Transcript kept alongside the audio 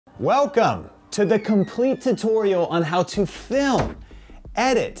Welcome to the complete tutorial on how to film,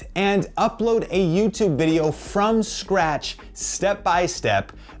 edit, and upload a YouTube video from scratch, step by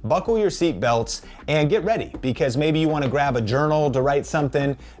step. Buckle your seatbelts and get ready, because maybe you want to grab a journal to write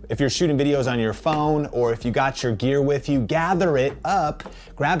something. If you're shooting videos on your phone, or if you got your gear with you, gather it up,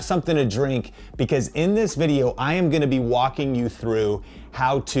 grab something to drink, because in this video, I am going to be walking you through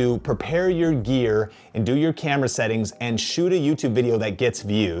how to prepare your gear and do your camera settings and shoot a YouTube video that gets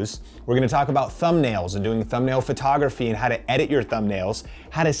views. We're going to talk about thumbnails and doing thumbnail photography and how to edit your thumbnails,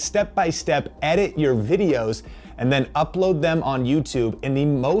 how to step-by-step edit your videos, and then upload them on YouTube in the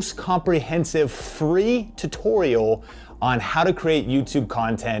most comprehensive free tutorial on how to create YouTube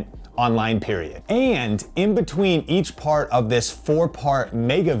content online, period. And in between each part of this 4-part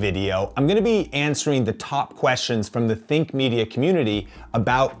mega video, I'm gonna be answering the top questions from the Think Media community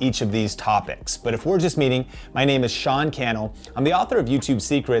about each of these topics. But if we're just meeting, my name is Sean Cannell. I'm the author of YouTube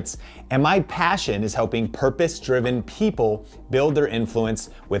Secrets, and my passion is helping purpose-driven people build their influence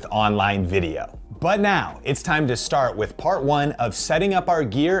with online video. But now it's time to start with part 1 of setting up our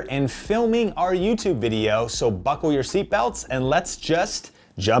gear and filming our YouTube video. So buckle your seatbelts and let's just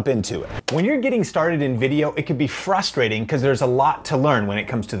jump into it. When you're getting started in video, it can be frustrating because there's a lot to learn when it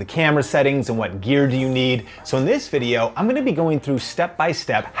comes to the camera settings and what gear do you need. So in this video, I'm gonna be going through step by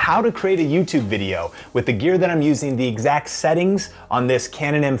step how to create a YouTube video with the gear that I'm using, the exact settings on this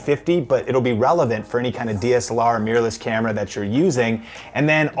Canon M50, but it'll be relevant for any kind of DSLR or mirrorless camera that you're using. And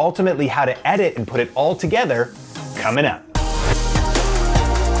then ultimately how to edit and put it all together coming up.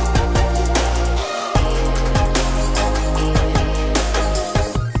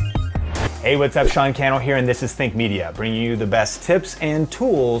 Hey, what's up? Sean Cannell here, and this is Think Media, bringing you the best tips and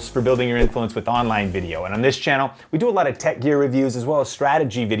tools for building your influence with online video. And on this channel, we do a lot of tech gear reviews as well as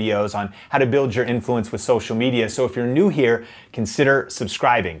strategy videos on how to build your influence with social media. So if you're new here, consider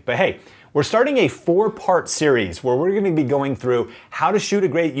subscribing. But hey, we're starting a 4-part series where we're going to be going through how to shoot a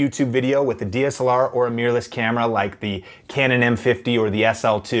great YouTube video with a DSLR or a mirrorless camera like the Canon M50 or the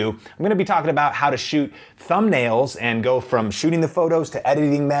SL2. I'm going to be talking about how to shoot thumbnails and go from shooting the photos to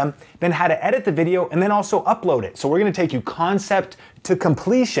editing them, then how to edit the video and then also upload it. So we're going to take you concept to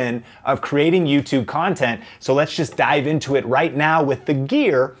completion of creating YouTube content. So let's just dive into it right now with the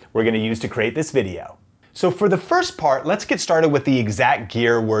gear we're going to use to create this video. So for the first part, let's get started with the exact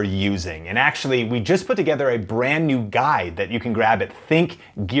gear we're using. And actually, we just put together a brand new guide that you can grab at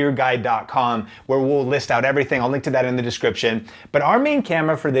thinkgearguide.com, where we'll list out everything. I'll link to that in the description. But our main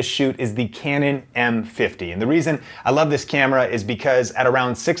camera for this shoot is the Canon M50. And the reason I love this camera is because at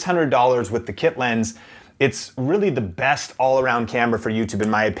around $600 with the kit lens, it's really the best all-around camera for YouTube in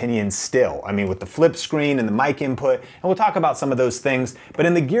my opinion still. I mean, with the flip screen and the mic input, and we'll talk about some of those things. But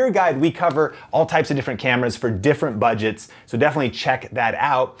in the gear guide, we cover all types of different cameras for different budgets, so definitely check that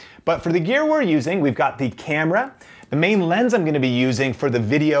out. But for the gear we're using, we've got the camera. The main lens I'm gonna be using for the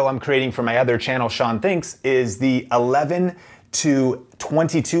video I'm creating for my other channel, Sean Thinks, is the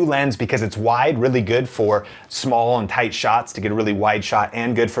 11-22 lens because it's wide, really good for small and tight shots to get a really wide shot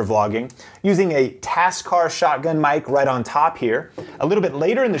and good for vlogging. Using a Tascar shotgun mic right on top here. A little bit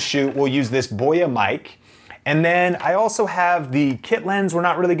later in the shoot, we'll use this Boya mic. And then I also have the kit lens. We're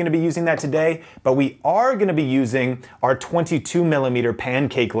not really gonna be using that today, but we are gonna be using our 22mm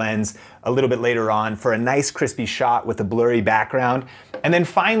pancake lens a little bit later on for a nice crispy shot with a blurry background. And then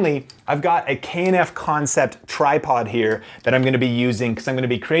finally, I've got a K&F Concept tripod here that I'm gonna be using because I'm gonna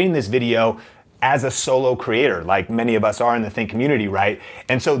be creating this video as a solo creator, like many of us are in the Think community, right?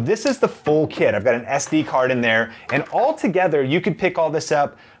 And so this is the full kit. I've got an SD card in there, and all together, you could pick all this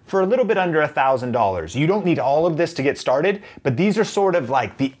up for a little bit under $1,000. You don't need all of this to get started, but these are sort of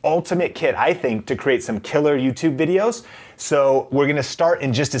like the ultimate kit, I think, to create some killer YouTube videos. So we're gonna start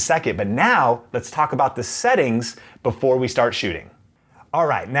in just a second, but now let's talk about the settings before we start shooting. All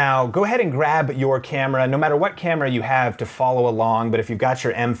right, now go ahead and grab your camera, no matter what camera you have to follow along, but if you've got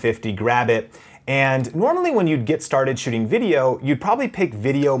your M50, grab it. And normally when you'd get started shooting video, you'd probably pick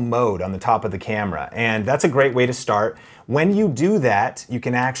video mode on the top of the camera. And that's a great way to start. When you do that, you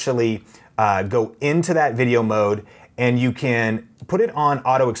can actually go into that video mode and you can put it on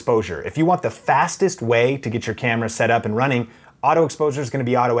auto exposure. If you want the fastest way to get your camera set up and running, auto exposure is going to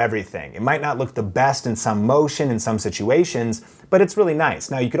be auto everything. It might not look the best in some motion, in some situations, but it's really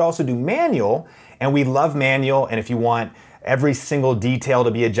nice. Now you could also do manual, and we love manual, and if you want every single detail to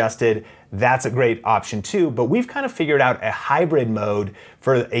be adjusted, that's a great option too. But we've kind of figured out a hybrid mode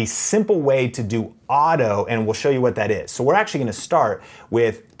for a simple way to do auto, and we'll show you what that is. So we're actually gonna start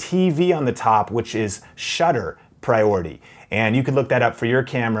with TV on the top, which is shutter priority. And you can look that up for your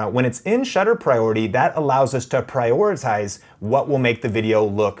camera. When it's in shutter priority, that allows us to prioritize what will make the video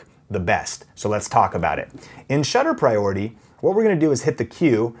look the best. So let's talk about it. In shutter priority, what we're gonna do is hit the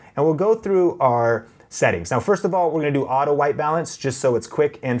Q and we'll go through our settings. Now, first of all, we're gonna do auto white balance just so it's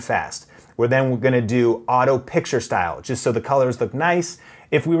quick and fast. We're gonna do auto picture style, just so the colors look nice.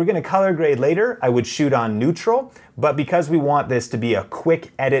 If we were gonna color grade later, I would shoot on neutral, but because we want this to be a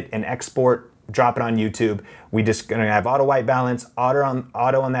quick edit and export, drop it on YouTube, we just gonna have auto white balance,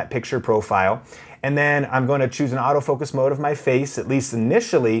 auto on that picture profile. And then I'm going to choose an autofocus mode of my face, at least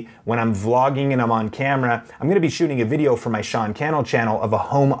initially when I'm vlogging and I'm on camera. I'm going to be shooting a video for my Cannell channel of a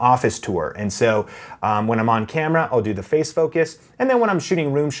home office tour. And so when I'm on camera, I'll do the face focus. And then when I'm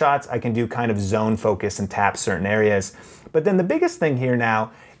shooting room shots, I can do kind of zone focus and tap certain areas. But then the biggest thing here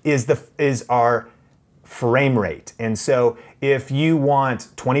now is our frame rate. And so if you want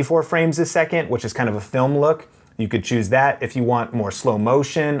 24 frames a second, which is kind of a film look, you could choose that. If you want more slow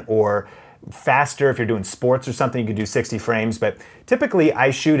motion or faster, if you're doing sports or something, you could do 60 frames, but typically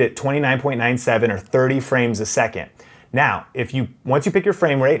I shoot at 29.97 or 30 frames a second. Now, once you pick your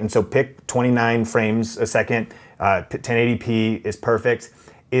frame rate, and so pick 29 frames a second, 1080p is perfect,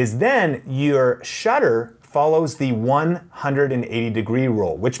 is then your shutter follows the 180-degree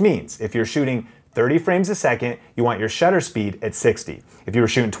rule, which means if you're shooting 30 frames a second, you want your shutter speed at 60. If you were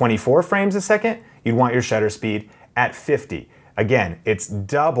shooting 24 frames a second, you'd want your shutter speed at 50. Again, it's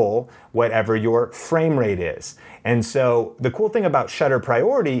double whatever your frame rate is. And so the cool thing about shutter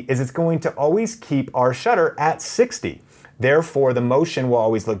priority is it's going to always keep our shutter at 60. Therefore, the motion will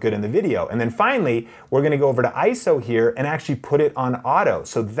always look good in the video. And then finally, we're gonna go over to ISO here and actually put it on auto.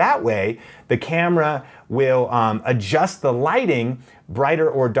 So that way, the camera will adjust the lighting brighter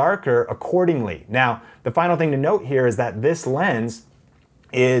or darker accordingly. Now, the final thing to note here is that this lens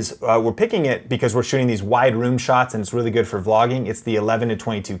is we're picking it because we're shooting these wide room shots and it's really good for vlogging. It's the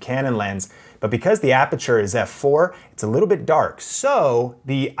 11-22 Canon lens, but because the aperture is f4, it's a little bit dark. So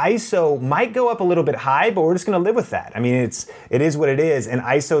the ISO might go up a little bit high, but we're just gonna live with that. I mean, it is what it is, and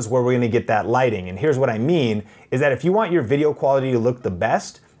ISO is where we're gonna get that lighting. And here's what I mean, is that if you want your video quality to look the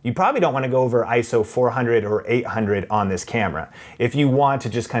best, you probably don't want to go over ISO 400 or 800 on this camera. If you want to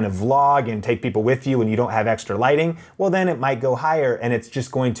just kind of vlog and take people with you and you don't have extra lighting, well then it might go higher and it's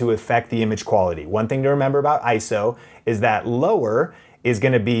just going to affect the image quality. One thing to remember about ISO is that lower is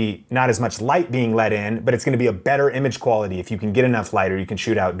going to be not as much light being let in, but it's going to be a better image quality. If you can get enough light or you can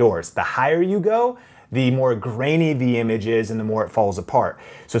shoot outdoors. The higher you go, the more grainy the image is and the more it falls apart.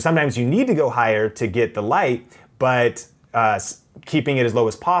 So sometimes you need to go higher to get the light, but keeping it as low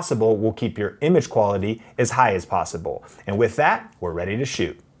as possible will keep your image quality as high as possible. And with that, we're ready to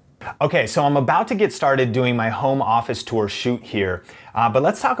shoot. Okay, so I'm about to get started doing my home office tour shoot here, but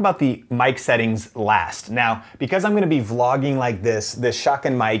let's talk about the mic settings last. Now, because I'm gonna be vlogging like this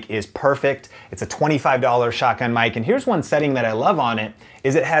shotgun mic is perfect. It's a $25 shotgun mic, and here's one setting that I love on it,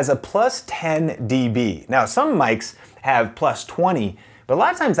 is it has a plus 10 dB. Now, some mics have plus 20, but a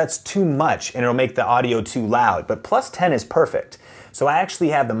lot of times that's too much and it'll make the audio too loud, but plus 10 is perfect. So I actually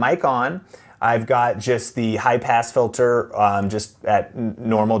have the mic on. I've got just the high pass filter, just at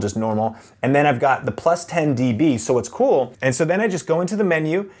normal, just normal. And then I've got the plus 10 dB, so it's cool. And so then I just go into the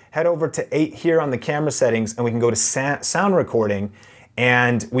menu, head over to 8 here on the camera settings, and we can go to sound recording,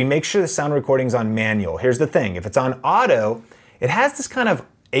 and we make sure the sound recording's on manual. Here's the thing, if it's on auto, it has this kind of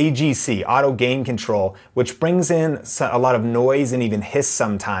AGC, auto gain control, which brings in a lot of noise and even hiss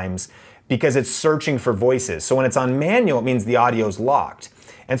sometimes because it's searching for voices. So when it's on manual, it means the audio's locked.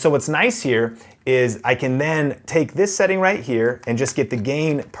 And so what's nice here is I can then take this setting right here and just get the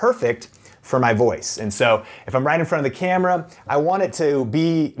gain perfect for my voice. And so if I'm right in front of the camera, I want it to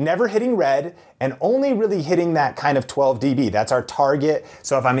be never hitting red and only really hitting that kind of 12 dB. That's our target.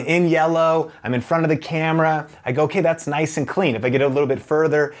 So if I'm in yellow, I'm in front of the camera, I go, okay, that's nice and clean. If I get a little bit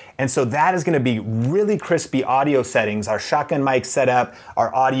further, and so that is gonna be really crispy audio settings. Our shotgun mic set up,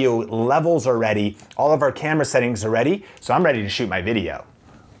 our audio levels are ready, all of our camera settings are ready, so I'm ready to shoot my video.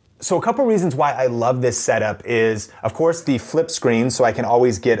 So a couple reasons why I love this setup is, of course, the flip screen, so I can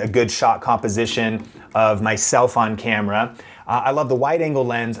always get a good shot composition of myself on camera. I love the wide angle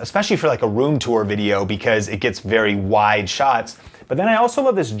lens, especially for like a room tour video because it gets very wide shots. But then I also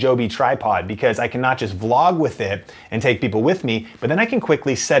love this Joby tripod because I can not just vlog with it and take people with me, but then I can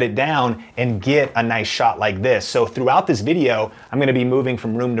quickly set it down and get a nice shot like this. So throughout this video, I'm gonna be moving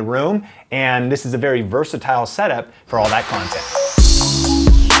from room to room, and this is a very versatile setup for all that content.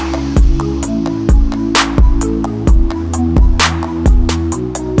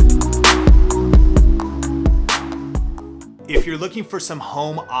 If you're looking for some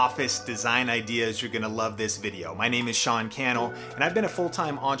home office design ideas, you're gonna love this video. My name is Cannell, and I've been a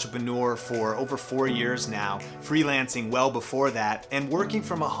full-time entrepreneur for over 4 years now, freelancing well before that, and working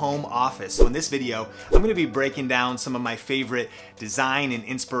from a home office. So in this video, I'm gonna be breaking down some of my favorite design and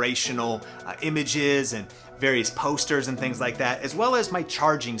inspirational images and various posters and things like that, as well as my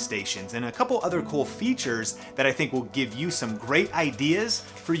charging stations and a couple other cool features that I think will give you some great ideas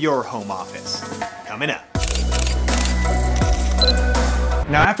for your home office. Coming up.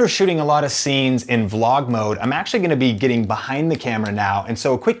 Now, after shooting a lot of scenes in vlog mode, I'm actually gonna be getting behind the camera now. And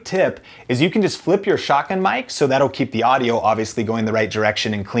so a quick tip is you can just flip your shotgun mic, so that'll keep the audio obviously going the right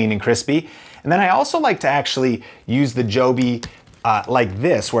direction and clean and crispy. And then I also like to actually use the Joby like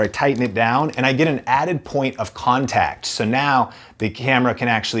this, where I tighten it down and I get an added point of contact. So now the camera can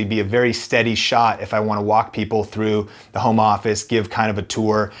actually be a very steady shot if I want to walk people through the home office, give kind of a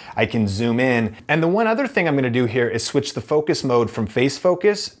tour. I can zoom in. And the one other thing I'm going to do here is switch the focus mode from face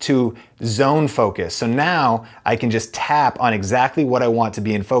focus to zone focus. So now I can just tap on exactly what I want to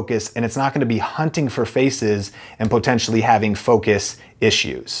be in focus, and it's not going to be hunting for faces and potentially having focus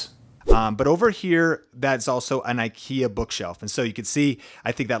issues. But over here, that's also an IKEA bookshelf. And so you can see,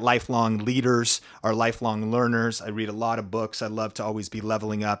 I think that lifelong leaders are lifelong learners. I read a lot of books. I love to always be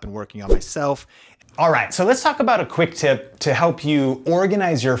leveling up and working on myself. All right, so let's talk about a quick tip to help you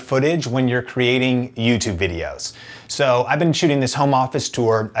organize your footage when you're creating YouTube videos. So I've been shooting this home office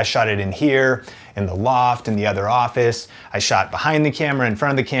tour. I shot it in here, in the loft, in the other office. I shot behind the camera, in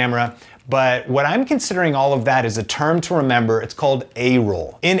front of the camera. But what I'm considering all of that is a term to remember. It's called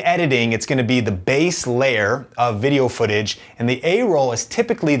A-roll. In editing, it's gonna be the base layer of video footage, and the A-roll is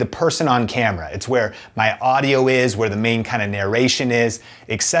typically the person on camera. It's where my audio is, where the main kind of narration is,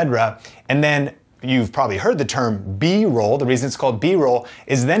 etc. And then you've probably heard the term B-roll. The reason it's called B-roll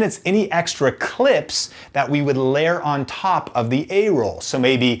is then it's any extra clips that we would layer on top of the A-roll. So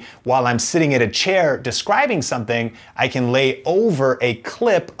maybe while I'm sitting at a chair describing something, I can lay over a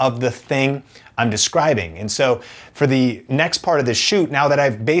clip of the thing I'm describing. And so for the next part of the shoot, now that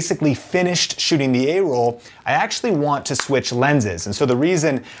I've basically finished shooting the A-roll, I actually want to switch lenses. And so the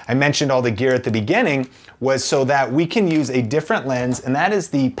reason I mentioned all the gear at the beginning was so that we can use a different lens, and that is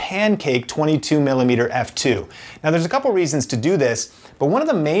the Pancake 22mm f2. Now there's a couple reasons to do this, but one of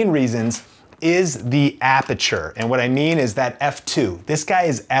the main reasons is the aperture. And what I mean is that f2. This guy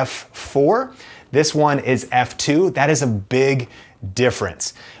is f4, this one is f2. That is a big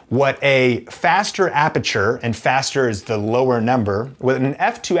difference. What a faster aperture, and faster is the lower number, what an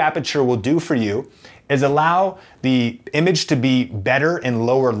f2 aperture will do for you is allow the image to be better in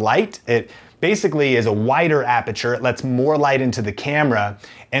lower light. It basically is a wider aperture. It lets more light into the camera.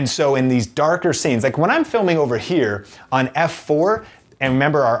 And so in these darker scenes, like when I'm filming over here on f4, and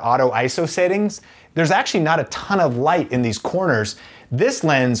remember our auto ISO settings, there's actually not a ton of light in these corners. This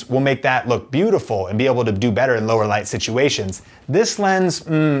lens will make that look beautiful and be able to do better in lower light situations. This lens,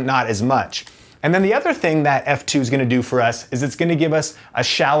 not as much. And then the other thing that f2 is going to do for us is it's going to give us a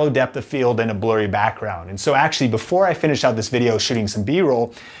shallow depth of field and a blurry background. And so actually, before I finish out this video shooting some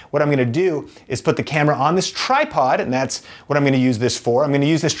B-roll, what I'm going to do is put the camera on this tripod, and that's what I'm going to use this for. I'm going to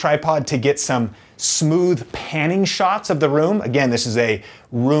use this tripod to get some smooth panning shots of the room. Again, this is a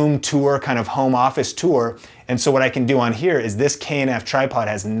room tour, kind of home office tour. And so what I can do on here is this K&F tripod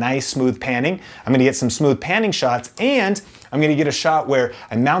has nice smooth panning. I'm gonna get some smooth panning shots, and I'm gonna get a shot where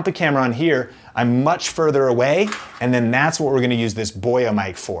I mount the camera on here, I'm much further away, and then that's what we're gonna use this Boya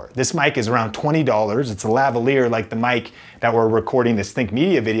mic for. This mic is around $20. It's a lavalier like the mic that we're recording this Think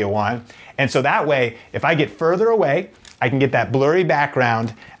Media video on. And so that way, if I get further away, I can get that blurry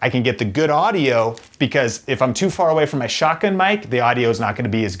background, I can get the good audio, because if I'm too far away from my shotgun mic, the audio is not gonna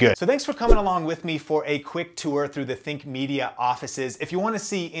be as good. So thanks for coming along with me for a quick tour through the Think Media offices. If you wanna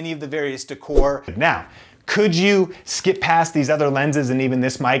see any of the various decor, now, could you skip past these other lenses and even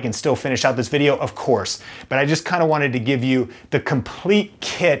this mic and still finish out this video? Of course, but I just kind of wanted to give you the complete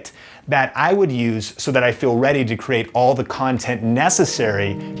kit that I would use so that I feel ready to create all the content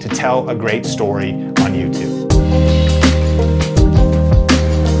necessary to tell a great story on YouTube.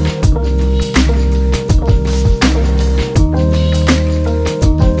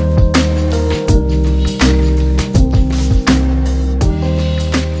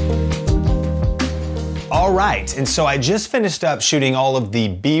 All right, and so I just finished up shooting all of the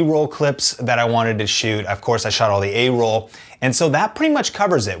B-roll clips that I wanted to shoot. Of course, I shot all the A-roll, and so that pretty much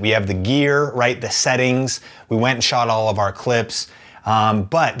covers it. We have the gear, right, the settings. We went and shot all of our clips.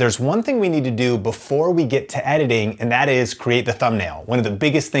 But there's one thing we need to do before we get to editing, and that is create the thumbnail. One of the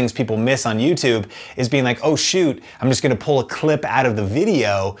biggest things people miss on YouTube is being like, oh shoot, I'm just gonna pull a clip out of the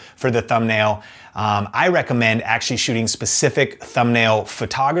video for the thumbnail. I recommend actually shooting specific thumbnail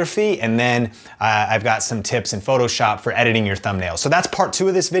photography, and then I've got some tips in Photoshop for editing your thumbnails. So that's part 2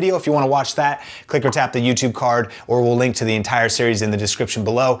 of this video. If you want to watch that, click or tap the YouTube card, or we'll link to the entire series in the description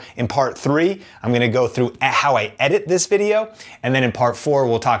below. In part 3, I'm going to go through how I edit this video, and then in part 4,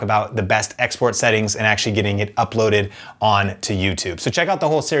 we'll talk about the best export settings and actually getting it uploaded onto YouTube. So check out the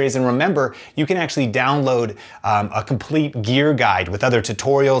whole series, and remember, you can actually download a complete gear guide with other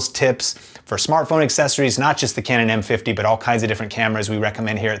tutorials, tips for smartphone accessories, not just the Canon M50, but all kinds of different cameras we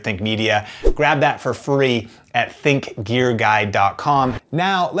recommend here at Think Media. Grab that for free at thinkgearguide.com.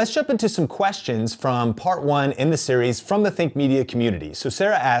 Now, let's jump into some questions from part 1 in the series from the Think Media community. So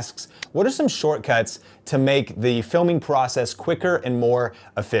Sarah asks, what are some shortcuts to make the filming process quicker and more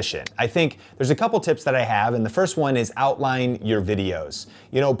efficient? I think there's a couple tips that I have, and the first one is outline your videos.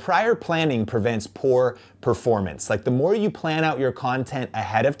 You know, prior planning prevents poor performance. Like, the more you plan out your content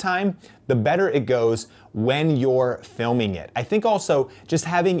ahead of time, the better it goes when you're filming it. I think also just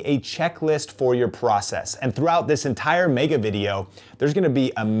having a checklist for your process. And throughout this entire mega video, there's gonna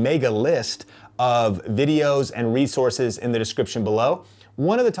be a mega list of videos and resources in the description below.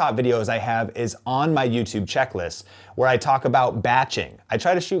 One of the top videos I have is on my YouTube checklist, where I talk about batching. I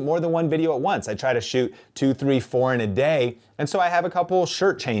try to shoot more than one video at once. I try to shoot 2, 3, 4 in a day. And so I have a couple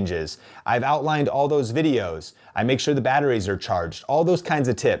shirt changes. I've outlined all those videos. I make sure the batteries are charged, all those kinds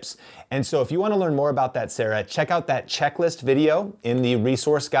of tips. And so if you want to learn more about that, Sarah, check out that checklist video in the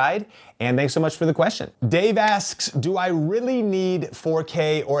resource guide. And thanks so much for the question. Dave asks, do I really need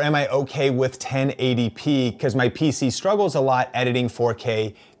 4K, or am I okay with 1080p? Because my PC struggles a lot editing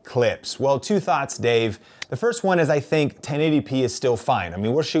 4K clips. Well, 2 thoughts, Dave. The first one is, I think 1080p is still fine. I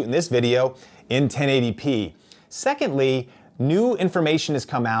mean, we're shooting this video in 1080p. Secondly, new information has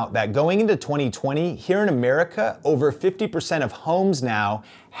come out that going into 2020, here in America, over 50% of homes now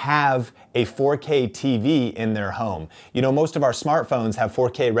have a 4K TV in their home. You know, most of our smartphones have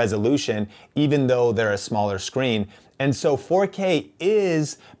 4K resolution, even though they're a smaller screen. And so 4K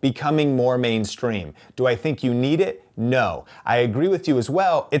is becoming more mainstream. Do I think you need it? No. I agree with you as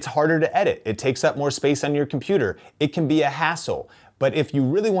well. It's harder to edit. It takes up more space on your computer. It can be a hassle. But if you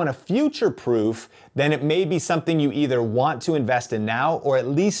really want to future-proof, then it may be something you either want to invest in now, or at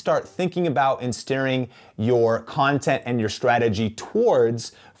least start thinking about and steering your content and your strategy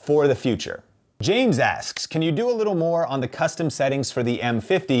towards for the future. James asks, can you do a little more on the custom settings for the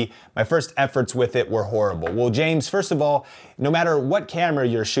M50? My first efforts with it were horrible. Well, James, first of all, no matter what camera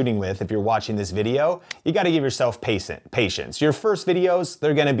you're shooting with, if you're watching this video, you got to give yourself patience. Your first videos,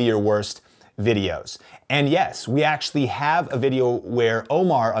 they're going to be your worst videos. And yes, we actually have a video where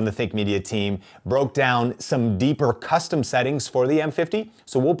Omar on the Think Media team broke down some deeper custom settings for the M50,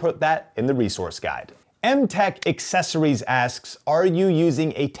 so we'll put that in the resource guide. M-Tech Accessories asks, are you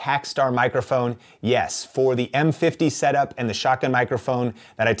using a Takstar microphone? Yes, for the M50 setup and the shotgun microphone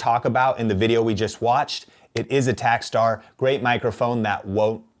that I talk about in the video we just watched, it is a Takstar, great microphone that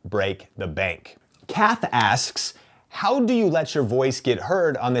won't break the bank. Kath asks, how do you let your voice get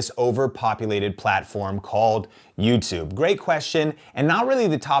heard on this overpopulated platform called YouTube? Great question, and not really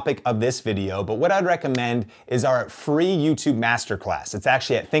the topic of this video, but what I'd recommend is our free YouTube masterclass. It's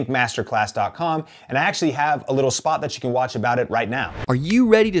actually at thinkmasterclass.com, and I actually have a little spot that you can watch about it right now. Are you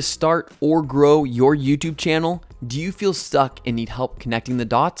ready to start or grow your YouTube channel? Do you feel stuck and need help connecting the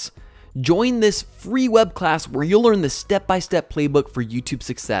dots? Join this free web class where you'll learn the step-by-step playbook for YouTube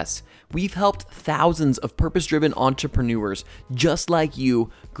success. We've helped thousands of purpose-driven entrepreneurs just like you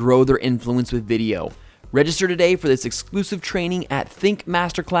grow their influence with video. Register today for this exclusive training at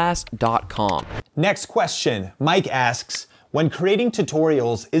thinkmasterclass.com. Next question, Mike asks, when creating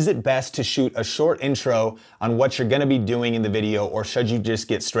tutorials, is it best to shoot a short intro on what you're gonna be doing in the video, or should you just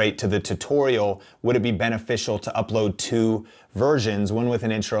get straight to the tutorial? Would it be beneficial to upload 2 versions, one with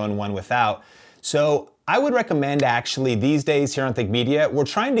an intro and one without? So I would recommend, actually, these days here on Think Media, we're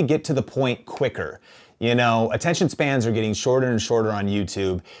trying to get to the point quicker. You know, attention spans are getting shorter and shorter on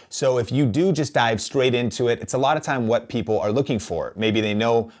YouTube. So if you do just dive straight into it, it's a lot of time what people are looking for. Maybe they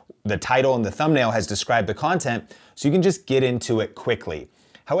know the title and the thumbnail has described the content, so you can just get into it quickly.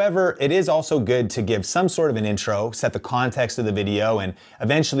 However, it is also good to give some sort of an intro, set the context of the video, and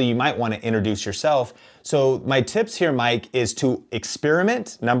eventually you might want to introduce yourself. So my tips here, Mike, is to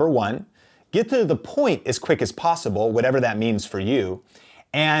experiment, number 1, get to the point as quick as possible, whatever that means for you,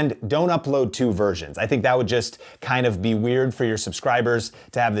 and don't upload two versions. I think that would just kind of be weird for your subscribers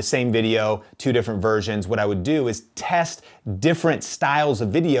to have the same video, two different versions. What I would do is test different styles of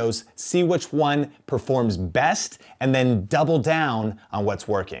videos, see which one performs best, and then double down on what's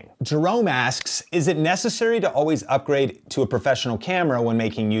working. Jerome asks, is it necessary to always upgrade to a professional camera when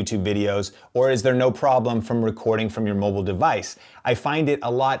making YouTube videos, or is there no problem from recording from your mobile device? I find it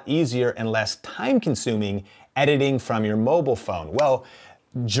a lot easier and less time-consuming editing from your mobile phone. Well,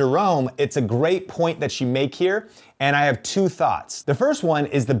 Jerome, it's a great point that you make here, and I have two thoughts. The first one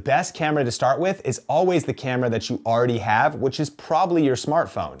is the best camera to start with is always the camera that you already have, which is probably your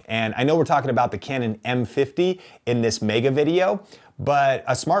smartphone. And I know we're talking about the Canon M50 in this mega video, but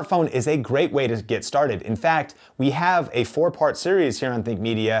a smartphone is a great way to get started. In fact, we have a 4-part series here on Think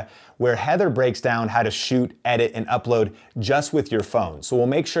Media where Heather breaks down how to shoot, edit, and upload just with your phone. So we'll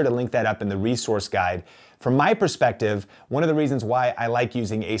make sure to link that up in the resource guide. From my perspective, one of the reasons why I like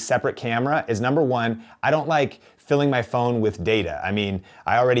using a separate camera is, number one, I don't like filling my phone with data. I mean,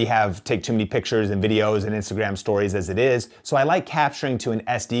 I already take too many pictures and videos and Instagram stories as it is, so I like capturing to an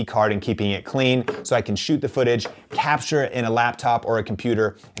SD card and keeping it clean so I can shoot the footage, capture it in a laptop or a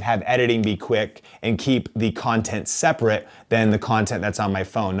computer, and have editing be quick and keep the content separate than the content that's on my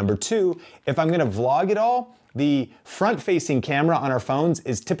phone. Number two, if I'm gonna vlog it all, the front-facing camera on our phones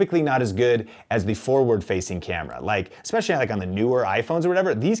is typically not as good as the forward-facing camera. Especially on the newer iPhones or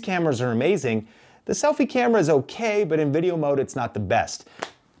whatever, these cameras are amazing. The selfie camera is okay, but in video mode, it's not the best.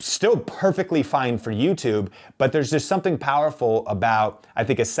 Still perfectly fine for YouTube, but there's just something powerful about, I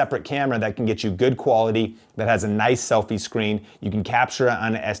think, a separate camera that can get you good quality, that has a nice selfie screen. You can capture it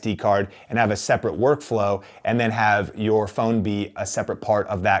on an SD card and have a separate workflow, and then have your phone be a separate part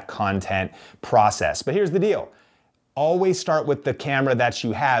of that content process. But here's the deal. Always start with the camera that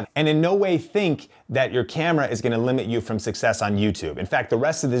you have, and in no way think that your camera is gonna limit you from success on YouTube. In fact, the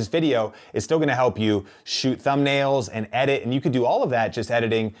rest of this video is still gonna help you shoot thumbnails and edit, and you could do all of that just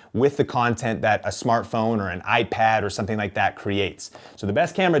editing with the content that a smartphone or an iPad or something like that creates. So the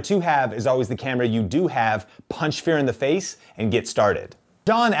best camera to have is always the camera you do have. Punch fear in the face and get started.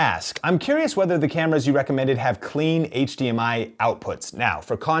 Don asks, I'm curious whether the cameras you recommended have clean HDMI outputs. Now,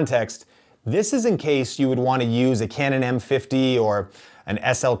 for context, this is in case you would want to use a Canon M50 or an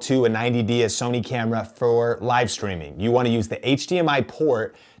SL2, a 90D, a Sony camera for live streaming. You want to use the HDMI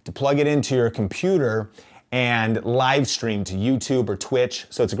port to plug it into your computer and live stream to YouTube or Twitch.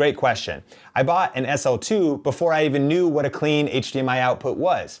 So it's a great question. I bought an SL2 before I even knew what a clean HDMI output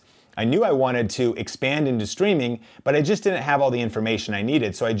was. I knew I wanted to expand into streaming, but I just didn't have all the information I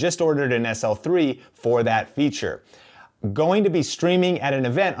needed. So I just ordered an SL3 for that feature. Going to be streaming at an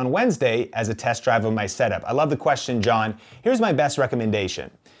event on Wednesday as a test drive of my setup. I love the question, John. Here's my best recommendation.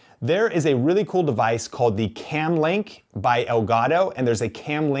 There is a really cool device called the CamLink by Elgato, and there's a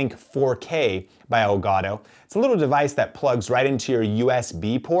CamLink 4K by Elgato. It's a little device that plugs right into your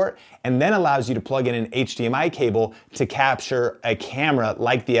USB port and then allows you to plug in an HDMI cable to capture a camera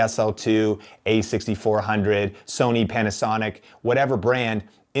like the SL2, A6400, Sony, Panasonic, whatever brand,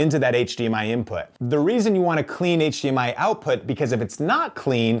 into that HDMI input. The reason you want a clean HDMI output, because if it's not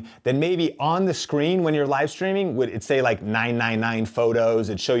clean, then maybe on the screen when you're live streaming, it'd say like 999 photos,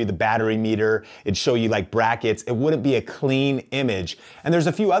 it'd show you the battery meter, it'd show you like brackets, it wouldn't be a clean image. And there's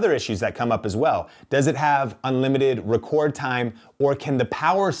a few other issues that come up as well. Does it have unlimited record time, or can the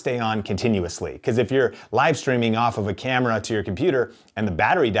power stay on continuously? Because if you're live streaming off of a camera to your computer and the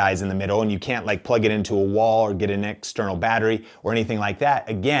battery dies in the middle and you can't like plug it into a wall or get an external battery or anything like that,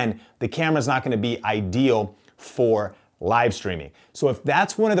 again, the camera's not gonna be ideal for live streaming. So if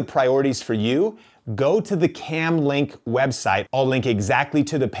that's one of the priorities for you, go to the CamLink website. I'll link exactly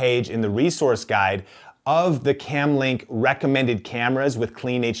to the page in the resource guide of the CamLink recommended cameras with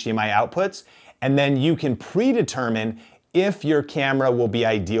clean HDMI outputs, and then you can predetermine if your camera will be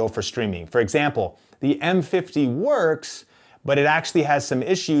ideal for streaming. For example, the M50 works, but it actually has some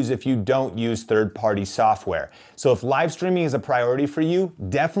issues if you don't use third-party software. So if live streaming is a priority for you,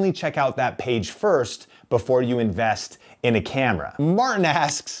 definitely check out that page first before you invest in a camera. Martin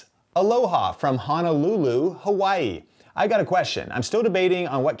asks, aloha from Honolulu, Hawaii. I got a question. I'm still debating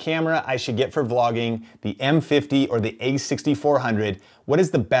on what camera I should get for vlogging, the M50 or the A6400. What is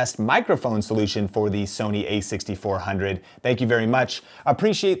the best microphone solution for the Sony A6400? Thank you very much.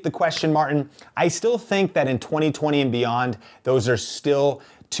 Appreciate the question, Martin. I still think that in 2020 and beyond, those are still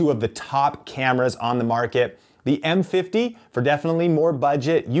two of the top cameras on the market. The M50, for definitely more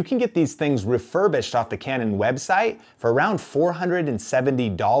budget, you can get these things refurbished off the Canon website for around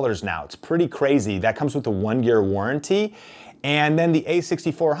 $470 now. It's pretty crazy. That comes with a 1-year warranty. And then the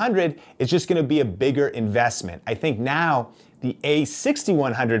A6400 is just gonna be a bigger investment. I think now The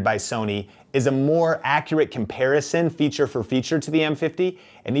A6100 by Sony is a more accurate comparison feature for feature to the M50,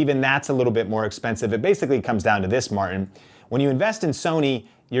 and even that's a little bit more expensive. It basically comes down to this, Martin. When you invest in Sony,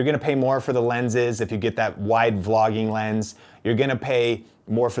 you're gonna pay more for the lenses if you get that wide vlogging lens. You're gonna pay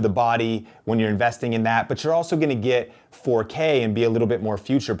more for the body when you're investing in that, but you're also gonna get 4K and be a little bit more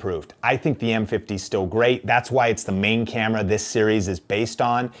future-proofed. I think the M50 is still great. That's why it's the main camera this series is based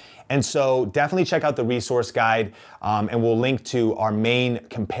on. And so definitely check out the resource guide, and we'll link to our main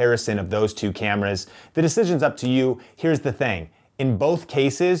comparison of those two cameras. The decision's up to you. Here's the thing. In both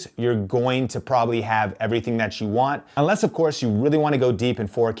cases, you're going to probably have everything that you want. Unless, of course, you really want to go deep in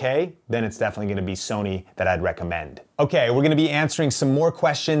 4K, then it's definitely going to be Sony that I'd recommend. Okay, we're going to be answering some more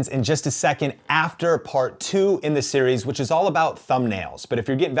questions in just a second after part 2 in the series, which is all about thumbnails. But if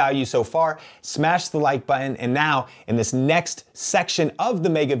you're getting value so far, smash the like button. And now, in this next section of the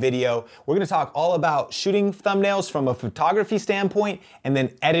mega video, we're going to talk all about shooting thumbnails from a photography standpoint and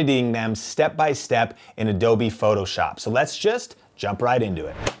then editing them step by step in Adobe Photoshop. So let's just jump right into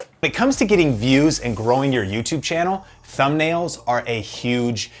it. When it comes to getting views and growing your YouTube channel, thumbnails are a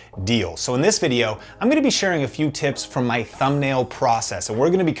huge deal. So in this video, I'm gonna be sharing a few tips from my thumbnail process, and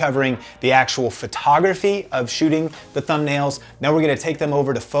we're gonna be covering the actual photography of shooting the thumbnails. Now we're gonna take them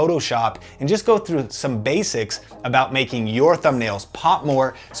over to Photoshop and just go through some basics about making your thumbnails pop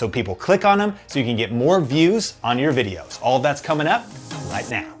more so people click on them so you can get more views on your videos. All of that's coming up right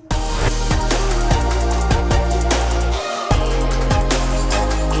now.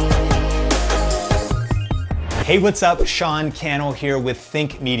 Hey, what's up? Sean Cannell here with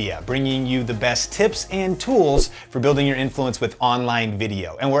Think Media, bringing you the best tips and tools for building your influence with online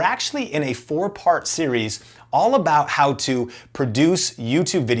video. And we're actually in a 4-part series all about how to produce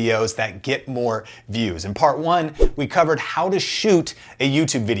YouTube videos that get more views. In part 1, we covered how to shoot a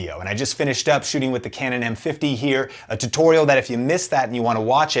YouTube video, and I just finished up shooting with the Canon M50 here, a tutorial that if you missed that and you want to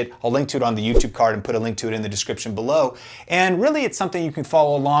watch it, I'll link to it on the YouTube card and put a link to it in the description below. And really it's something you can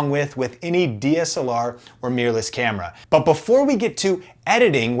follow along with any DSLR or mirrorless camera. But before we get to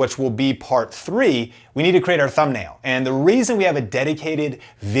editing, which will be part 3, we need to create our thumbnail. And the reason we have a dedicated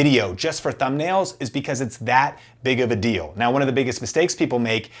video just for thumbnails is because it's that big of a deal. Now, one of the biggest mistakes people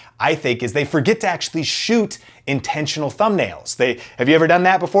make, I think, is they forget to actually shoot intentional thumbnails. Have you ever done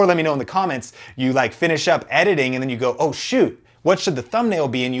that before? Let me know in the comments. You like finish up editing and then you go, oh shoot, what should the thumbnail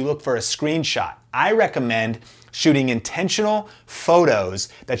be? And you look for a screenshot. I recommend shooting intentional photos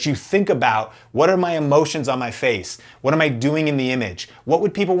that you think about, what are my emotions on my face? What am I doing in the image? What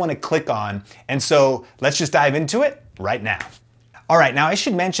would people want to click on? And so let's just dive into it right now. All right, now I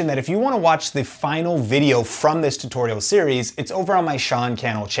should mention that if you want to watch the final video from this tutorial series, it's over on my Sean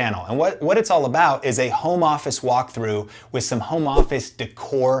Cannell channel. And what it's all about is a home office walkthrough with some home office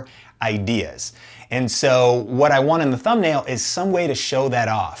decor ideas. And so what I want in the thumbnail is some way to show that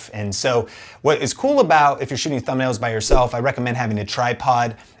off. And so what is cool about if you're shooting thumbnails by yourself, I recommend having a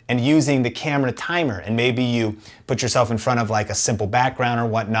tripod and using the camera timer. And maybe you put yourself in front of like a simple background or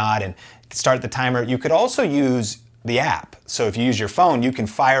whatnot and start the timer. You could also use the app. So if you use your phone, you can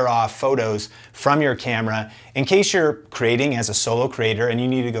fire off photos from your camera in case you're creating as a solo creator and you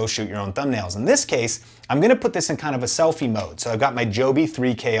need to go shoot your own thumbnails. In this case, I'm gonna put this in kind of a selfie mode. So I've got my Joby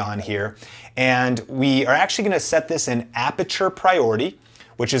 3K on here, and we are actually gonna set this in aperture priority,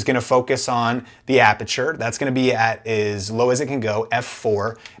 which is gonna focus on the aperture. That's gonna be at as low as it can go,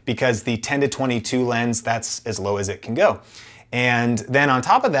 f4, because the 10-22 lens, that's as low as it can go. And then on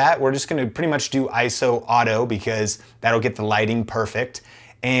top of that, we're just gonna pretty much do ISO auto because that'll get the lighting perfect.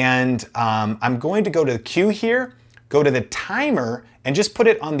 And I'm going to go to the Q here, go to the timer, and just put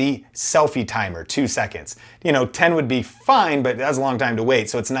it on the selfie timer, 2 seconds. You know, 10 would be fine, but that's a long time to wait.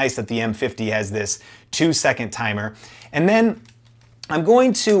 So it's nice that the M50 has this 2-second timer. And then I'm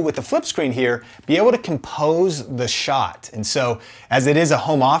going to, with the flip screen here, be able to compose the shot. And so, as it is a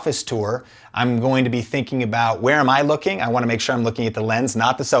home office tour, I'm going to be thinking about where am I looking? I want to make sure I'm looking at the lens,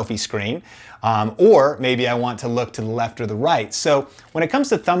 not the selfie screen. Or maybe I want to look to the left or the right. So when it comes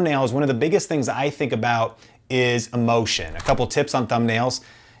to thumbnails, one of the biggest things I think about is emotion. A couple tips on thumbnails.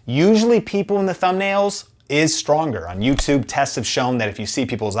 Usually people in the thumbnails is stronger. On YouTube, tests have shown that if you see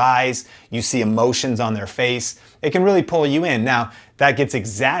people's eyes, you see emotions on their face, it can really pull you in. Now, that gets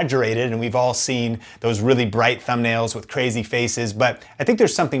exaggerated, and we've all seen those really bright thumbnails with crazy faces, but I think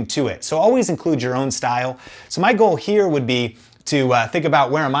there's something to it. So always include your own style. So my goal here would be to think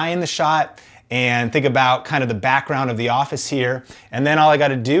about where am I in the shot, and think about kind of the background of the office here. And then all I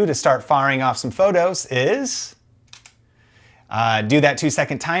gotta do to start firing off some photos is do that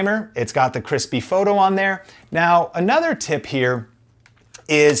 2-second timer. It's got the crispy photo on there. Now, another tip here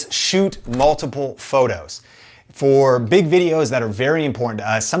is shoot multiple photos. For big videos that are very important to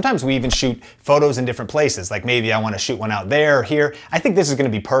us, sometimes we even shoot photos in different places, like maybe I want to shoot one out there or here. I think this is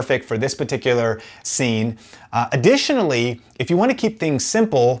going to be perfect for this particular scene. Additionally, if you want to keep things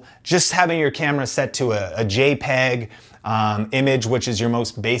simple, just having your camera set to a JPEG image, which is your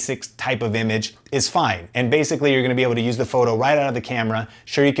most basic type of image, is fine. And basically you're going to be able to use the photo right out of the camera.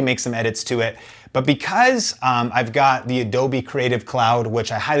 Sure, you can make some edits to it. But because I've got the Adobe Creative Cloud, which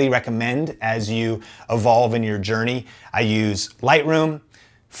I highly recommend as you evolve in your journey, I use Lightroom,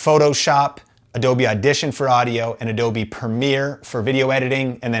 Photoshop, Adobe Audition for audio, and Adobe Premiere for video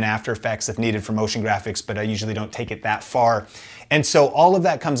editing, and then After Effects if needed for motion graphics, but I usually don't take it that far. And so all of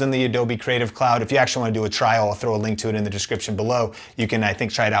that comes in the Adobe Creative Cloud. If you actually want to do a trial, I'll throw a link to it in the description below. You can, I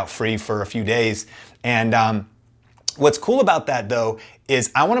think, try it out free for a few days. And what's cool about that though is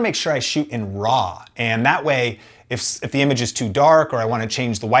I want to make sure I shoot in RAW, and that way if the image is too dark or I want to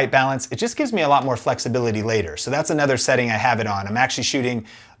change the white balance, it just gives me a lot more flexibility later. So that's another setting I have it on. I'm actually shooting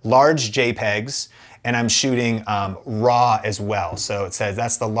large JPEGs and I'm shooting RAW as well. So it says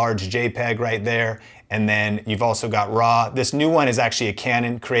that's the large JPEG right there. And then you've also got RAW. This new one is actually a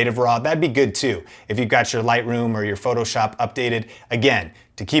Canon Creative RAW. That'd be good too if you've got your Lightroom or your Photoshop updated. Again,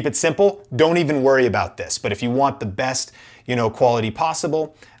 to keep it simple, don't even worry about this. But if you want the best, quality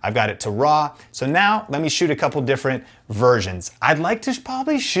possible, I've got it to RAW. So now let me shoot a couple different versions. I'd like to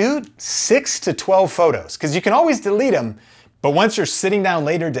probably shoot 6 to 12 photos because you can always delete them. But once you're sitting down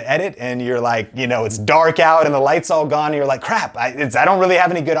later to edit and you're like, it's dark out and the light's all gone and you're like, crap, I don't really have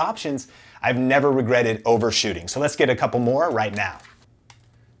any good options. I've never regretted overshooting. So let's get a couple more right now.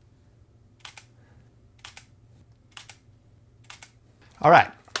 All right,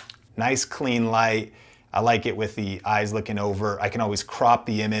 nice clean light. I like it with the eyes looking over. I can always crop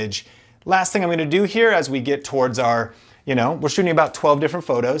the image. Last thing I'm gonna do here as we get towards our, we're shooting about 12 different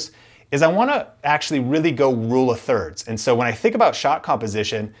photos, is I wanna actually really go rule of thirds. And so when I think about shot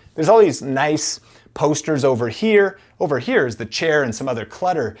composition, there's all these nice posters over here. Over here is the chair and some other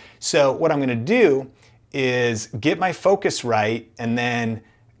clutter. So what I'm gonna do is get my focus right and then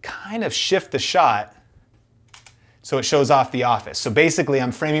kind of shift the shot so it shows off the office. So basically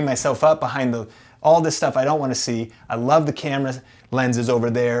I'm framing myself up behind all this stuff I don't want to see. I love the camera lenses over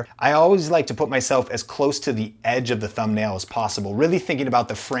there. I always like to put myself as close to the edge of the thumbnail as possible, really thinking about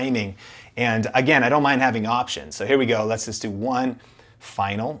the framing. And again, I don't mind having options. So here we go. Let's just do one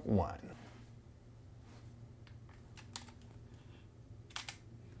final one.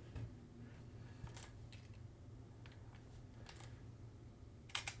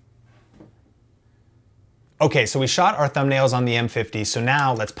 Okay, so we shot our thumbnails on the M50, so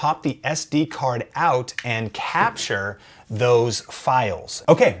now let's pop the SD card out and capture those files.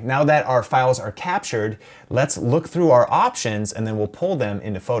 Okay, now that our files are captured, let's look through our options and then we'll pull them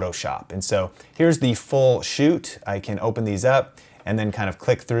into Photoshop. And so here's the full shoot. I can open these up and then kind of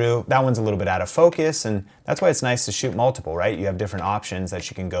click through. That one's a little bit out of focus, and that's why it's nice to shoot multiple, right? You have different options that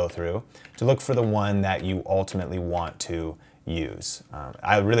you can go through to look for the one that you ultimately want to use.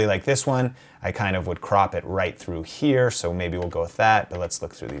 I really like this one. I kind of would crop it right through here, so maybe we'll go with that, but let's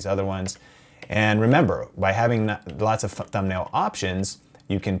look through these other ones. And remember, by having lots of thumbnail options,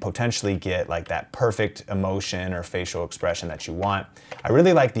 you can potentially get like that perfect emotion or facial expression that you want. I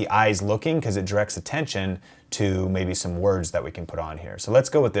really like the eyes looking because it directs attention to maybe some words that we can put on here. So let's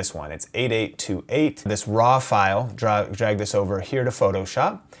go with this one. It's 8828. This raw file, drag this over here to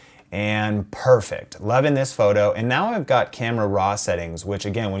Photoshop. And perfect, loving this photo. And now I've got camera raw settings, which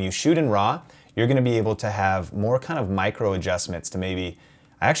again, when you shoot in raw, you're gonna be able to have more kind of micro adjustments to maybe,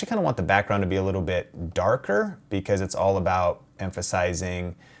 I actually kind of want the background to be a little bit darker because it's all about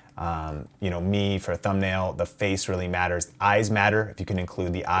emphasizing, me for a thumbnail. The face really matters. Eyes matter. If you can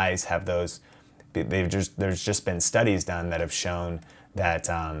include the eyes, have those, there's just been studies done that have shown that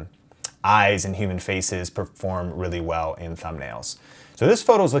eyes and human faces perform really well in thumbnails. So this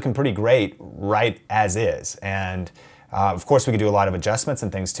photo is looking pretty great right as is. And of course we could do a lot of adjustments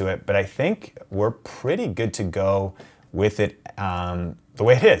and things to it, but I think we're pretty good to go with it the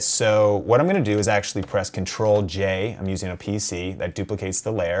way it is. So what I'm gonna do is actually press Control J. I'm using a PC that duplicates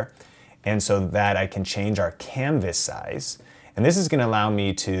the layer. And so that I can change our canvas size. And this is gonna allow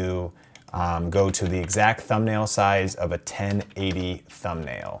me to go to the exact thumbnail size of a 1080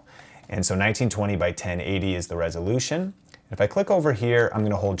 thumbnail. And so 1920 by 1080 is the resolution. If I click over here, I'm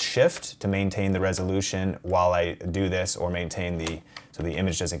gonna hold Shift to maintain the resolution while I do this, or maintain so the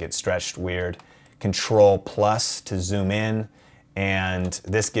image doesn't get stretched weird. Control plus to zoom in, and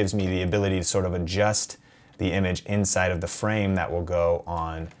this gives me the ability to sort of adjust the image inside of the frame that will go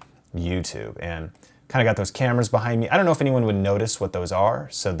on YouTube. And kind of got those cameras behind me. I don't know if anyone would notice what those are,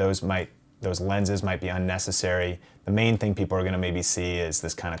 so those might those lenses might be unnecessary. The main thing people are gonna maybe see is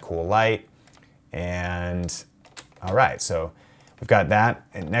this kind of cool light. And all right, so we've got that.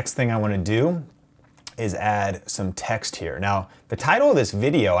 And next thing I wanna do is add some text here. Now, the title of this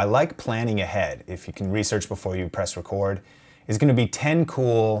video, I like planning ahead, if you can research before you press record, is gonna be 10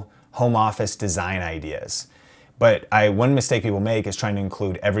 cool home office design ideas. But one mistake people make is trying to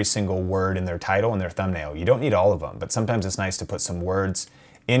include every single word in their title and their thumbnail. You don't need all of them, but sometimes it's nice to put some words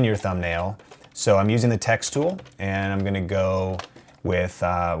in your thumbnail. So I'm using the text tool, and I'm gonna go with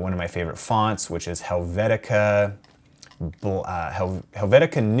one of my favorite fonts, which is Helvetica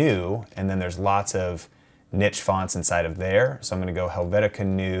New, and then there's lots of niche fonts inside of there. So I'm gonna go Helvetica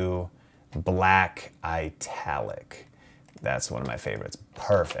New Black Italic. That's one of my favorites.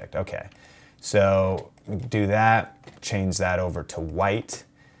 Perfect, okay. So do that, change that over to white.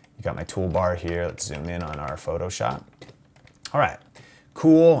 You got my toolbar here. Let's zoom in on our Photoshop. All right,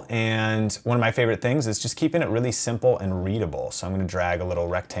 cool. And one of my favorite things is just keeping it really simple and readable. So I'm gonna drag a little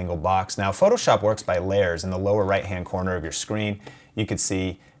rectangle box. Now Photoshop works by layers. In the lower right-hand corner of your screen, you can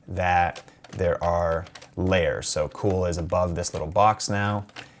see that there are layers. So cool is above this little box now.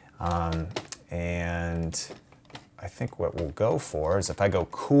 And I think what we'll go for is if I go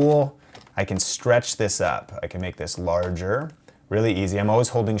cool, I can stretch this up. I can make this larger, really easy. I'm always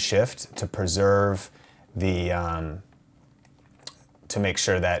holding shift to preserve the, to make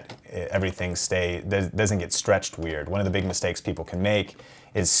sure that everything doesn't get stretched weird. One of the big mistakes people can make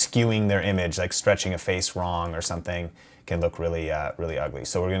is skewing their image, like stretching a face wrong or something can look really, really ugly.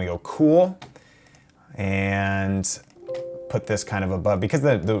 So we're gonna go cool and put this kind of above. Because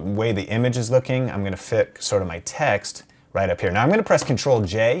the way the image is looking, I'm gonna fit sort of my text right up here. Now I'm gonna press Control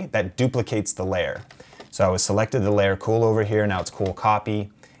J, that duplicates the layer. So I was selected the layer cool over here, now it's cool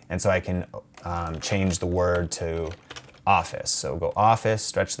copy, and so I can change the word to office. So go office,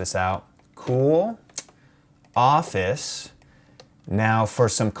 stretch this out, cool, office. Now for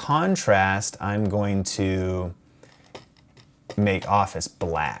some contrast, I'm going to make office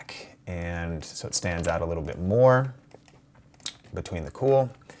black, and so it stands out a little bit more between the cool.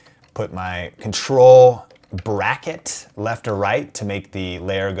 Put my control bracket left or right to make the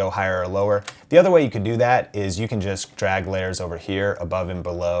layer go higher or lower. The other way you could do that is you can just drag layers over here above and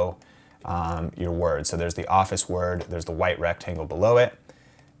below your word. So there's the office word, there's the white rectangle below it.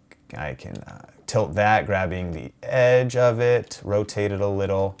 I can tilt that, grabbing the edge of it, rotate it a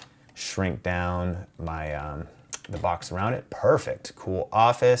little, shrink down my the box around it. Perfect, cool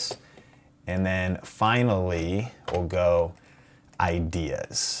office. And then finally, we'll go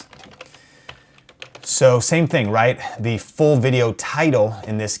ideas. So same thing, right? The full video title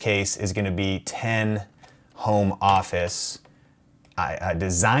in this case is gonna be 10 home office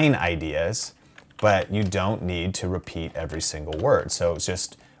design ideas, but you don't need to repeat every single word. So it's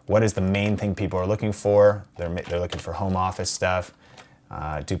just, what is the main thing people are looking for? They're looking for home office stuff.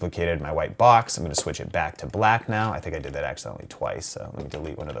 Duplicated my white box. I'm gonna switch it back to black now. I think I did that accidentally twice, so let me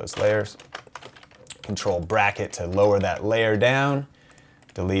delete one of those layers. Control bracket to lower that layer down.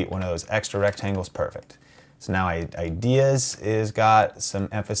 Delete one of those extra rectangles, perfect. So now ideas is got some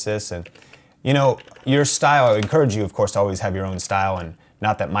emphasis, and you know, your style, I would encourage you, of course, to always have your own style, and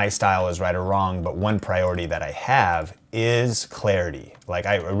not that my style is right or wrong, but one priority that I have is clarity. Like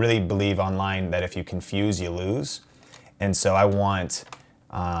I really believe online that if you confuse, you lose. And so I want,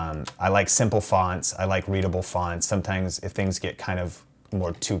 I like simple fonts, I like readable fonts. Sometimes if things get kind of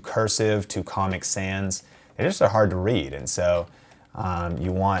more too cursive, too Comic Sans, they just are hard to read. And so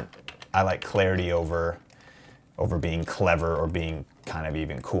I like clarity over being clever or being kind of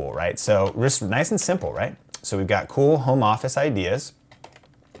even cool, right? So just nice and simple, right? So we've got cool home office ideas.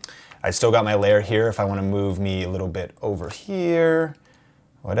 I still got my layer here if I want to move me a little bit over here,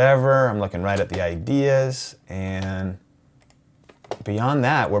 whatever. I'm looking right at the ideas, and beyond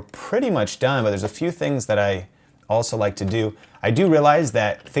that, we're pretty much done, but there's a few things that I also like to do. I do realize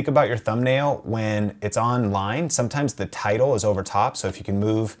that, think about your thumbnail when it's online, sometimes the title is over top, so if you can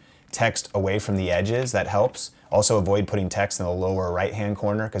move text away from the edges, that helps. Also avoid putting text in the lower right-hand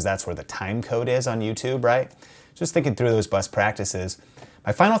corner, because that's where the time code is on YouTube, right? Just thinking through those best practices.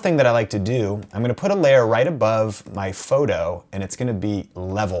 My final thing that I like to do, I'm gonna put a layer right above my photo, and it's gonna be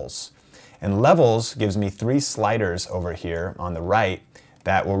levels. And levels gives me 3 sliders over here on the right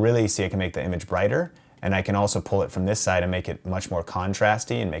that will really, see, I can make the image brighter, and I can also pull it from this side and make it much more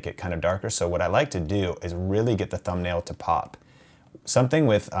contrasty and make it kind of darker. So what I like to do is really get the thumbnail to pop. Something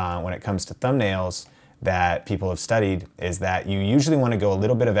with, when it comes to thumbnails that people have studied is that you usually want to go a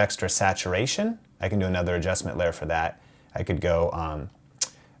little bit of extra saturation. I can do another adjustment layer for that. I could go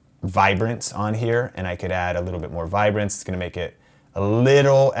vibrance on here, and I could add a little bit more vibrance. It's going to make it a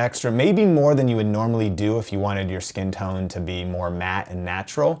little extra, maybe more than you would normally do if you wanted your skin tone to be more matte and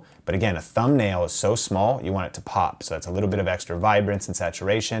natural. But again, a thumbnail is so small, you want it to pop. So it's a little bit of extra vibrance and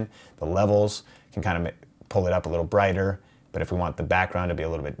saturation. The levels can kind of pull it up a little brighter. But if we want the background to be a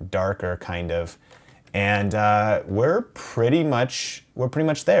little bit darker, kind of, and we're pretty much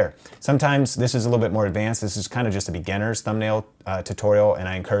there. Sometimes this is a little bit more advanced. This is kind of just a beginner's thumbnail tutorial, and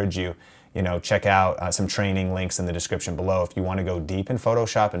I encourage you, check out some training links in the description below if you want to go deep in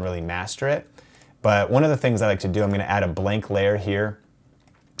Photoshop and really master it. But one of the things I like to do, I'm going to add a blank layer here,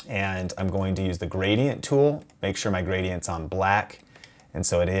 and I'm going to use the gradient tool. Make sure my gradient's on black, and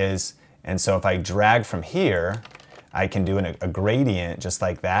so it is. And so if I drag from here, I can do a gradient just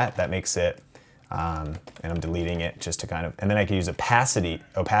like that. That makes it, and I'm deleting it just to kind of, and then I can use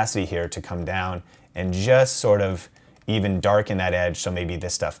opacity here to come down and just sort of even darken that edge so maybe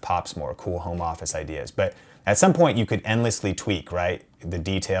this stuff pops more, cool home office ideas. But at some point you could endlessly tweak, right, the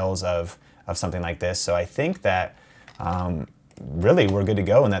details of something like this. So I think that really we're good to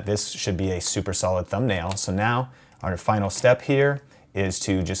go and that this should be a super solid thumbnail. So now our final step here is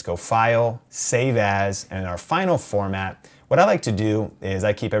to just go File, Save As, and in our final format, what I like to do is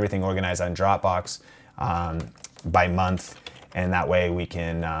I keep everything organized on Dropbox by month, and that way we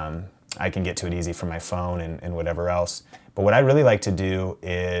can, I can get to it easy from my phone and whatever else. But what I really like to do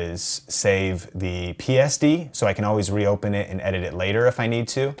is save the PSD, so I can always reopen it and edit it later if I need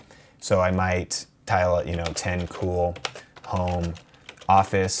to. So I might tile it, 10 cool home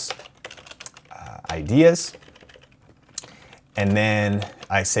office ideas. And then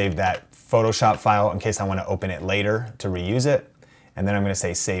I save that Photoshop file in case I want to open it later to reuse it. And then I'm going to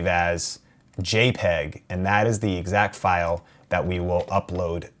say save as JPEG, and that is the exact file that we will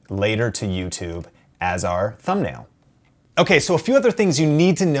upload later to YouTube as our thumbnail. Okay, so a few other things you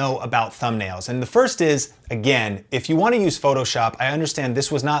need to know about thumbnails. And the first is, again, if you want to use Photoshop, I understand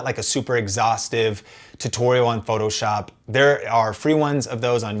this was not like a super exhaustive tutorial on Photoshop. There are free ones of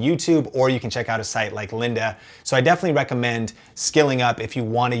those on YouTube, or you can check out a site like Lynda. So I definitely recommend skilling up if you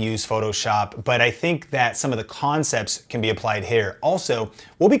want to use Photoshop, but I think that some of the concepts can be applied here. Also,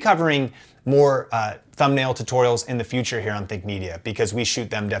 we'll be covering more thumbnail tutorials in the future here on Think Media, because we shoot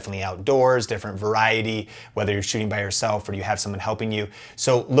them definitely outdoors, different variety, whether you're shooting by yourself or you have someone helping you.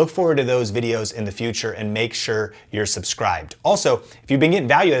 So look forward to those videos in the future and make sure you're subscribed. Also, if you've been getting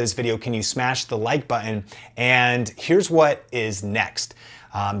value out of this video, can you smash the like button? And here's what is next.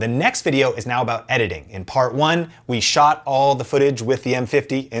 The next video is now about editing. In part 1, we shot all the footage with the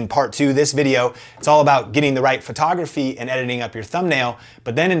M50. In part 2, this video, it's all about getting the right photography and editing up your thumbnail.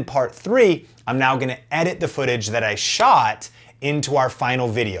 But then in part 3, I'm now gonna edit the footage that I shot into our final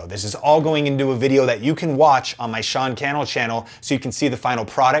video. This is all going into a video that you can watch on my Cannell channel so you can see the final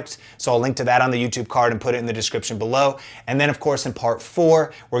product. So I'll link to that on the YouTube card and put it in the description below. And then of course in part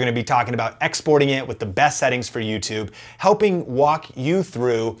 4, we're gonna be talking about exporting it with the best settings for YouTube, helping walk you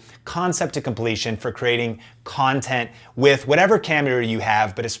through concept to completion for creating content with whatever camera you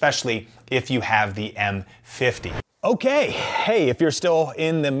have, but especially if you have the M50. Okay, hey, if you're still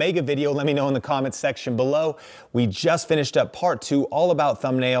in the mega video, let me know in the comments section below. We just finished up part 2, all about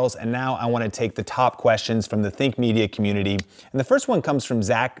thumbnails, and now I want to take the top questions from the Think Media community. And the first one comes from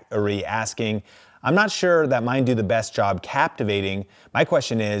Zachary asking, I'm not sure that mine do the best job captivating. My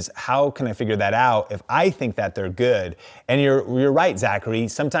question is, how can I figure that out if I think that they're good? And you're right, Zachary.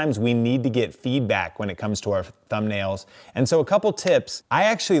 Sometimes we need to get feedback when it comes to our thumbnails. And so a couple tips. I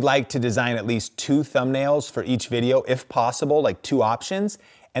actually like to design at least 2 thumbnails for each video, if possible, like 2 options,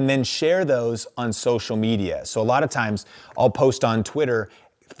 and then share those on social media. So a lot of times I'll post on Twitter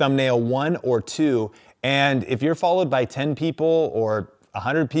thumbnail 1 or 2, and if you're followed by 10 people or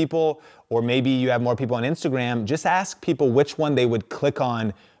 100 people, or maybe you have more people on Instagram, just ask people which one they would click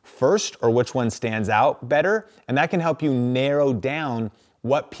on first or which one stands out better. And that can help you narrow down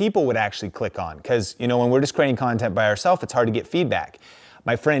what people would actually click on. Because when we're just creating content by ourselves, it's hard to get feedback.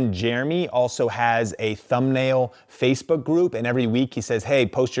 My friend Jeremy also has a thumbnail Facebook group, and every week he says, hey,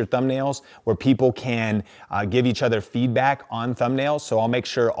 post your thumbnails where people can give each other feedback on thumbnails. So I'll make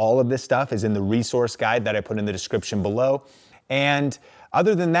sure all of this stuff is in the resource guide that I put in the description below. And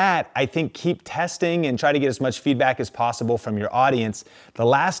other than that, I think keep testing and try to get as much feedback as possible from your audience. The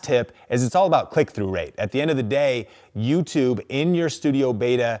last tip is it's all about click-through rate. At the end of the day, YouTube in your Studio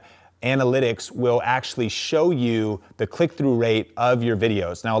Beta analytics will actually show you the click-through rate of your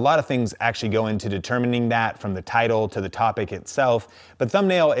videos. Now, a lot of things actually go into determining that, from the title to the topic itself, but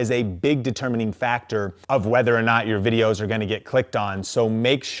thumbnail is a big determining factor of whether or not your videos are gonna get clicked on. So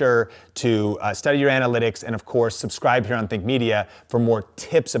make sure to study your analytics, and of course, subscribe here on Think Media for more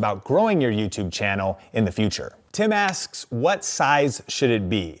tips about growing your YouTube channel in the future. Tim asks, what size should it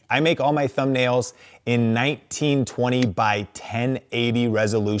be? I make all my thumbnails in 1920 by 1080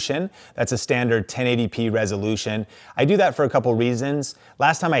 resolution. That's a standard 1080p resolution. I do that for a couple reasons.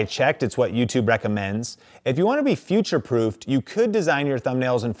 Last time I checked, it's what YouTube recommends. If you want to be future-proofed, you could design your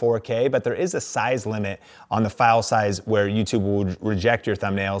thumbnails in 4K, but there is a size limit on the file size where YouTube will reject your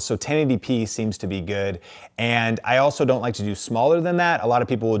thumbnails, so 1080p seems to be good. And I also don't like to do smaller than that. A lot of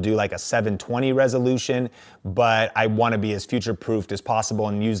people will do like a 720 resolution, but I want to be as future-proofed as possible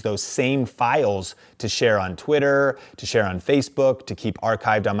and use those same files to share on Twitter, to share on Facebook, to keep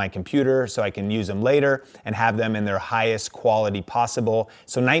archived on my computer so I can use them later and have them in their highest quality possible.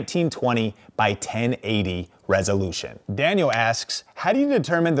 So 1920 by 1080 resolution. Daniel asks, how do you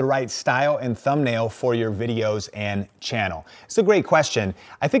determine the right style and thumbnail for your videos and channel? It's a great question.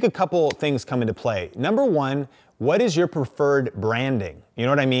 I think a couple things come into play. Number one, what is your preferred branding? You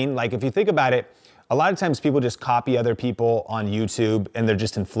know what I mean? Like if you think about it, a lot of times people just copy other people on YouTube and they're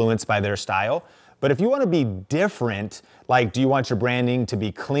just influenced by their style. But if you want to be different, like do you want your branding to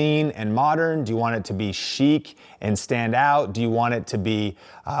be clean and modern? Do you want it to be chic and stand out? Do you want it to be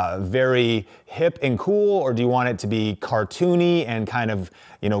very hip and cool? Or do you want it to be cartoony and kind of,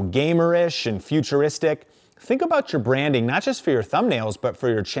 gamerish and futuristic? Think about your branding, not just for your thumbnails, but for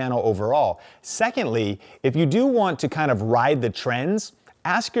your channel overall. Secondly, if you do want to kind of ride the trends,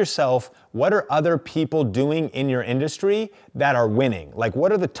 ask yourself, what are other people doing in your industry that are winning? Like,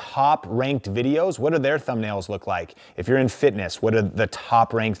 what are the top ranked videos? What do their thumbnails look like? If you're in fitness, what do the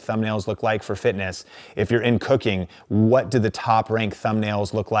top ranked thumbnails look like for fitness? If you're in cooking, what do the top ranked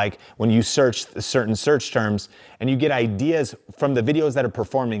thumbnails look like when you search certain search terms and you get ideas from the videos that are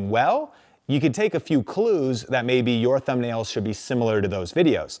performing well? You could take a few clues that maybe your thumbnails should be similar to those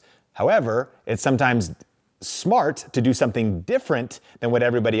videos. However, it's sometimes smart to do something different than what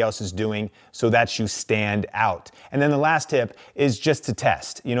everybody else is doing so that you stand out. And then the last tip is just to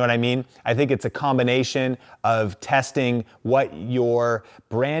test. You know what I mean? I think it's a combination of testing what your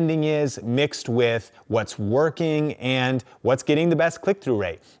branding is mixed with what's working and what's getting the best click-through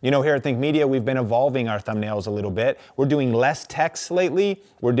rate. Here at Think Media, we've been evolving our thumbnails a little bit. We're doing less text lately.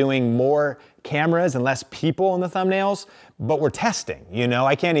 We're doing more cameras and less people in the thumbnails, but we're testing.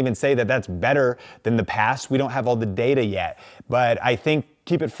 I can't even say that that's better than the past. We don't have all the data yet, but I think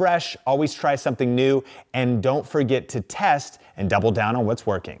keep it fresh, always try something new, and don't forget to test and double down on what's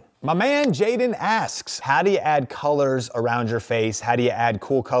working. My man Jaden asks, how do you add colors around your face? How do you add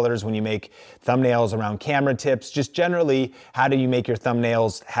cool colors when you make thumbnails around camera tips? Just generally, how do you make your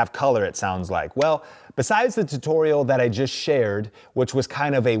thumbnails have color, it sounds like? Well, besides the tutorial that I just shared, which was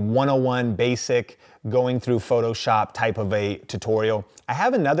kind of a 101 basic going through Photoshop type of a tutorial, I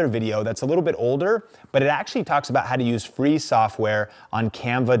have another video that's a little bit older, but it actually talks about how to use free software on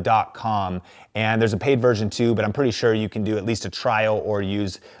canva.com. And there's a paid version too, but I'm pretty sure you can do at least a trial or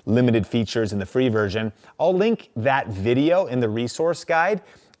use limited features in the free version. I'll link that video in the resource guide.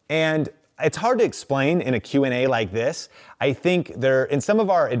 And it's hard to explain in a Q&A like this. I think in some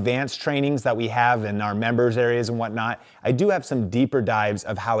of our advanced trainings that we have in our members areas and whatnot, I do have some deeper dives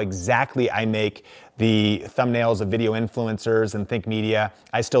of how exactly I make the thumbnails of video influencers and Think Media.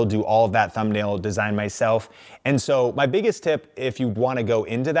 I still do all of that thumbnail design myself. And so my biggest tip, if you want to go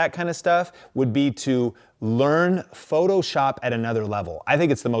into that kind of stuff, would be to learn Photoshop at another level. I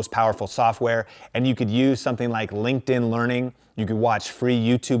think it's the most powerful software, and you could use something like LinkedIn Learning. You could watch free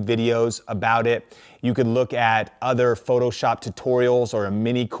YouTube videos about it. You could look at other Photoshop tutorials or a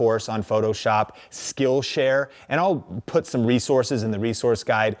mini course on Photoshop, Skillshare, and I'll put some resources in the resource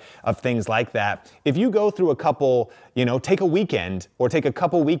guide of things like that. If you go through a couple, take a weekend or take a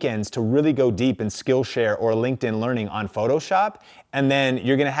couple weekends to really go deep in Skillshare or LinkedIn Learning on Photoshop, and then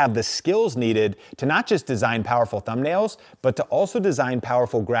you're gonna have the skills needed to not just design powerful thumbnails, but to also design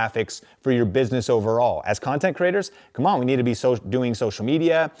powerful graphics for your business overall. As content creators, come on, we need to be doing social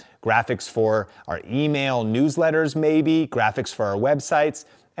media, graphics for our email newsletters maybe, graphics for our websites.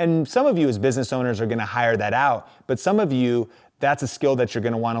 And some of you as business owners are gonna hire that out, but some of you, that's a skill that you're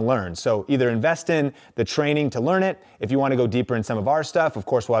gonna wanna learn. So either invest in the training to learn it. If you wanna go deeper in some of our stuff, of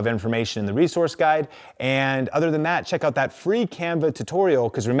course, we'll have information in the resource guide. And other than that, check out that free Canva tutorial,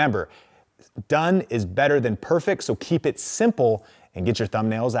 because remember, done is better than perfect, so keep it simple and get your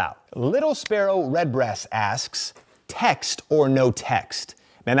thumbnails out. Little Sparrow Redbreast asks, text or no text?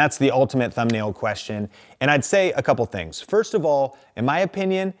 Man, that's the ultimate thumbnail question. And I'd say a couple things. First of all, in my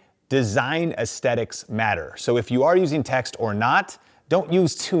opinion, design aesthetics matter. So if you are using text or not, Don't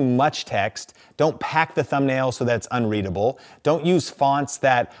use too much text. Don't pack the thumbnail so that it's unreadable. Don't use fonts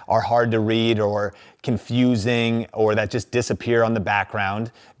that are hard to read or confusing or that just disappear on the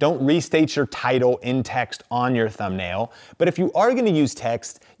background. Don't restate your title in text on your thumbnail. But if you are going to use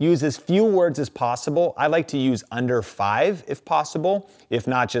text, use as few words as possible. I like to use under 5 if possible, if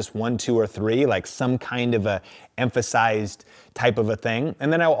not just 1, 2, or 3, like some kind of a emphasized type of a thing.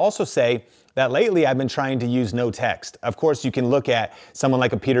 And then I will also say that lately I've been trying to use no text. Of course, you can look at someone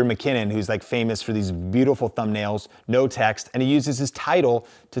like a Peter McKinnon, who's like famous for these beautiful thumbnails, no text, and he uses his title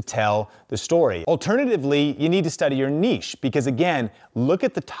to tell the story. Alternatively, you need to study your niche because again, look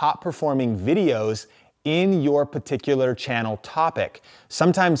at the top performing videos in your particular channel topic.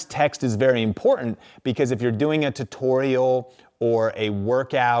 Sometimes text is very important because if you're doing a tutorial or a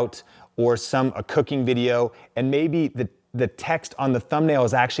workout or a cooking video, and maybe the text on the thumbnail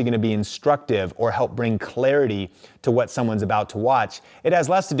is actually going to be instructive or help bring clarity to what someone's about to watch. It has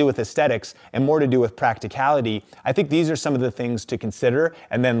less to do with aesthetics and more to do with practicality. I think these are some of the things to consider.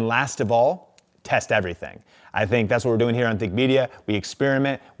 And then last of all, test everything. I think that's what we're doing here on Think Media. We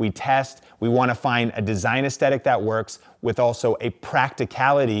experiment, we test, we want to find a design aesthetic that works with also a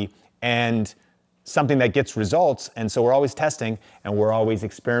practicality and something that gets results. And so we're always testing and we're always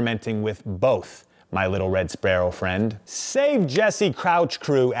experimenting with both. My little red sparrow friend. Save Jesse Crouch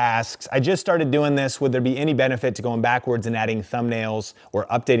Crew asks, I just started doing this. Would there be any benefit to going backwards and adding thumbnails or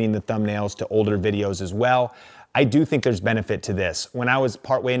updating the thumbnails to older videos as well? I do think there's benefit to this. When I was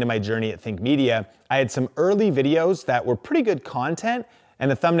partway into my journey at Think Media, I had some early videos that were pretty good content, and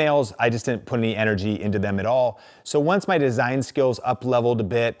the thumbnails, I just didn't put any energy into them at all. So once my design skills up-leveled a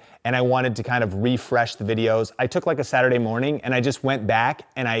bit and I wanted to kind of refresh the videos, I took like a Saturday morning and I just went back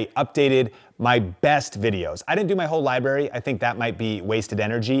and I updated my best videos. I didn't do my whole library. I think that might be wasted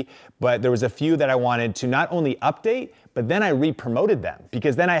energy, but there was a few that I wanted to not only update, but then I re-promoted them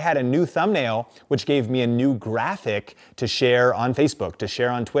because then I had a new thumbnail, which gave me a new graphic to share on Facebook, to share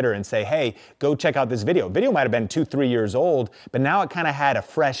on Twitter and say, hey, go check out this video. Video might've been 2, 3 years old, but now it kind of had a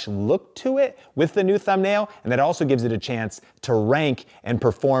fresh look to it with the new thumbnail. And that also gives it a chance to rank and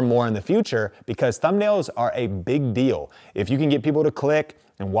perform more in the future because thumbnails are a big deal. If you can get people to click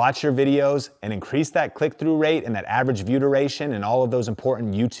and watch your videos and increase that click-through rate and that average view duration and all of those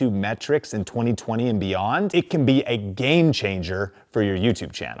important YouTube metrics in 2020 and beyond, it can be a game changer for your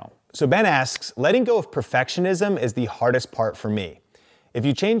YouTube channel. So Ben asks, letting go of perfectionism is the hardest part for me. If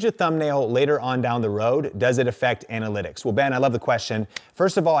you change a thumbnail later on down the road, does it affect analytics? Well, Ben, I love the question.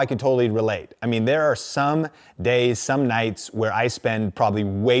 First of all, I can totally relate. I mean, there are some days, some nights where I spend probably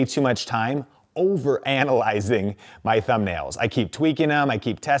way too much time over analyzing my thumbnails. I keep tweaking them, I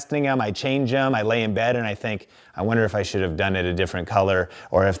keep testing them, I change them, I lay in bed and I think, I wonder if I should have done it a different color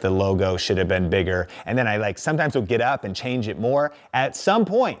or if the logo should have been bigger. And then I sometimes will get up and change it more. At some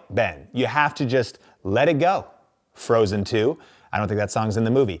point, Ben, you have to just let it go. Frozen 2, I don't think that song's in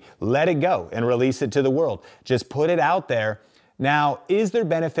the movie. Let it go and release it to the world. Just put it out there. Now, is there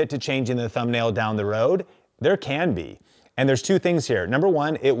benefit to changing the thumbnail down the road? There can be. And there's two things here. Number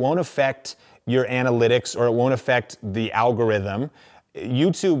one, it won't affect your analytics or it won't affect the algorithm.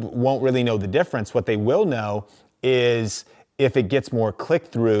 YouTube won't really know the difference. What they will know is if it gets more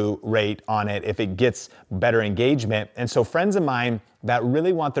click-through rate on it, if it gets better engagement. And so friends of mine that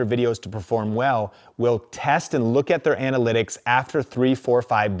really want their videos to perform well will test and look at their analytics after 3, 4,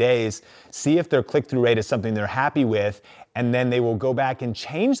 5 days, see if their click-through rate is something they're happy with, and then they will go back and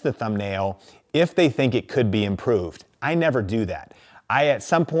change the thumbnail if they think it could be improved. I never do that. I, at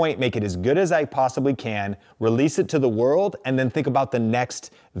some point, make it as good as I possibly can, release it to the world, and then think about the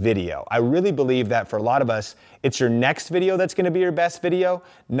next video. I really believe that for a lot of us, it's your next video that's gonna be your best video,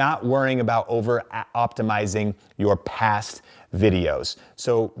 not worrying about over-optimizing your past videos.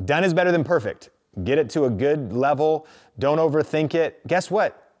 So done is better than perfect. Get it to a good level, don't overthink it. Guess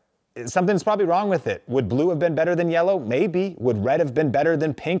what? Something's probably wrong with it. Would blue have been better than yellow? Maybe. Would red have been better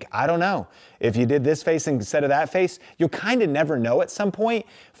than pink? I don't know. If you did this face instead of that face, you'll kind of never know at some point.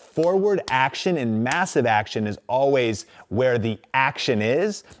 Forward action and massive action is always where the action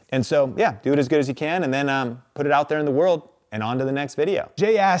is. And so, yeah, do it as good as you can and then put it out there in the world and on to the next video.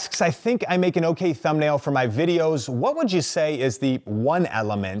 Jay asks, I think I make an okay thumbnail for my videos. What would you say is the one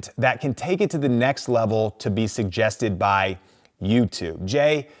element that can take it to the next level to be suggested by YouTube?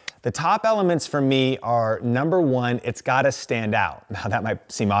 Jay, the top elements for me are, number one, it's gotta stand out. Now that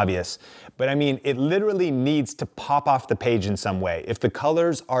might seem obvious, but I mean, it literally needs to pop off the page in some way. If the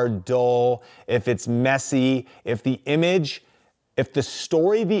colors are dull, if it's messy, if the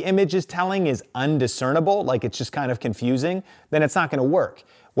story the image is telling is undiscernible, like it's just kind of confusing, then it's not gonna work.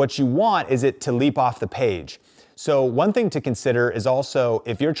 What you want is it to leap off the page. So one thing to consider is also,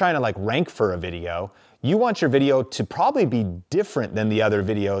 if you're trying to like rank for a video, you want your video to probably be different than the other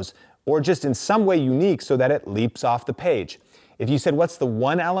videos, or just in some way unique so that it leaps off the page. If you said, what's the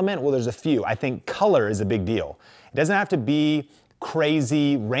one element? Well, there's a few. I think color is a big deal. It doesn't have to be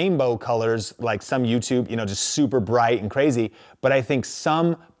crazy rainbow colors like some YouTube, just super bright and crazy, but I think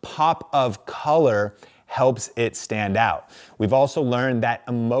some pop of color helps it stand out. We've also learned that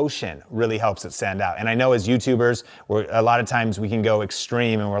emotion really helps it stand out. And I know as YouTubers, a lot of times we can go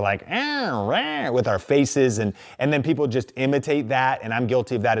extreme and we're like, with our faces, and then people just imitate that, and I'm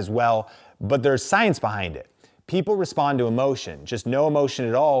guilty of that as well, but there's science behind it. People respond to emotion. Just no emotion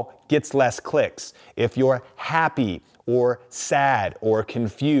at all gets less clicks. If you're happy or sad or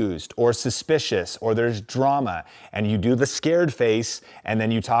confused or suspicious or there's drama and you do the scared face and then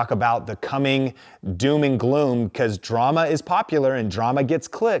you talk about the coming doom and gloom because drama is popular and drama gets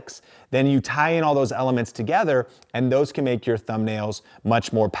clicks, then you tie in all those elements together and those can make your thumbnails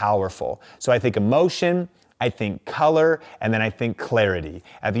much more powerful. So I think emotion, I think color, and then I think clarity.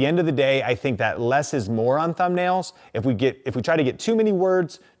 At the end of the day, I think that less is more on thumbnails. If we try to get too many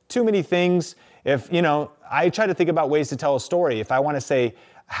words, too many things, I try to think about ways to tell a story. If I want to say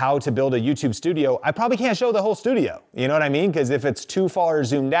how to build a YouTube studio, I probably can't show the whole studio. You know what I mean? Because if it's too far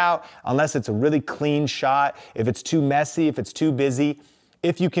zoomed out, unless it's a really clean shot, if it's too messy, if it's too busy,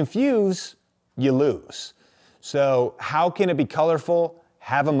 if you confuse, you lose. So how can it be colorful,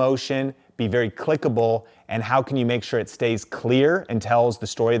 have emotion, be very clickable, and how can you make sure it stays clear and tells the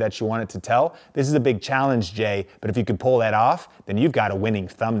story that you want it to tell? This is a big challenge, Jay, but if you could pull that off, then you've got a winning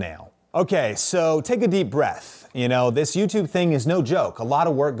thumbnail. Okay, so take a deep breath. This YouTube thing is no joke. A lot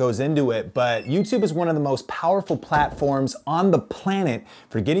of work goes into it, but YouTube is one of the most powerful platforms on the planet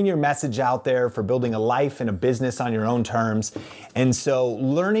for getting your message out there, for building a life and a business on your own terms. And so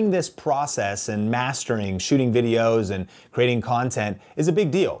learning this process and mastering shooting videos and creating content is a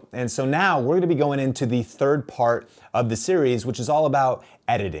big deal. And so now we're gonna be going into the third part of the series, which is all about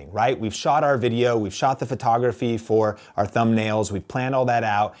editing, right? We've shot our video, we've shot the photography for our thumbnails, we've planned all that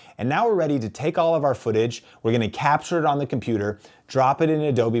out, and now we're ready to take all of our footage, we're gonna capture it on the computer, drop it in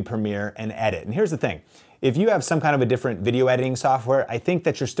Adobe Premiere, and edit. And here's the thing, if you have some kind of a different video editing software, I think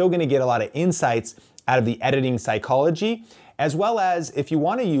that you're still gonna get a lot of insights out of the editing psychology, as well as if you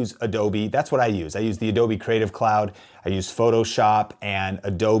wanna use Adobe, that's what I use. I use the Adobe Creative Cloud, I use Photoshop and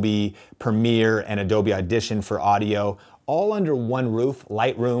Adobe Premiere and Adobe Audition for audio, all under one roof,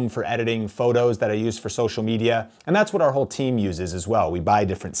 Lightroom for editing photos that I use for social media, and that's what our whole team uses as well. We buy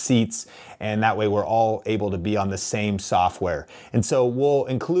different seats, and that way we're all able to be on the same software. And so we'll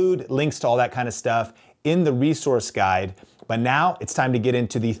include links to all that kind of stuff in the resource guide, but now it's time to get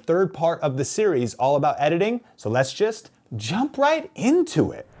into the third part of the series all about editing, so let's just jump right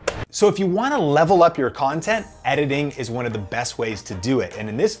into it. So if you want to level up your content, editing is one of the best ways to do it. And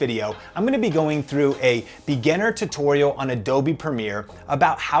in this video, I'm going to be going through a beginner tutorial on Adobe Premiere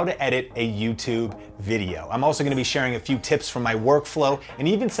about how to edit a YouTube video. I'm also going to be sharing a few tips from my workflow and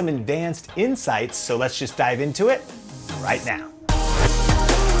even some advanced insights. So let's just dive into it right now.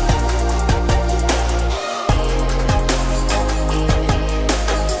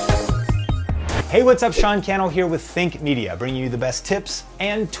 Hey, what's up? Sean Cannell here with Think Media, bringing you the best tips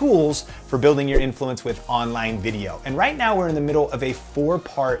and tools for building your influence with online video. And right now we're in the middle of a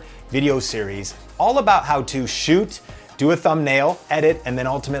 4-part video series all about how to shoot, do a thumbnail, edit, and then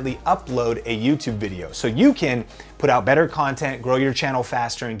ultimately upload a YouTube video so you can put out better content, grow your channel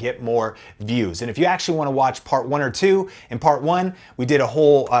faster, and get more views. And if you actually want to watch part 1 or 2, in part 1, we did a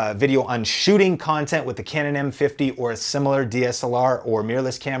whole video on shooting content with the Canon M50 or a similar DSLR or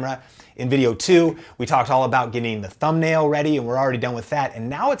mirrorless camera. In video 2, we talked all about getting the thumbnail ready, and we're already done with that. And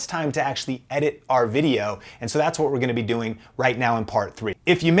now it's time to actually edit our video. And so that's what we're going to be doing right now in part 3.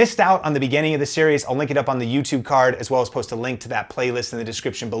 If you missed out on the beginning of the series, I'll link it up on the YouTube card, as well as post a link to that playlist in the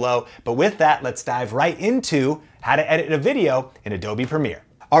description below. But with that, let's dive right into how to edit a video in Adobe Premiere.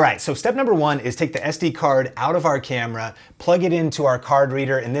 All right, so step number 1 is take the SD card out of our camera, plug it into our card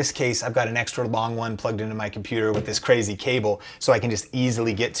reader. In this case, I've got an extra long one plugged into my computer with this crazy cable, so I can just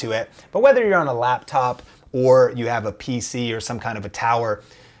easily get to it. But whether you're on a laptop or you have a PC or some kind of a tower,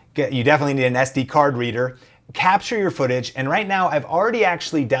 you definitely need an SD card reader. Capture your footage, and right now I've already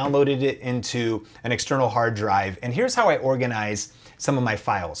actually downloaded it into an external hard drive. And here's how I organize some of my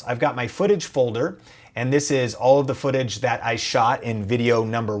files. I've got my footage folder, and this is all of the footage that I shot in video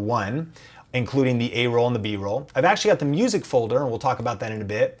number 1, including the A-roll and the B-roll. I've actually got the music folder, and we'll talk about that in a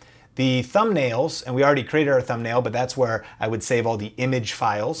bit. The thumbnails, and we already created our thumbnail, but that's where I would save all the image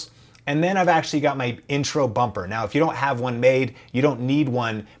files. And then I've actually got my intro bumper. Now, if you don't have one made, you don't need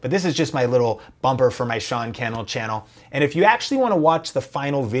one, but this is just my little bumper for my Sean Cannell channel. And if you actually want to watch the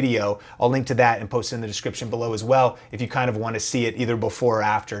final video, I'll link to that and post it in the description below as well. If you kind of want to see it either before or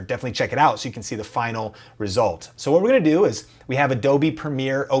after, definitely check it out so you can see the final result. So what we're going to do is we have Adobe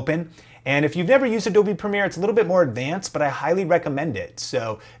Premiere open. And if you've never used Adobe Premiere, it's a little bit more advanced, but I highly recommend it.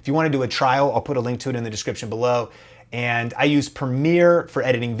 So if you want to do a trial, I'll put a link to it in the description below. And I use Premiere for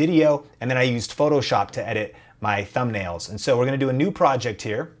editing video, and then I used Photoshop to edit my thumbnails. And so we're going to do a new project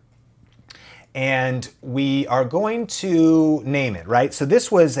here. And we are going to name it, right? So this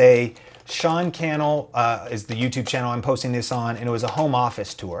was a Sean Cannell is the YouTube channel I'm posting this on, and it was a home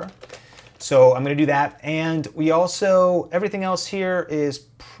office tour. So I'm going to do that. And we also, everything else here is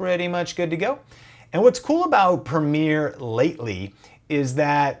pretty much good to go. And what's cool about Premiere lately is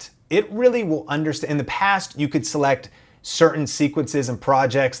that it really will understand. In the past, you could select certain sequences and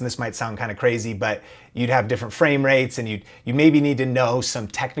projects, and this might sound kind of crazy, but you'd have different frame rates and you maybe need to know some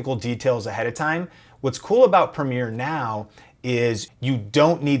technical details ahead of time. What's cool about Premiere now is you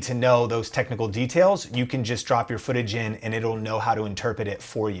don't need to know those technical details. You can just drop your footage in and it'll know how to interpret it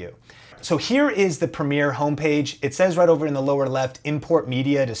for you. So here is the Premiere homepage. It says right over in the lower left, import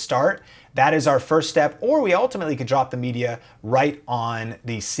media to start. That is our first step, or we ultimately could drop the media right on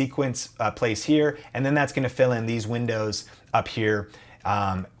the sequence place here, and then that's gonna fill in these windows up here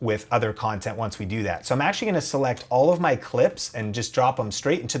with other content once we do that. So I'm actually gonna select all of my clips and just drop them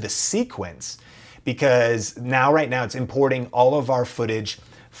straight into the sequence, because right now it's importing all of our footage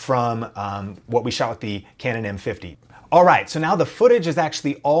from what we shot with the Canon M50. All right, so now the footage is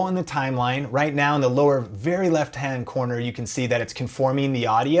actually all in the timeline. Right now in the lower very left-hand corner, you can see that it's conforming the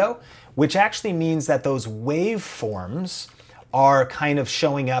audio, which actually means that those waveforms are kind of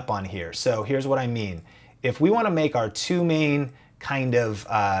showing up on here. So here's what I mean. If we want to make our two main kind of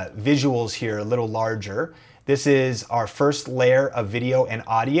visuals here a little larger, this is our first layer of video and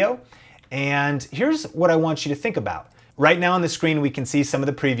audio. And here's what I want you to think about. Right now on the screen, we can see some of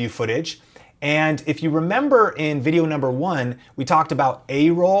the preview footage. And if you remember in video number 1, we talked about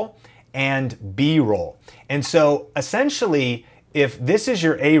A-roll and B-roll. And so essentially, if this is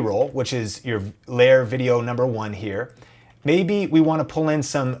your A-roll, which is your layer video number 1 here, maybe we want to pull in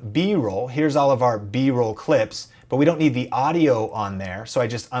some B-roll. Here's all of our B-roll clips, but we don't need the audio on there. So I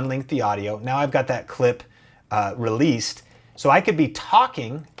just unlinked the audio. Now I've got that clip released. So I could be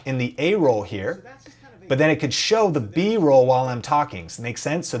talking in the A-roll here, but then it could show the B-roll while I'm talking. Does that make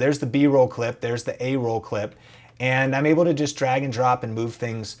sense? So there's the B-roll clip, there's the A-roll clip, and I'm able to just drag and drop and move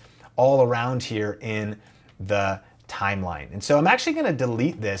things all around here in the timeline. And so I'm actually going to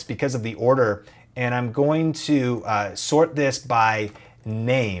delete this because of the order, and I'm going to sort this by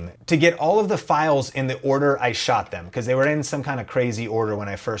name to get all of the files in the order I shot them, because they were in some kind of crazy order when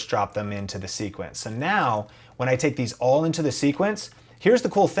I first dropped them into the sequence. So now when I take these all into the sequence, here's the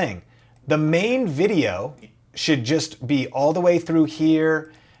cool thing. The main video should just be all the way through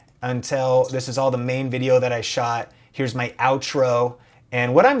here until this is all the main video that I shot. Here's my outro.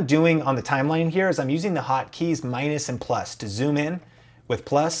 And what I'm doing on the timeline here is I'm using the hotkeys minus and plus to zoom in with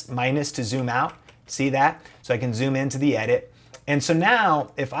plus, minus to zoom out. See that? So I can zoom into the edit. And so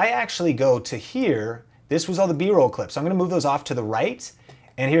now if I actually go to here, this was all the B-roll clips. So I'm gonna move those off to the right.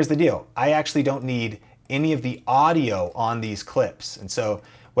 And here's the deal. I actually don't need any of the audio on these clips. And so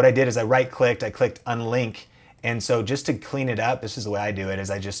what I did is I right-clicked, I clicked unlink, and so just to clean it up, this is the way I do it,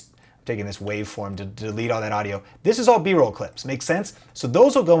 is I'm taking this waveform to delete all that audio. This is all B-roll clips, makes sense? So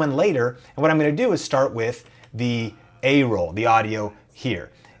those will go in later, and what I'm gonna do is start with the A-roll, the audio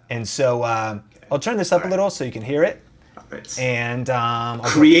here. And so I'll turn this up a little so you can hear it. Right. And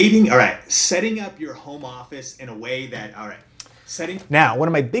setting up your home office in a way that, Now, one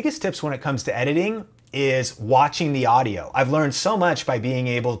of my biggest tips when it comes to editing is watching the audio. I've learned so much by being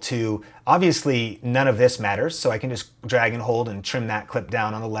able to, obviously none of this matters, so I can just drag and hold and trim that clip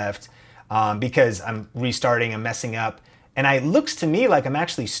down on the left because I'm restarting, I'm messing up. And it looks to me like I'm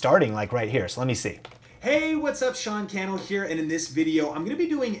actually starting like right here, so let me see. Hey, what's up? Sean Cannell here, and in this video, I'm gonna be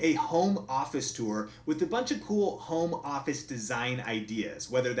doing a home office tour with a bunch of cool home office design ideas,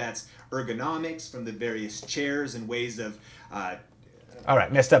 whether that's ergonomics from the various chairs and ways of... All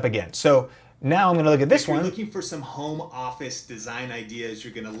right, messed up again. So now I'm gonna look at this one. If you're looking for some home office design ideas,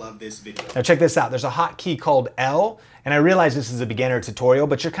 you're gonna love this video. Now check this out. There's a hotkey called L, and I realize this is a beginner tutorial,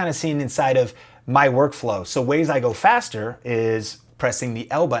 but you're kind of seeing inside of my workflow. So ways I go faster is pressing the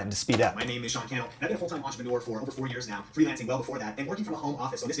L button to speed up. My name is Sean Cannell, and I've been a full-time entrepreneur for over 4 years now, freelancing well before that, and working from a home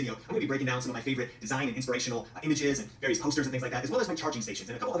office. So in this video, I'm going to be breaking down some of my favorite design and inspirational images and various posters and things like that, as well as my charging stations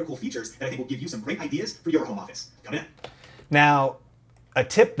and a couple other cool features that I think will give you some great ideas for your home office. Coming up. Now, a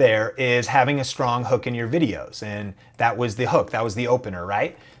tip there is having a strong hook in your videos, and that was the hook, that was the opener,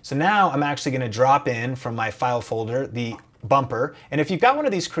 right? So now I'm actually gonna drop in from my file folder the bumper, and if you've got one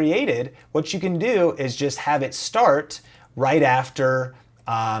of these created, what you can do is just have it start right after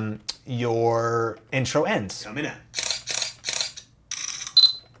your intro ends. Coming up.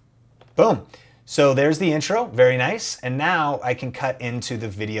 Boom. So there's the intro, very nice. And now I can cut into the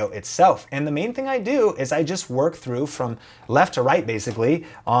video itself. And the main thing I do is I just work through from left to right, basically,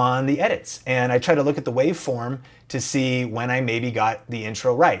 on the edits. And I try to look at the waveform to see when I maybe got the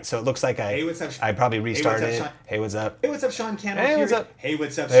intro right. So it looks like I probably restarted. Hey, what's up? Hey, what's up, Sean Cannell here. Hey, what's up? Hey,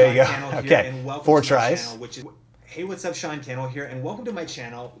 what's up, there Sean you go. Cannell here. Okay, and welcome 4 to tries. My channel, which is, hey, what's up, Sean Cannell here, and welcome to my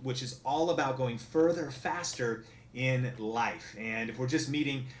channel, which is all about going further, faster in life. And if we're just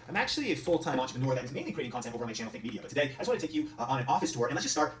meeting, I'm actually a full-time entrepreneur that is mainly creating content over on my channel, Think Media. But today, I just want to take you on an office tour, and let's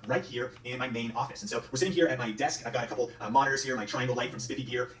just start right here in my main office. And so we're sitting here at my desk. I've got a couple monitors here, my triangle light from Spiffy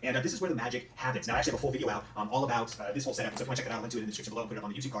Gear, and this is where the magic happens. Now, I actually have a full video out all about this whole setup. So if you want to check it out, I'll link to it in the description below and put it up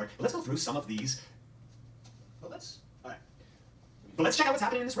on the YouTube card. But let's go through some of these. Well, all right. But let's check out what's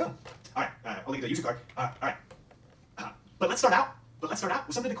happening in this room. All right, I'll link to the YouTube card. All right. But let's start out with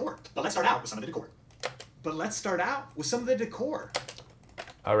some of the decor. But let's start out with some of the decor.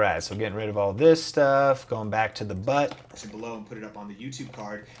 All right, so getting rid of all this stuff, going back to the butt. Below and put it up on the YouTube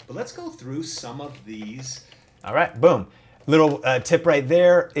card. But let's go through some of these. All right, boom. Little tip right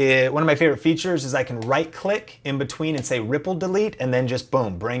there. One of my favorite features is I can right click in between and say ripple delete, and then just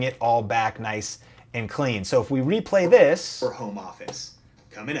boom, bring it all back nice and clean. So if we replay this. For home office,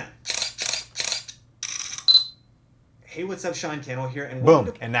 coming up. Hey, what's up, Sean Cannell here, and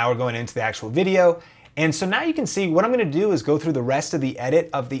boom, and now we're going into the actual video. And so now you can see what I'm gonna do is go through the rest of the edit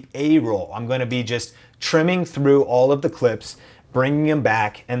of the A-roll. I'm gonna be just trimming through all of the clips, bringing them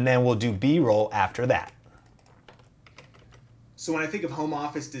back, and then we'll do B-roll after that. So when I think of home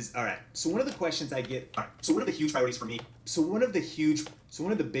office, all right, so one of the questions I get, all right, so one of the huge priorities for me, one of the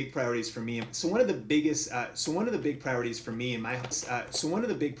big priorities for me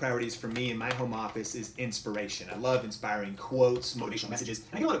in my home office is inspiration. I love inspiring quotes, motivational messages, and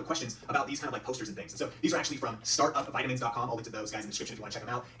I get a lot of questions about these kind of like posters and things. And so these are actually from startupvitamins.com. I'll link to those guys in the description if you want to check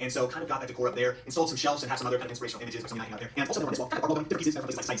them out. And so kind of got that decor up there, installed some shelves and have some other kind of inspirational images or something hanging out there. And also as well, kind of different pieces from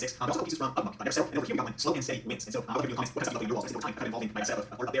places like 6, but also pieces from Upmonk. And over here we got one, slow and steady wins. And so I'll give you comments, what kind of stuff you your walls, over time, kind of involving my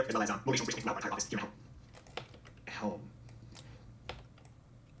setup of art up there, as well as motivational inspiration throughout my entire office here at home.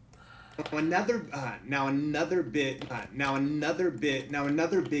 Another big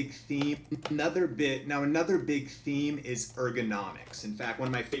theme is ergonomics. In fact, one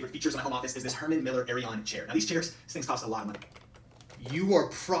of my favorite features in my home office is this Herman Miller Arion chair. Now these chairs, these things cost a lot of money. You are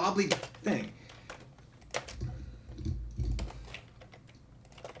probably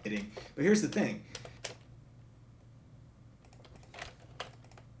but here's the thing.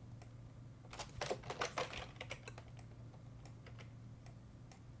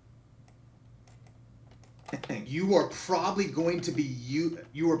 You're probably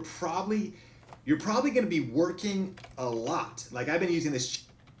going to be working a lot. Like I've been using this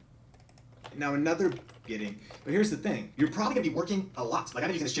now but here's the thing. You're probably going to be working a lot. Like I've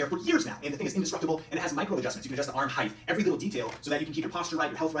been using this chair for years now, and the thing is indestructible, and it has micro adjustments. You can adjust the arm height, every little detail, so that you can keep your posture right,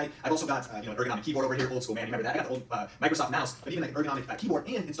 your health right. I've also got an ergonomic keyboard over here, old school man. You remember that? I got the old Microsoft mouse, but even like an ergonomic keyboard,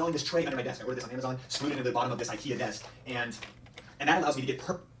 and installing this tray under my desk. I ordered this on Amazon, screwed it into the bottom of this IKEA desk, and that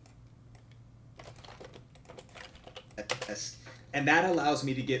allows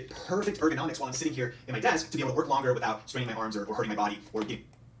me to get perfect ergonomics while I'm sitting here in my desk to be able to work longer without straining my arms or hurting my body or getting.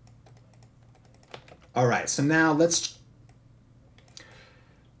 All right, so now let's.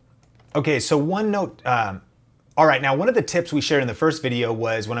 Okay, so one note. All right, now one of the tips we shared in the first video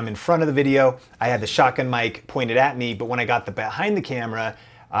was when I'm in front of the video, I had the shotgun mic pointed at me, but when I got behind the camera,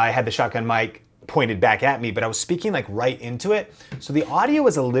 I had the shotgun mic pointed back at me, but I was speaking like right into it. So the audio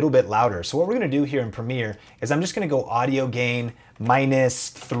is a little bit louder. So what we're gonna do here in Premiere is I'm just gonna go audio gain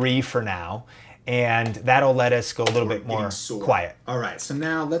 -3 for now. And that'll let us go a little bit more quiet. All right, so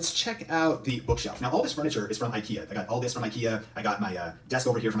now let's check out the bookshelf. Now all this furniture is from IKEA. I got all this from IKEA. I got my desk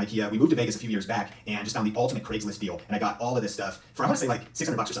over here from IKEA. We moved to Vegas a few years back and just found the ultimate Craigslist deal. And I got all of this stuff for, I want to say like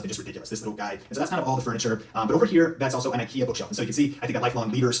 $600 or something, just ridiculous, this little guy. And so that's kind of all the furniture. But over here, that's also an IKEA bookshelf. And so you can see, I think that lifelong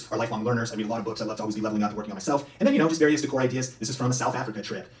leaders are lifelong learners. I read a lot of books. I love to always be leveling up and working on myself. And then, just various decor ideas. This is from a South Africa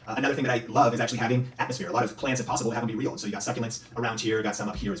trip. Another thing that I love is actually having atmosphere. A lot of plants, if possible, have them be real. And so you got succulents around here, got some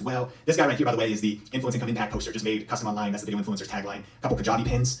up here as well. This guy right here, by the way, is the Influence Income Impact poster, just made custom online. That's the Video Influencers tagline. A couple Kajabi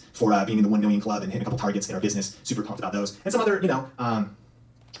pins for being in the 1 million club and hitting a couple targets in our business. Super pumped about those. And some other,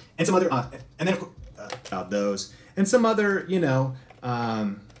 about those. And some other,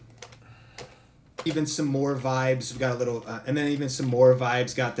 even some more vibes. We've got a little, and then even some more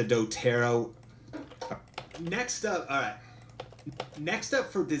vibes. Got the doTERRA. Next up, all right. Next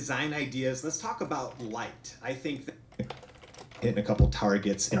up for design ideas, let's talk about light. I think that hitting a couple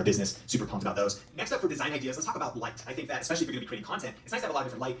targets in our business, super pumped about those. Next up for design ideas, let's talk about light. I think that, especially if you're gonna be creating content, it's nice to have a lot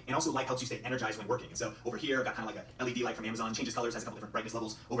of different light, and also light helps you stay energized when working. And so over here, I've got kind of like a LED light from Amazon, changes colors, has a couple different brightness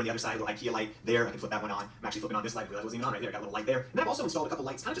levels. Over on the other side, a little IKEA light there, I can flip that one on. I'm actually flipping on this light, I realized it wasn't even on right there, I got a little light there. And then I've also installed a couple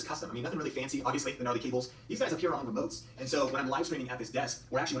lights, kind of just custom. I mean, nothing really fancy, obviously, the gnarly cables. These guys up here are on remotes, and so when I'm live streaming at this desk,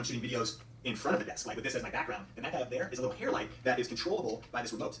 or actually when I'm shooting videos in front of the desk, like with this as my background, and that guy up there is a little hair light that is controllable by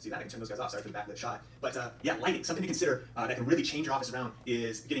this remote. See that? I can turn those guys off. Sorry for the backlit shot. But yeah, lighting, something to consider that can really change your office around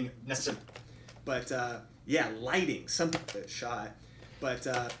is getting necessary. But yeah, lighting, something shot. But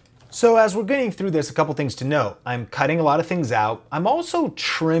so as we're getting through this, a couple things to note. I'm cutting a lot of things out. I'm also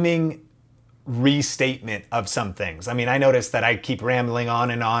trimming restatement of some things. I mean, I noticed that I keep rambling on,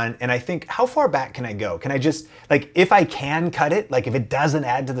 and I think, how far back can I go? Can I just, like, if I can cut it, like if it doesn't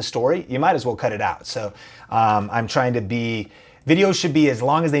add to the story, you might as well cut it out. So I'm trying to be, videos should be as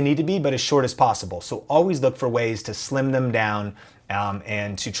long as they need to be, but as short as possible. So always look for ways to slim them down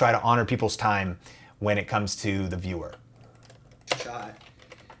and to try to honor people's time when it comes to the viewer. Shot.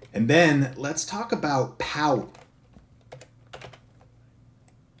 And then let's talk about power.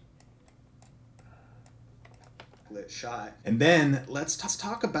 Shot. And then let's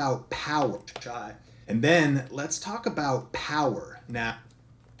talk about power. Shot. And then let's talk about power. Now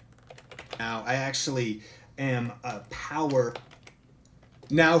I actually am a power.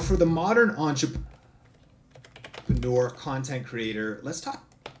 Now for the modern entrepreneur, content creator, let's talk.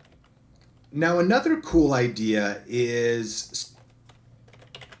 Now another cool idea is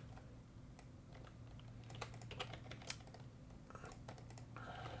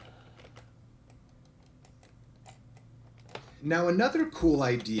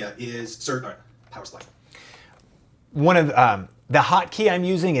power supply. One of the hotkey I'm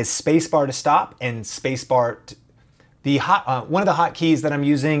using is spacebar to stop and spacebar. One of the hotkeys that I'm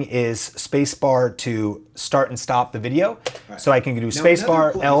using is spacebar to start and stop the video. Right. So I can do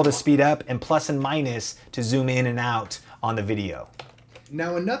spacebar, L to speed up, and plus and minus to zoom in and out on the video.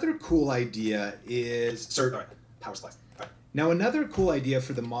 Now another cool idea is power supplies. Right. Now another cool idea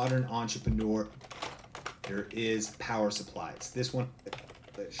for the modern entrepreneur is power supplies. This one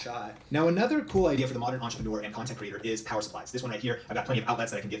shot. Now another cool idea for the modern entrepreneur and content creator is power supplies. This one right here, I've got plenty of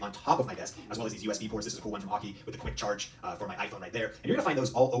outlets that I can get on top of my desk, as well as these USB ports. This is a cool one from Aki with a quick charge for my iPhone right there. And you're gonna find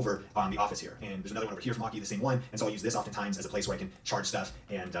those all over the office here. And there's another one over here from Aki, the same one. And so I'll use this oftentimes as a place where I can charge stuff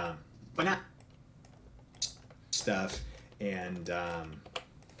and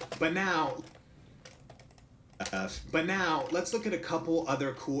But now, let's look at a couple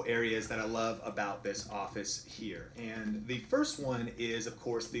other cool areas that I love about this office here. And the first one is, of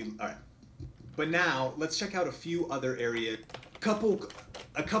course, but now, let's check out a few other areas. A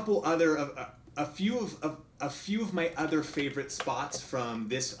few of my other favorite spots from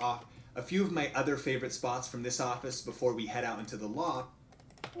this office before we head out into the loft.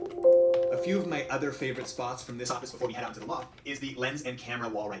 A few of my other favorite spots from this office before we head out into the loft is the lens and camera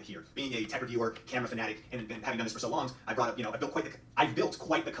wall right here. Being a tech reviewer, camera fanatic, and having done this for so long, I brought up, I've built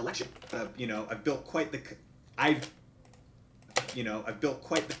quite the collection. I've built quite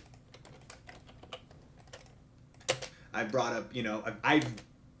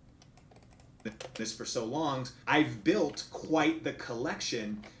the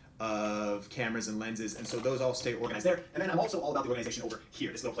collection of cameras and lenses, and so those all stay organized there. And then I'm also all about the organization over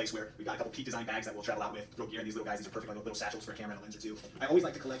here, this little place where we've got a couple Peak Design bags that we'll travel out with, throw gear in these little guys. These are perfect, like little satchels for a camera and a lens or two. I always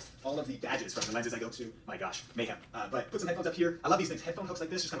like to collect all of the badges from the lenses I go to. My gosh, mayhem. But put some headphones up here. I love these things, headphone hooks like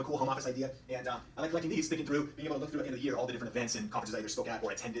this, just kind of a cool home office idea. And I like collecting these, thinking through, being able to look through at the end of the year all the different events and conferences I either spoke at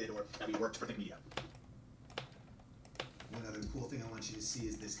or attended or that we worked for Think Media. One other cool thing I want you to see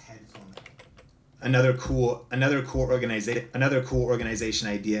is this headphone. Another cool organization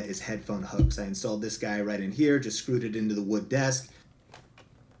idea is headphone hooks. I installed this guy right in here, just screwed it into the wood desk.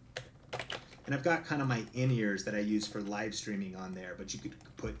 And I've got kind of my in-ears that I use for live streaming on there, but you could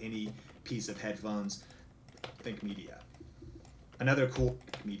put any piece of headphones. Think Media. Another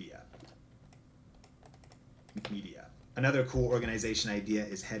cool organization idea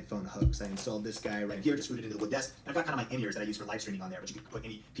is headphone hooks. I installed this guy right here, just screwed it into the wood desk. And I've got kind of my in-ears that I use for live streaming on there, but you could put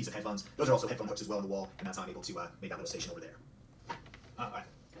any piece of headphones. Those are also headphone hooks as well on the wall, and that's how I'm able to make that little station over there. All right.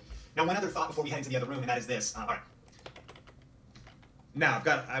 Now, one other thought before we head into the other room, and that is this. All right. Now,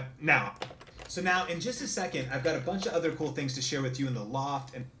 So now, in just a second, I've got a bunch of other cool things to share with you in the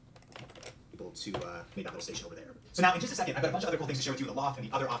loft. able to make that little station over there. So now, in just a second, I've got a bunch of other cool things to share with you in the loft and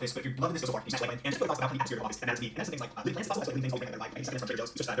the other office, but if you're loving this, go so far, you smash like and just put thoughts about the atmosphere of the office, and that's me. And that's things like living plants, also living things always bring their life. 90 seconds from Trader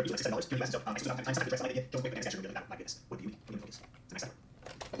Joe's, switch to they're usually like $6, $7, so I time to dress like it, don't wait for the next action, my goodness, what beauty, what focus. It's a nice one.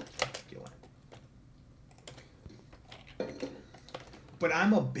 But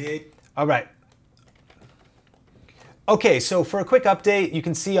I'm a big... All right. Okay, so for a quick update, you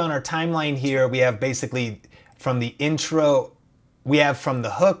can see on our timeline here, we have basically from the intro, we have from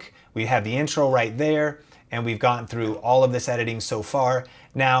the hook, we have the intro right there, and we've gone through all of this editing so far.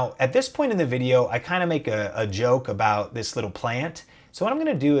 Now, at this point in the video, I kind of make a joke about this little plant. So what I'm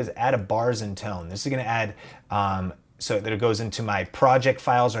gonna do is add a bars and tone. This is gonna add, so that it goes into my project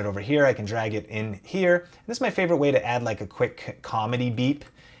files right over here. I can drag it in here. This is my favorite way to add like a quick comedy beep.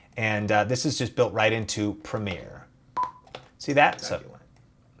 And this is just built right into Premiere. See that?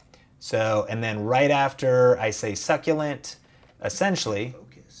 So, and then right after I say succulent, essentially.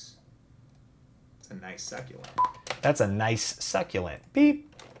 Focus. It's a nice succulent. That's a nice succulent.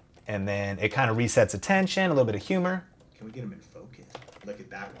 Beep. And then it kind of resets attention, a little bit of humor. Can we get them in focus? Look at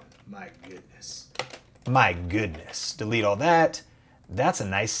that one. My goodness. My goodness. Delete all that. That's a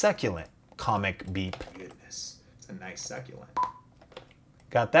nice succulent. Comic beep. Goodness. It's a nice succulent.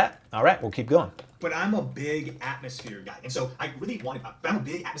 Got that? All right, we'll keep going. But I'm a big atmosphere guy, and so I really wanted. But I'm a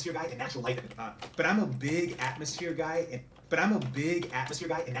big atmosphere guy in natural light. But I'm a big atmosphere guy in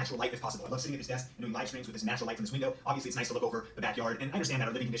natural light if possible. I love sitting at this desk and doing live streams with this natural light from this window. Obviously, it's nice to look over the backyard, and I understand that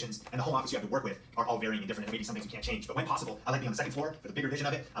our living conditions and the home office you have to work with are all varying and different, and maybe some things you can't change. But when possible, I like being on the second floor for the bigger vision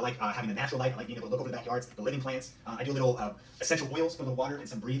of it. I like having the natural light. I like being able to look over the backyards, the living plants. I do a little essential oils, put a little water and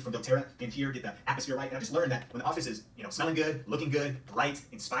some breathe from doTERRA in here, get the atmosphere right. And I just learned that when the office is, smelling good, looking good, bright,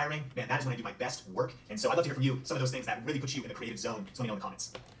 inspiring, man, that is when I do my best work. And so I'd love to hear from you some of those things that really put you in the creative zone. So let me know in the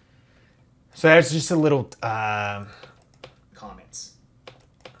comments. So that's just a little Comments.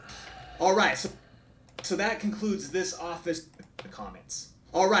 All right, so that concludes this office. The comments.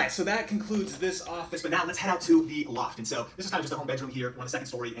 All right, so that concludes this office. But now let's head out to the loft. And so this is kind of just a home bedroom here. We're on the second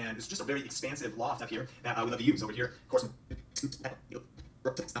story, and it's just a very expansive loft up here that we love to use over here. Of course, to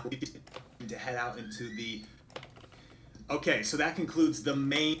head out into the. Okay, so that concludes the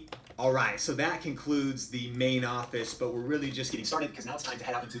main. All right, so that concludes the main office, but we're really just getting started because now it's time to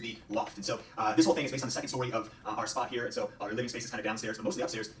head out into the loft. And so this whole thing is based on the second story of our spot here. And so our living space is kind of downstairs, but mostly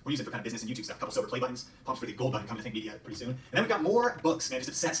upstairs we're using for kind of business and YouTube stuff. A couple silver play buttons, pumps for the gold button coming to Think Media pretty soon. And then we've got more books, man, just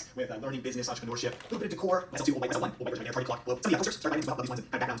obsessed with learning business, entrepreneurship, a little bit of decor. Myself too, myself one, right there, party clock, some of the posters, sorry, as well, love these ones,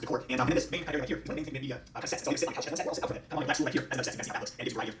 kind of backgrounds, decor. And in this main kind of area right here is one main Think Media cassettes. So I'm sitting on the couch, and we're all set up for it. I'm on the black stool right here, as I'm obsessed, you guys see how that looks, and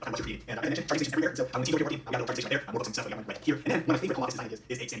it's right here, kind of what you're reading. And I mentioned charging station everywhere, so when the team's over here working, I've got a little charging station right there, more books and stuff, we got one right here. And then one of my favorite home office design is a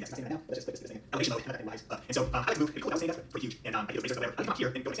standing desk. I'm standing right now, let's just put this thing in elevation mode, kind of wise. And so I like to move, it's cool, standing desk, pretty huge. And I do the razors over there. I come up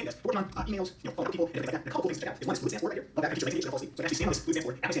here and go to standing desk, working on emails, phone people, and everything like that. And a couple cool things to check out is one is food stamp board right here. Love that feature, makes it easy to fall asleep. So I can actually stand on this food stamp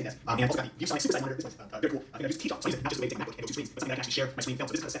board at my standing desk. And I've also got the view side suicide monitor. This one's very cool. I think I use Keyshot, so I use it not just the way to take a MacBook and go two screens, but something that I can actually share my screen film.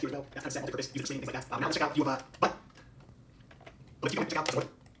 So this is kind of set here as well. That's kind of set multi-purpose, use it for screening, things like that. Now let's check out a few of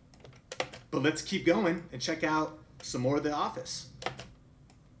But let's keep going and check out some more of the office.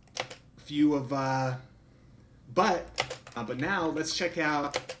 A few of but now let's check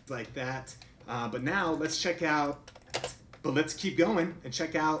out like that. But now let's check out. But let's keep going and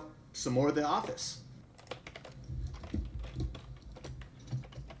check out some more of the office.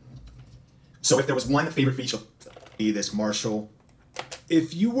 So if there was one favorite feature, be this Marshall.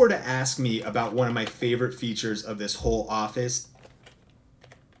 If you were to ask me about one of my favorite features of this whole office,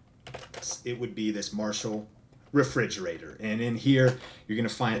 it would be this Marshall refrigerator. And in here, you're going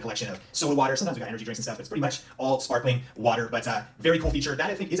to find a collection of soda water. Sometimes we've got energy drinks and stuff. It's pretty much all sparkling water, but very cool feature that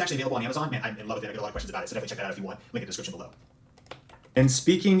I think is actually available on Amazon. Man, I'm in love with it. I get a lot of questions about it, so definitely check that out if you want. Link in the description below. And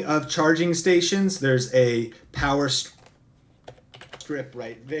speaking of charging stations, there's a power strip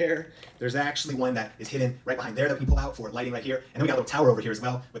right there. There's actually one that is hidden right behind there that we can pull out for lighting right here. And then we got a little tower over here as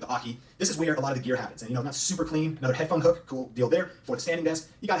well with the Aki. This is where a lot of the gear happens. And not super clean. Another headphone hook, cool deal there. For the standing desk,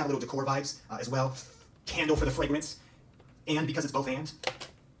 you gotta have a little decor vibes as well. Candle for the fragrance. And because it's both and.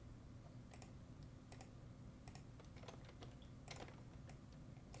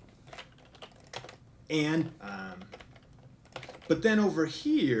 But then over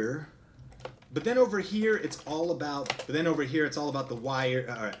here it's all about the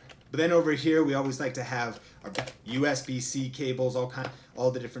wire. But then over here we always like to have our USB-C cables,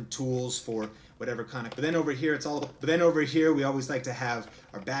 all the different tools for whatever kind of. But then over here we always like to have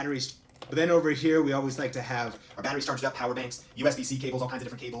our batteries. Charged up, power banks, USB-C cables, all kinds of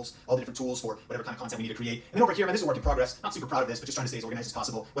different cables, all the different tools for whatever kind of content we need to create. And then over here, man, this is a work in progress. Not super proud of this, but just trying to stay as organized as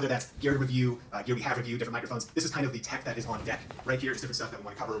possible. Whether that's gear to review, gear we have reviewed, different microphones. This is kind of the tech that is on deck right here. Just different stuff that we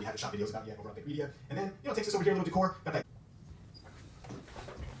want to cover. We haven't shot videos about yet over on Big Media. And then, it takes us over here a little decor. Got that.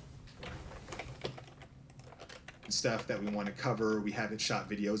 stuff that we want to cover. We haven't shot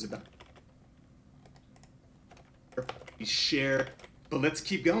videos about. We share, but let's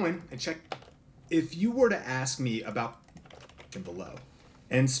keep going and check. If you were to ask me about below,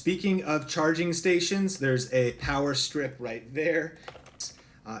 and speaking of charging stations, there's a power strip right there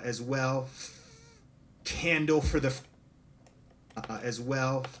as well. Candle for the as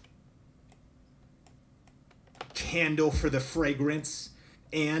well. Candle for the fragrance,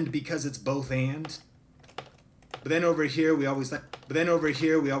 and because it's both and. But then over here we always like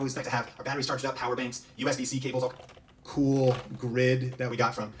to have our batteries charged up, power banks, USB-C cables, all cool grid that we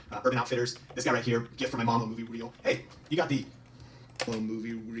got from Urban Outfitters. This guy right here, gift from my mom, a movie reel. Hey, you got the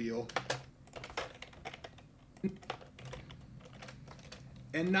movie reel.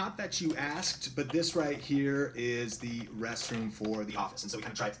 And not that you asked, but this right here is the restroom for the office. And so we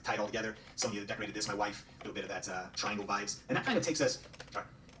kind of tried to tie it all together. Somebody decorated this, my wife, a little bit of that triangle vibes. And that kind of takes us,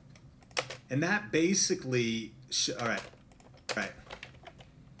 and that basically, all right.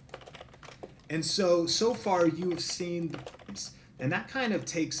 And so far you have seen the vibes, and that kind of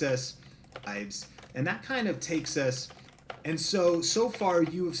takes us, and so far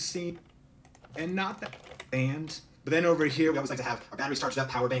you have seen, and not that, and, but then over here we always like to have our batteries charged up,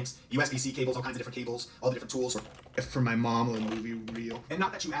 power banks, USB-C cables, all kinds of different cables, all the different tools. For my mom, a movie reel. And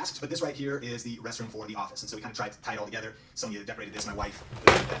not that you asked, but this right here is the restroom for the office. And so we kind of tried to tie it all together. Somebody decorated this, my wife,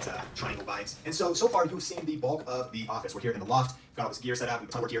 that's triangle vibes. And so far you've seen the bulk of the office. We're here in the loft. We've got all this gear set up. We've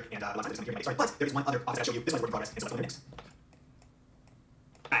done work here, and lots of this here. Sorry, but there is one other office I'll show you. This is work in progress, and so let's go next.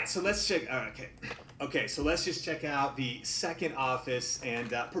 All right, so let's check. Okay, so let's just check out the second office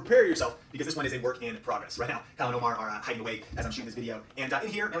and prepare yourself, because this one is a work in progress. Right now, Kyle and Omar are hiding away as I'm shooting this video. And in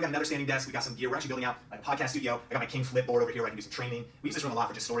here, now we got another standing desk. We got some gear. We're actually building out a podcast studio. I got my King flip board over here where I can do some training. We use this room a lot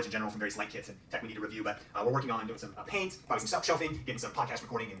for just storage in general from various light kits and tech we need to review. But we're working on doing some paint, probably some shelving, getting some podcast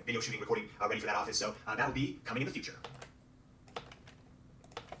recording and video shooting, recording ready for that office. So that will be coming in the future.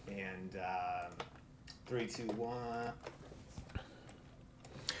 And 3, 2, 1.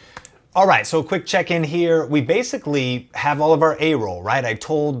 All right, so a quick check-in here. We basically have all of our A-roll, right? I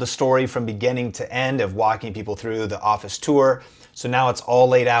told the story from beginning to end of walking people through the office tour. So now it's all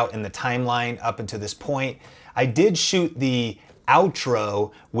laid out in the timeline up until this point. I did shoot the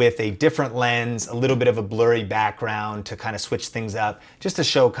outro with a different lens, a little bit of a blurry background to kind of switch things up, just to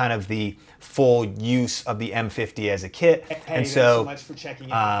show kind of the full use of the M50 as a kit. Hey, and so much for checking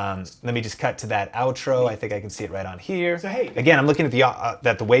in. let me just cut to that outro. I think I can see it right on here. So hey, again, I'm looking at the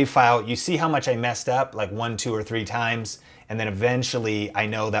WAV file. You see how much I messed up, like 1, 2, or 3 times, and then eventually I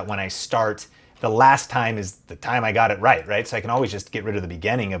know that when I start, the last time is the time I got it right? So I can always just get rid of the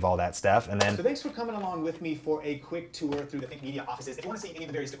beginning of all that stuff, and then. So thanks for coming along with me for a quick tour through the Think Media offices. If you want to see any of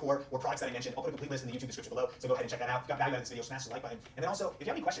the various decor or products that I mentioned, I'll put a complete list in the YouTube description below, so go ahead and check that out. If you got value out of this video, smash the like button. And then also, if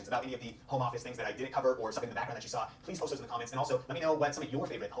you have any questions about any of the home office things that I didn't cover or something in the background that you saw, please post those in the comments. And also, let me know what some of your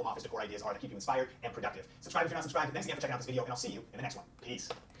favorite home office decor ideas are that keep you inspired and productive. Subscribe if you're not subscribed. Thanks again for checking out this video, and I'll see you in the next one. Peace.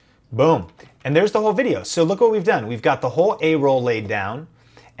 Boom. And there's the whole video. So look what we've done. We've got the whole A-roll laid down.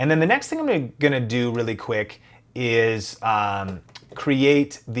 And then the next thing I'm gonna do really quick is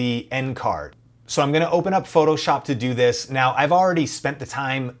create the end card. So I'm gonna open up Photoshop to do this. Now, I've already spent the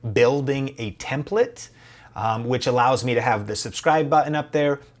time building a template, which allows me to have the subscribe button up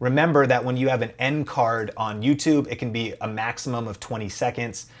there. Remember that when you have an end card on YouTube, it can be a maximum of 20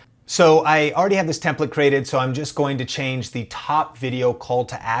 seconds. So I already have this template created, so I'm just going to change the top video call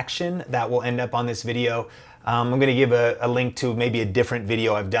to action that will end up on this video. I'm gonna give a link to maybe a different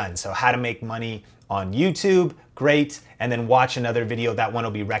video I've done. So how to make money on YouTube, great. And then watch another video, that one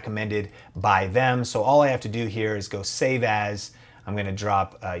will be recommended by them. So all I have to do here is go save as. I'm gonna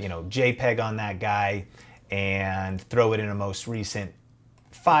drop JPEG on that guy and throw it in a most recent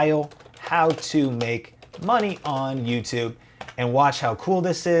file, how to make money on YouTube, and watch how cool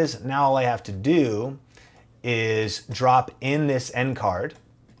this is. Now all I have to do is drop in this end card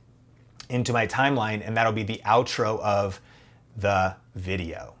into my timeline, and that'll be the outro of the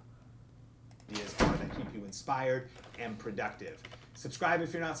video. Ideas are that keep you inspired and productive. Subscribe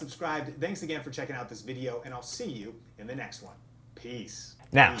if you're not subscribed. Thanks again for checking out this video, and I'll see you in the next one. Peace.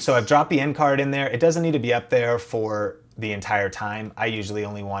 Now, so I've dropped the end card in there. It doesn't need to be up there for the entire time. I usually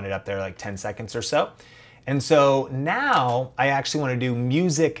only want it up there like 10 seconds or so. And so now I actually want to do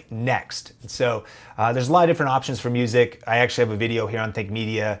music next. So there's a lot of different options for music. I actually have a video here on Think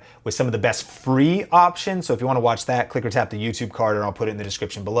Media with some of the best free options. So if you want to watch that, click or tap the YouTube card, or I'll put it in the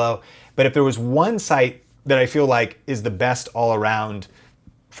description below. But if there was one site that I feel like is the best all around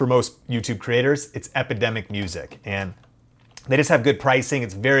for most YouTube creators, it's Epidemic Music. And they just have good pricing.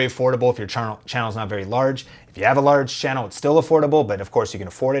 It's very affordable if your channel's not very large. If you have a large channel, it's still affordable, but of course you can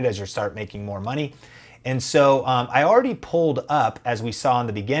afford it as you start making more money. And so I already pulled up, as we saw in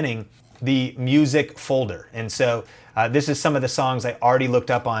the beginning, the music folder. And so this is some of the songs I already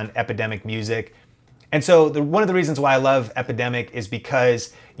looked up on Epidemic Music. And so one of the reasons why I love Epidemic is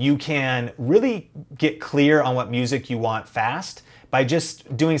because you can really get clear on what music you want fast by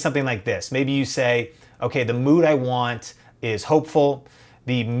just doing something like this. Maybe you say, okay, the mood I want is hopeful.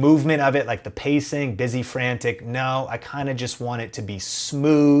 The movement of it, like the pacing, busy, frantic, no, I kind of just want it to be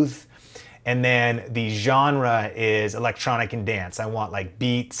smooth. And then the genre is electronic and dance. I want like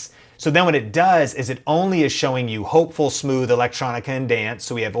beats. So then what it does is it only is showing you hopeful, smooth, electronica and dance.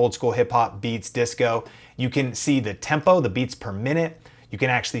 So we have old school hip hop, beats, disco. You can see the tempo, the beats per minute. You can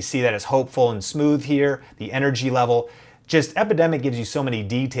actually see that as hopeful and smooth here, the energy level. Just Epidemic gives you so many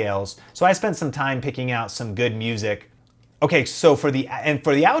details. So I spent some time picking out some good music. Okay, so for the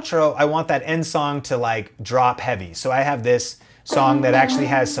outro, I want that end song to like drop heavy. So I have this song that actually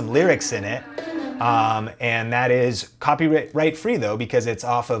has some lyrics in it. And that is copyright free though, because it's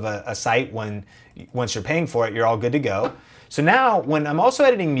off of a site. Once you're paying for it, you're all good to go. So now when I'm also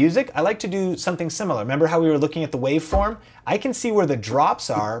editing music, I like to do something similar. Remember how we were looking at the waveform? I can see where the drops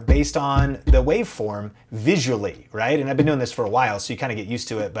are based on the waveform visually, right? And I've been doing this for a while, so you kind of get used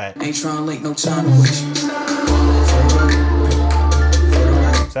to it, but. Ain't trying late, no time to waste.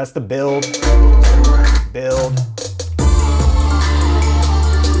 So that's the build.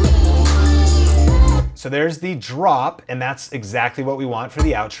 So there's the drop, and that's exactly what we want for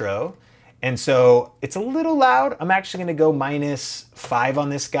the outro. And so it's a little loud. I'm actually gonna go -5 on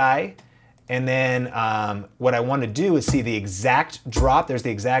this guy. And then what I wanna do is see the exact drop. There's the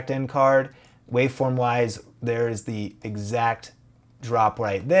exact end card. Waveform-wise, there's the exact drop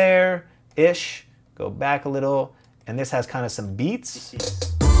right there-ish. Go back a little. And this has kind of some beats.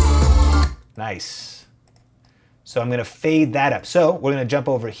 Nice. So I'm gonna fade that up. So we're gonna jump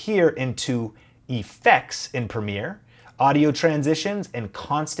over here into effects in Premiere, audio transitions, and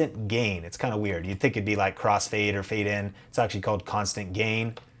constant gain. It's kind of weird. You'd think it'd be like crossfade or fade in. It's actually called constant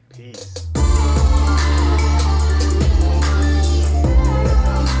gain. Peace.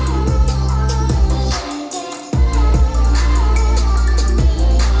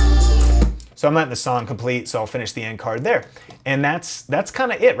 So I'm letting the song complete, so I'll finish the end card there. And that's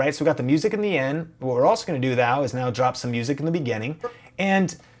kind of it, right? So we got the music in the end. What we're also gonna do now is now drop some music in the beginning.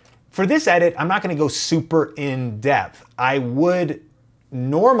 And for this edit, I'm not gonna go super in depth. I would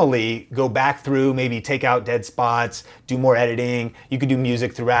normally go back through, maybe take out dead spots, do more editing. You could do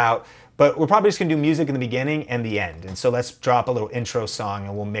music throughout, but we're probably just gonna do music in the beginning and the end. And so let's drop a little intro song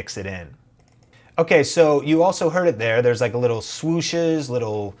and we'll mix it in. Okay, so you also heard it there. There's like a little swooshes,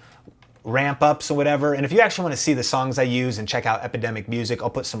 little ramp ups or whatever. And if you actually want to see the songs I use and check out Epidemic Music, I'll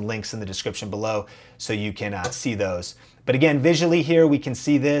put some links in the description below so you can see those. But again, visually here, we can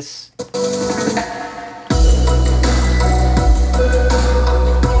see this.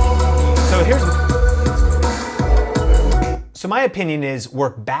 So my opinion is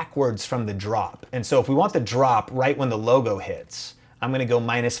work backwards from the drop. And so if we want the drop right when the logo hits, I'm gonna go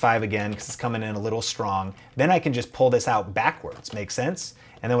 -5 again because it's coming in a little strong. Then I can just pull this out backwards, make sense?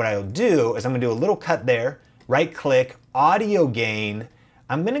 And then what I'll do is I'm gonna do a little cut there, right click, audio gain.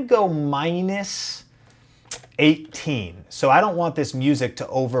 I'm gonna go -18. So I don't want this music to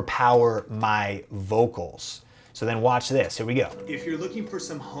overpower my vocals. So then watch this, here we go. If you're looking for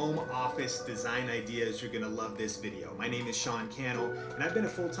some home office design ideas, you're gonna love this video. My name is Cannell, and I've been a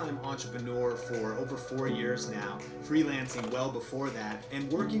full-time entrepreneur for over 4 years now, freelancing well before that,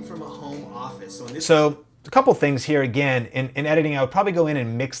 and working from a home office. So a couple things here again. In editing, I would probably go in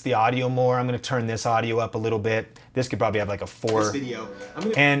and mix the audio more. I'm gonna turn this audio up a little bit. This could probably have like a 4. This video,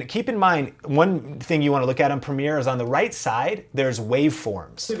 and keep in mind, one thing you wanna look at on Premiere is on the right side, there's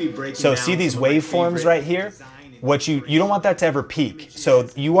waveforms. So see these waveforms right here? What you don't want that to ever peak. So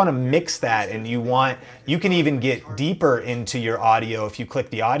you wanna mix that, and you can even get deeper into your audio if you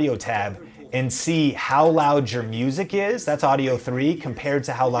click the audio tab and see how loud your music is. That's audio 3 compared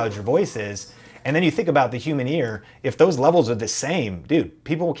to how loud your voice is. And then you think about the human ear, if those levels are the same, dude,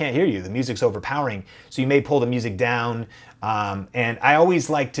 people can't hear you. The music's overpowering. So you may pull the music down. And I always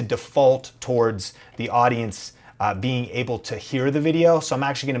like to default towards the audience being able to hear the video. So I'm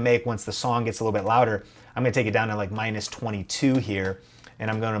actually gonna make, once the song gets a little bit louder, I'm gonna take it down to like -22 here. And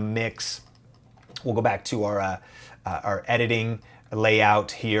I'm gonna mix, we'll go back to our editing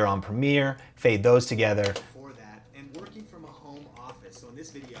layout here on Premiere, fade those together.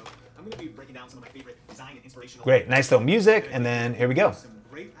 I'm going to be breaking down some of my favorite design and inspirational. Great, nice little music, and then here we go. Some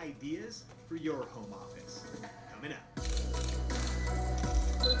great ideas for your home office coming up.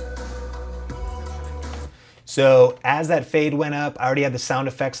 So as that fade went up, I already had the sound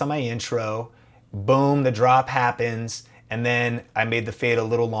effects on my intro, boom, the drop happens. And then I made the fade a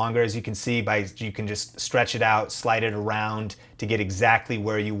little longer, as you can see, you can just stretch it out, slide it around to get exactly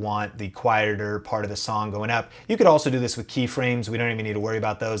where you want the quieter part of the song going up. You could also do this with keyframes. We don't even need to worry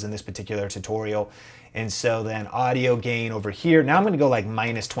about those in this particular tutorial. And so then audio gain over here. Now I'm gonna go like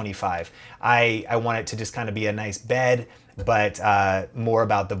 -25. I want it to just kind of be a nice bed, but more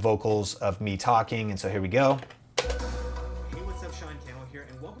about the vocals of me talking. And so here we go. Hey, what's up, Sean Cannell here,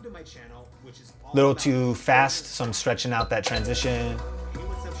 and welcome to my channel, which is all Little about too fast, so I'm stretching out that transition. Hey,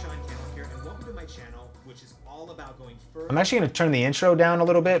 what's up, Sean Cannell here, and welcome to my channel, which is all about going further. I'm actually gonna turn the intro down a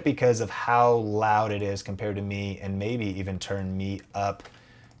little bit because of how loud it is compared to me, and maybe even turn me up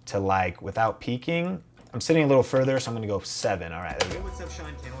to like, without peaking. I'm sitting a little further, so I'm gonna go 7. All right, there we Hey, go. what's up,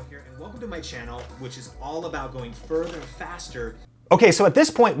 Sean Cannell here, and welcome to my channel, which is all about going further, faster. Okay, so at this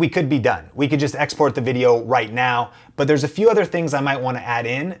point we could be done. We could just export the video right now, but there's a few other things I might wanna add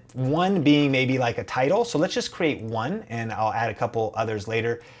in. One being maybe like a title. So let's just create one and I'll add a couple others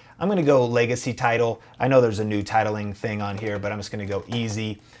later. I'm gonna go legacy title. I know there's a new titling thing on here, but I'm just gonna go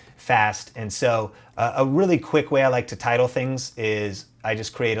easy, fast. And so a really quick way I like to title things is I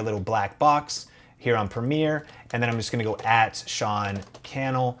just create a little black box here on Premiere, and then I'm just gonna go @Sean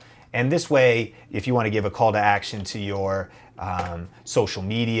Cannell. And this way, if you wanna give a call to action to your social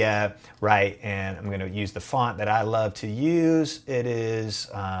media, right? And I'm gonna use the font that I love to use. It is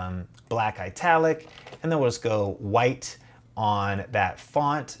black italic, and then we'll just go white on that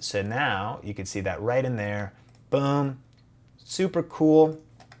font. So now you can see that right in there, boom, super cool.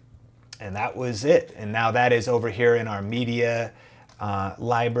 And that was it. And now that is over here in our media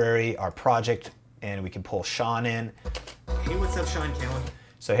library, our project, and we can pull Sean in. Hey, what's up, Sean Cannell?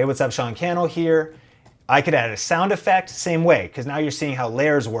 So hey, what's up, Sean Cannell here. I could add a sound effect, same way, because now you're seeing how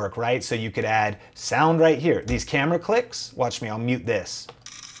layers work, right? So you could add sound right here. These camera clicks, watch me, I'll mute this.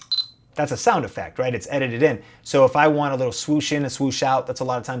 That's a sound effect, right? It's edited in. So if I want a little swoosh in and swoosh out, that's a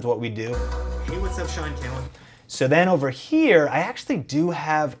lot of times what we do. Hey, what's up, Sean Cannell? So then over here, I actually do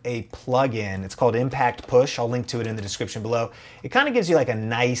have a plugin. It's called Impact Push. I'll link to it in the description below. It kind of gives you like a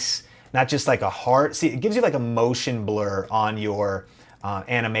nice, not just like a heart, see, it gives you like a motion blur on your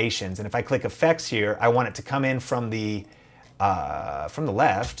animations. And if I click effects here, I want it to come in from the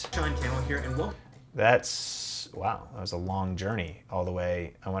left. Sean Cannell here, and welcome. That's, wow, that was a long journey all the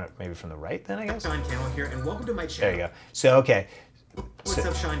way. I want it maybe from the right then, I guess. Sean Cannell here, and welcome to my There channel. you go. So, okay. What's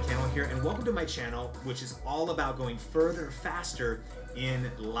up, Sean Cannell here, and welcome to my channel, which is all about going further, faster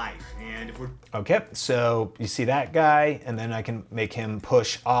in life. And if we're Okay, so you see that guy, and then I can make him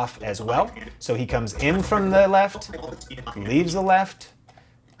push off as well. So he comes in from the left, leaves the left.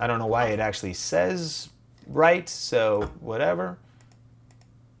 I don't know why it actually says right, so whatever.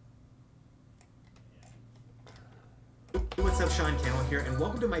 Hey, what's up, Sean Cannell here, and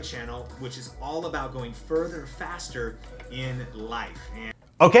welcome to my channel, which is all about going further, faster in life. And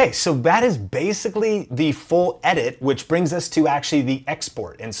Okay, so that is basically the full edit, which brings us to actually the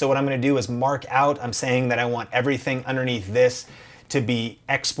export. And so what I'm gonna do is mark out, I'm saying that I want everything underneath this to be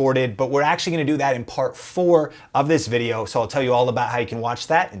exported, but we're actually gonna do that in part 4 of this video. So I'll tell you all about how you can watch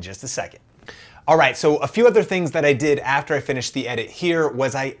that in just a second. All right, so a few other things that I did after I finished the edit here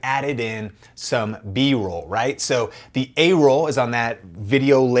was I added in some B-roll, right? So the A-roll is on that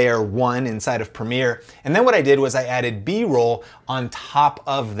video layer 1 inside of Premiere. And then what I did was I added B-roll on top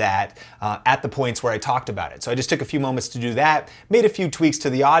of that at the points where I talked about it. So I just took a few moments to do that, made a few tweaks to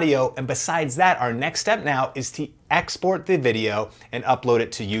the audio, and besides that, our next step now is to export the video and upload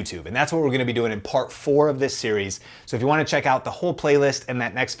it to YouTube. And that's what we're gonna be doing in part 4 of this series. So if you wanna check out the whole playlist and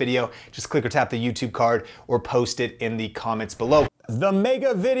that next video, just click or tap the YouTube card or post it in the comments below. The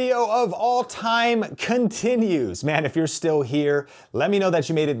mega video of all time continues. Man, if you're still here, let me know that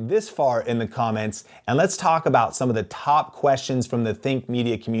you made it this far in the comments, and let's talk about some of the top questions from the Think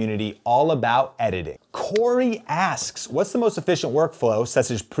Media community all about editing. Corey asks, what's the most efficient workflow,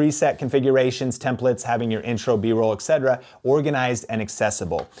 such as preset configurations, templates, having your intro, B-roll, etc., organized and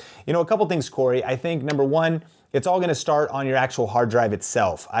accessible? You know, a couple things, Corey. I think number one, it's all gonna start on your actual hard drive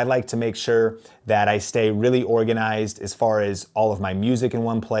itself. I like to make sure that I stay really organized as far as all of my music in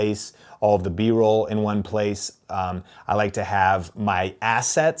one place, all of the B-roll in one place. I like to have my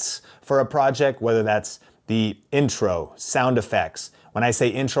assets for a project, whether that's the intro, sound effects. When I say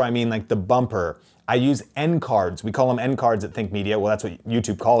intro, I mean like the bumper. I use end cards. We call them end cards at Think Media. Well, that's what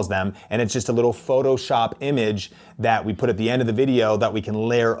YouTube calls them. And it's just a little Photoshop image that we put at the end of the video that we can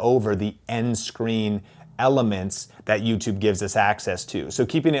layer over the end screen elements that YouTube gives us access to. So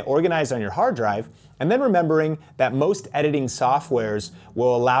keeping it organized on your hard drive, and then remembering that most editing softwares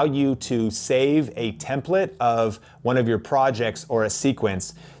will allow you to save a template of one of your projects or a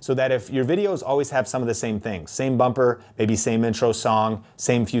sequence, so that if your videos always have some of the same things, same bumper, maybe same intro song,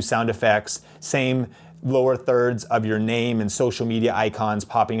 same few sound effects, same lower thirds of your name and social media icons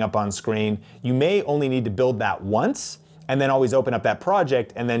popping up on screen, you may only need to build that once and then always open up that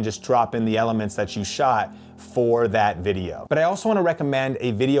project and then just drop in the elements that you shot for that video. But I also want to recommend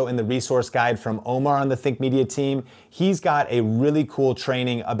a video in the resource guide from Omar on the Think Media team. He's got a really cool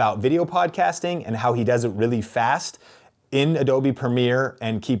training about video podcasting and how he does it really fast in Adobe Premiere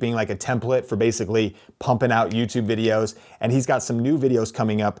and keeping like a template for basically pumping out YouTube videos. And he's got some new videos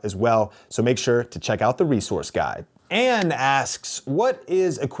coming up as well. So make sure to check out the resource guide. Anne asks, what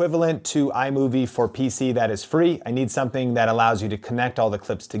is equivalent to iMovie for PC that is free? I need something that allows you to connect all the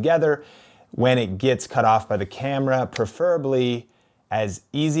clips together when it gets cut off by the camera, preferably as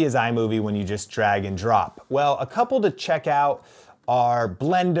easy as iMovie when you just drag and drop. Well, a couple to check out are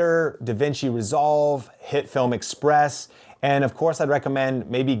Blender, DaVinci Resolve, HitFilm Express, and of course I'd recommend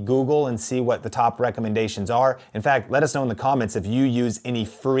maybe Google and see what the top recommendations are. In fact, let us know in the comments if you use any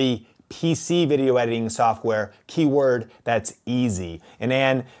free PC video editing software, keyword that's easy.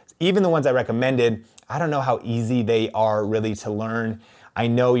 And even the ones I recommended, I don't know how easy they are really to learn. I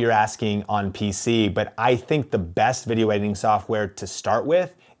know you're asking on PC, but I think the best video editing software to start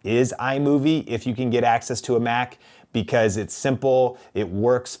with is iMovie if you can get access to a Mac, because it's simple, it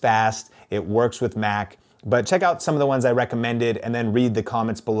works fast, it works with Mac. But check out some of the ones I recommended and then read the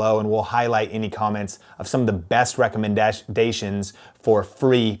comments below and we'll highlight any comments of some of the best recommendations for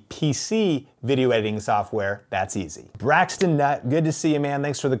free PC video editing software that's easy. Braxton Nutt, good to see you, man.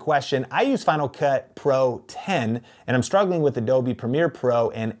 Thanks for the question. I use Final Cut Pro 10 and I'm struggling with Adobe Premiere Pro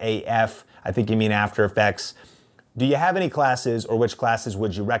and AF. I think you mean After Effects. Do you have any classes, or which classes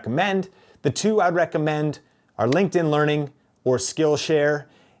would you recommend? The two I'd recommend are LinkedIn Learning or Skillshare.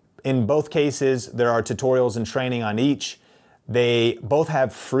 In both cases, there are tutorials and training on each. They both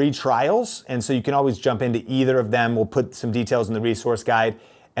have free trials, and so you can always jump into either of them. We'll put some details in the resource guide,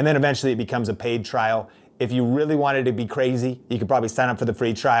 and then eventually it becomes a paid trial. If you really wanted to be crazy, you could probably sign up for the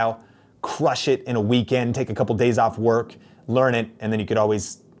free trial, crush it in a weekend, take a couple days off work, learn it, and then you could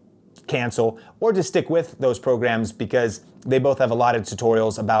always cancel or just stick with those programs because they both have a lot of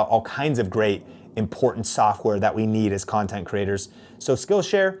tutorials about all kinds of great important software that we need as content creators. So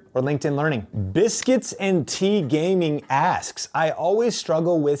Skillshare or LinkedIn Learning. Biscuits and Tea Gaming asks, I always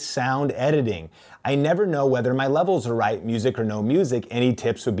struggle with sound editing. I never know whether my levels are right, music or no music. Any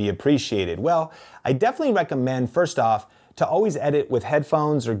tips would be appreciated. Well, I definitely recommend, first off, to always edit with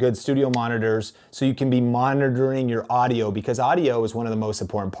headphones or good studio monitors so you can be monitoring your audio, because audio is one of the most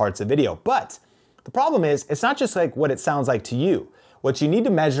important parts of video. But the problem is, it's not just like what it sounds like to you. What you need to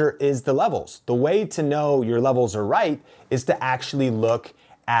measure is the levels. The way to know your levels are right is to actually look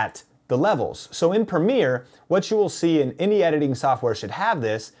at the levels. So in Premiere, what you will see, in any editing software should have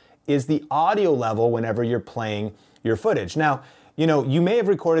this, is the audio level whenever you're playing your footage. Now, you may have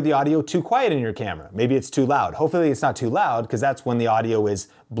recorded the audio too quiet in your camera. Maybe it's too loud. Hopefully it's not too loud, because that's when the audio is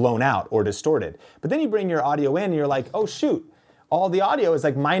blown out or distorted. But then you bring your audio in and you're like, oh shoot, all the audio is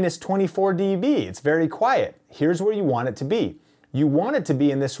like minus 24 dB. It's very quiet. Here's where you want it to be. You want it to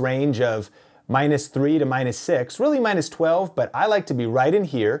be in this range of -3 to -6, really -12, but I like to be right in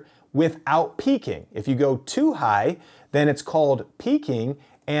here without peaking. If you go too high, then it's called peaking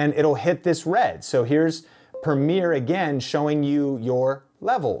and it'll hit this red. So here's Premiere again showing you your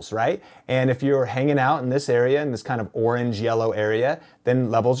levels, right? And if you're hanging out in this area, in this kind of orange yellow area,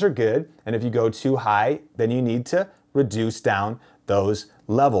 then levels are good. And if you go too high, then you need to reduce down those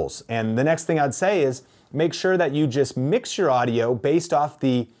levels. And the next thing I'd say is, make sure that you just mix your audio based off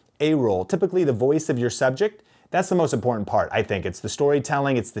the A-roll, typically the voice of your subject. That's the most important part, I think. It's the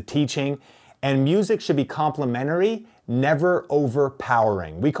storytelling, it's the teaching, and music should be complementary, never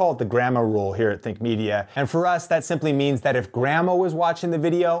overpowering. We call it the grandma rule here at Think Media. And for us, that simply means that if grandma was watching the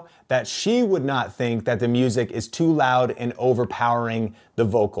video, that she would not think that the music is too loud and overpowering the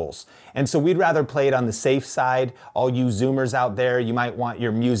vocals. And so we'd rather play it on the safe side. All you Zoomers out there, you might want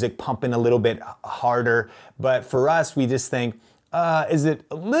your music pumping a little bit harder. But for us, we just think, is it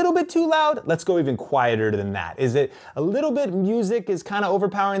a little bit too loud? Let's go even quieter than that. Is it a little bit music is kind of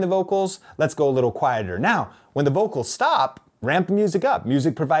overpowering the vocals? Let's go a little quieter. Now, when the vocals stop, ramp the music up.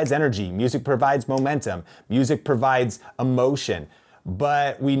 Music provides energy. Music provides momentum. Music provides emotion.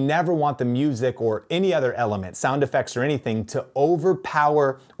 But we never want the music or any other element, sound effects or anything, to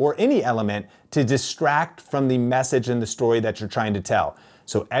overpower, or any element to distract from the message and the story that you're trying to tell.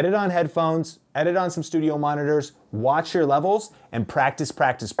 So edit on headphones, edit on some studio monitors, watch your levels, and practice,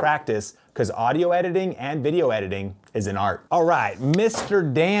 practice, practice, because audio editing and video editing is an art. All right,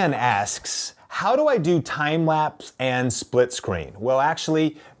 Mr. Dan asks, how do I do time lapse and split screen? Well,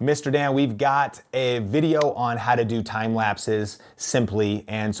 actually, Mr. Dan, we've got a video on how to do time lapses simply,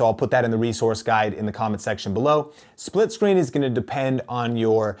 and so I'll put that in the resource guide in the comment section below. Split screen is going to depend on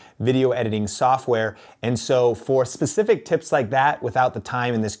your video editing software, and so for specific tips like that, without the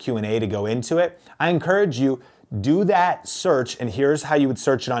time in this Q&A to go into it, I encourage you, do that search, and here's how you would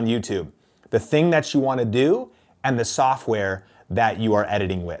search it on YouTube. The thing that you want to do and the software that you are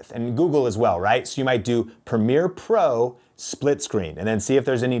editing with, and Google as well, right? So you might do Premiere Pro split screen and then see if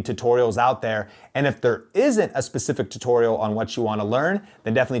there's any tutorials out there. And if there isn't a specific tutorial on what you want to learn,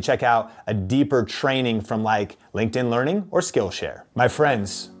 then definitely check out a deeper training from like LinkedIn Learning or Skillshare. My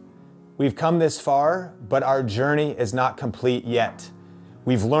friends, we've come this far, but our journey is not complete yet.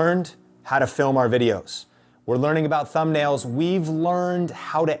 We've learned how to film our videos. We're learning about thumbnails. We've learned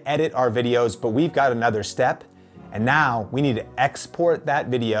how to edit our videos, but we've got another step. And now we need to export that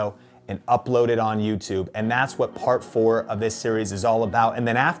video and upload it on YouTube. And that's what part 4 of this series is all about. And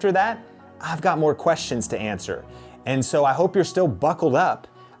then after that, I've got more questions to answer. And so I hope you're still buckled up.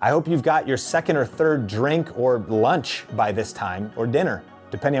 I hope you've got your second or third drink or lunch by this time, or dinner,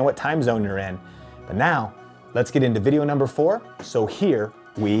 depending on what time zone you're in. But now, let's get into video number 4. So here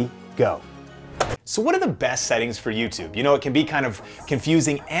we go. So what are the best settings for YouTube? You know, it can be kind of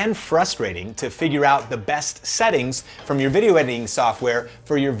confusing and frustrating to figure out the best settings from your video editing software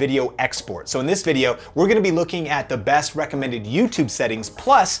for your video export. So in this video, we're gonna be looking at the best recommended YouTube settings,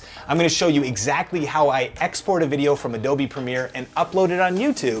 plus I'm gonna show you exactly how I export a video from Adobe Premiere and upload it on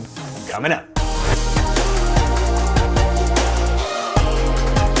YouTube coming up.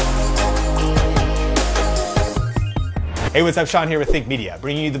 Hey, what's up? Sean here with Think Media,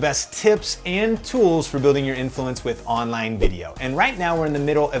 bringing you the best tips and tools for building your influence with online video. And right now we're in the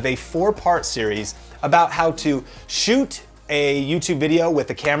middle of a 4-part series about how to shoot a YouTube video with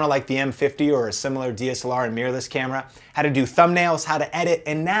a camera like the M50 or a similar DSLR and mirrorless camera, how to do thumbnails, how to edit,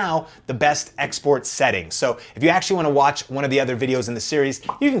 and now the best export settings. So if you actually want to watch one of the other videos in the series,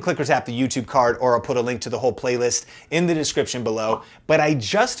 you can click or tap the YouTube card, or I'll put a link to the whole playlist in the description below. But I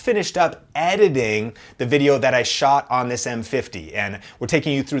just finished up editing the video that I shot on this M50, and we're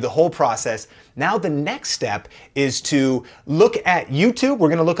taking you through the whole process. Now the next step is to look at YouTube. We're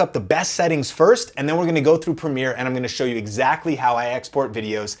gonna look up the best settings first, and then we're gonna go through Premiere, and I'm gonna show you exactly how I export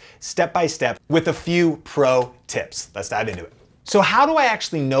videos step by step with a few pro tips. Let's dive into it. So how do I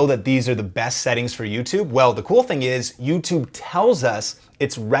actually know that these are the best settings for YouTube? Well, the cool thing is YouTube tells us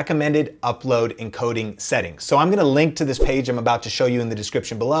its recommended upload encoding settings. So I'm gonna link to this page I'm about to show you in the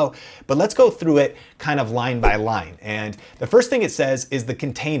description below, but let's go through it kind of line by line. And the first thing it says is the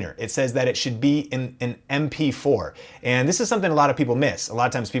container. It says that it should be in an MP4. And this is something a lot of people miss. A lot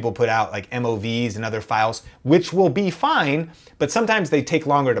of times people put out like MOVs and other files, which will be fine, but sometimes they take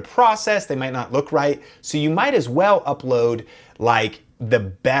longer to process, they might not look right. So you might as well upload like the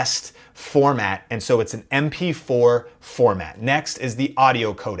best format, and so it's an MP4 format. Next is the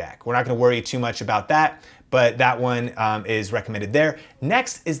audio codec. We're not gonna worry too much about that, but that one is recommended there.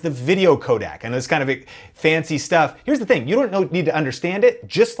 Next is the video codec, and it's kind of fancy stuff. Here's the thing, you don't need to understand it,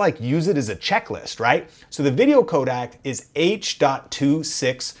 just like use it as a checklist, right? So the video codec is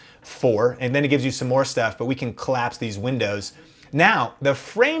H.264, and then it gives you some more stuff, but we can collapse these windows. Now, the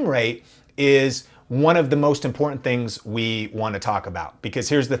frame rate is one of the most important things we want to talk about, because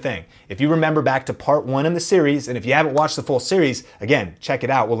here's the thing. If you remember back to part 1 in the series, and if you haven't watched the full series, again, check it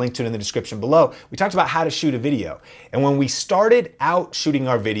out. We'll link to it in the description below. We talked about how to shoot a video. And when we started out shooting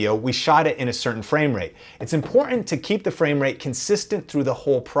our video, we shot it in a certain frame rate. It's important to keep the frame rate consistent through the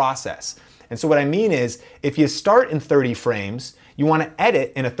whole process. And so what I mean is, if you start in 30 frames, you want to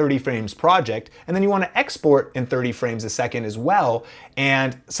edit in a 30 frames project, and then you want to export in 30 frames a second as well.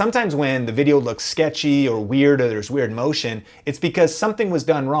 And sometimes when the video looks sketchy or weird, or there's weird motion, it's because something was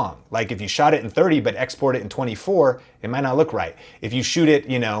done wrong. Like if you shot it in 30 but export it in 24, it might not look right. If you shoot it,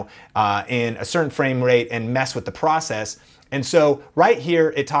 in a certain frame rate and mess with the process. And so right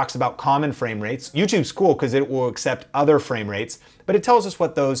here, it talks about common frame rates. YouTube's cool because it will accept other frame rates, but it tells us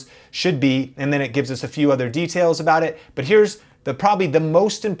what those should be, and then it gives us a few other details about it. But here's probably the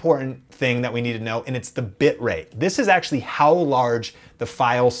most important thing that we need to know, and it's the bit rate. This is actually how large the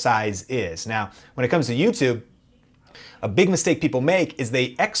file size is. Now, when it comes to YouTube, a big mistake people make is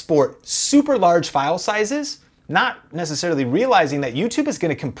they export super large file sizes, not necessarily realizing that YouTube is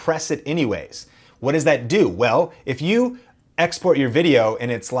going to compress it anyways. What does that do? Well, if you export your video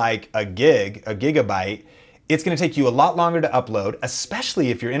and it's like a gigabyte, it's gonna take you a lot longer to upload, especially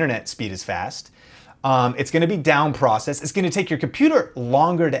if your internet speed is fast. It's gonna be down processed. It's gonna take your computer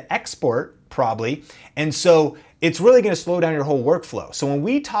longer to export, probably. And so it's really gonna slow down your whole workflow. So when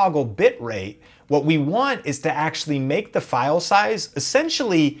we toggle bitrate, what we want is to actually make the file size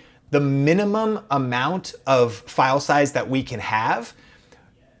essentially the minimum amount of file size that we can have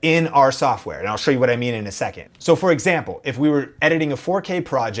in our software. And I'll show you what I mean in a second. So for example, if we were editing a 4K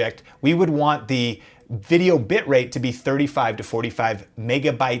project, we would want the video bitrate to be 35 to 45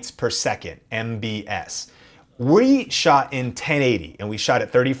 megabytes per second, MBS. We shot in 1080 and we shot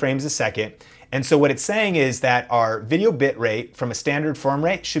at 30 frames a second. And so what it's saying is that our video bitrate from a standard frame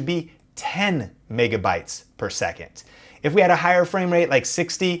rate should be 10 megabytes per second. If we had a higher frame rate like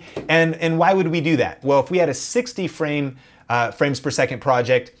 60, and why would we do that? Well, if we had a 60 frames per second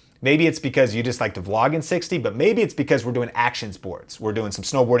project, maybe it's because you just like to vlog in 60, but maybe it's because we're doing action sports. We're doing some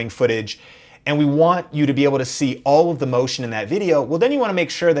snowboarding footage, and we want you to be able to see all of the motion in that video. Well, then you want to make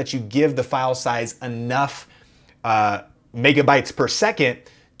sure that you give the file size enough megabytes per second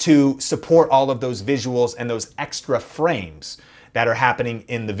to support all of those visuals and those extra frames that are happening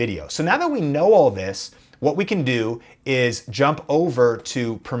in the video. So now that we know all this, what we can do is jump over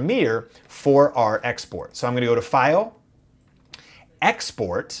to Premiere for our export. So I'm gonna go to File,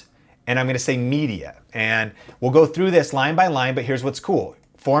 Export, and I'm gonna say Media. And we'll go through this line by line, but here's what's cool.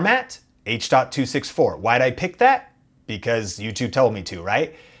 Format, H.264. Why'd I pick that? Because YouTube told me to,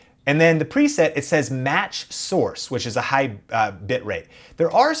 right? And then the preset, it says match source, which is a high bit rate.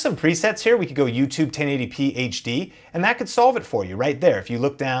 There are some presets here. We could go YouTube 1080p HD, and that could solve it for you right there. If you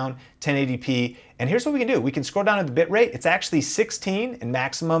look down, 1080p, and here's what we can do. We can scroll down to the bit rate. It's actually 16, and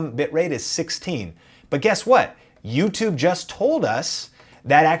maximum bit rate is 16. But guess what? YouTube just told us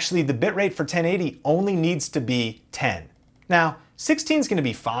that actually the bit rate for 1080 only needs to be 10. Now, 16 is gonna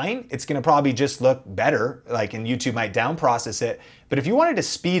be fine. It's gonna probably just look better, like, and YouTube might down process it. But if you wanted to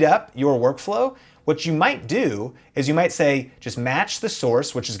speed up your workflow, what you might do is you might say, just match the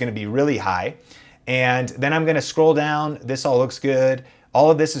source, which is gonna be really high. And then I'm gonna scroll down. This all looks good. All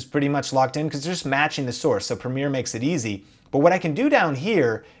of this is pretty much locked in because it's just matching the source. So Premiere makes it easy. But what I can do down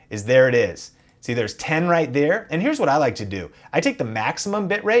here is there it is. See, there's 10 right there. And here's what I like to do. I take the maximum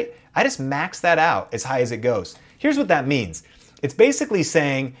bit rate. I just max that out as high as it goes. Here's what that means. It's basically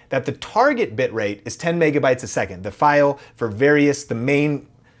saying that the target bit rate is 10 megabytes a second. The file for various, the main,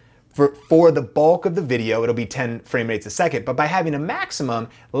 for the bulk of the video, it'll be 10 frame rates a second. But by having a maximum,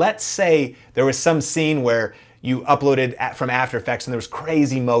 let's say there was some scene where you uploaded from After Effects and there was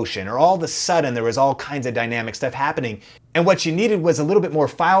crazy motion, or all of a sudden there was all kinds of dynamic stuff happening. And what you needed was a little bit more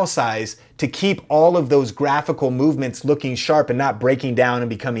file size to keep all of those graphical movements looking sharp and not breaking down and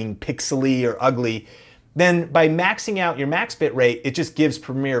becoming pixely or ugly. Then by maxing out your max bit rate, it just gives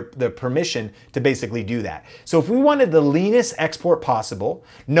Premiere the permission to basically do that. So if we wanted the leanest export possible,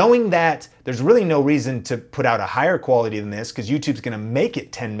 knowing that there's really no reason to put out a higher quality than this because YouTube's gonna make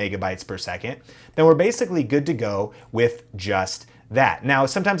it 10 megabytes per second, then we're basically good to go with just that. Now,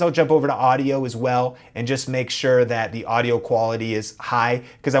 sometimes I'll jump over to audio as well and just make sure that the audio quality is high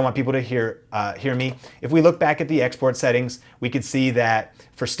because I want people to hear me. If we look back at the export settings, we could see that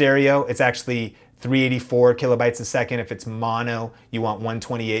for stereo, it's actually 384 kilobytes a second. If it's mono, you want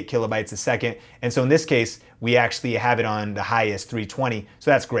 128 kilobytes a second. And so in this case, we actually have it on the highest 320.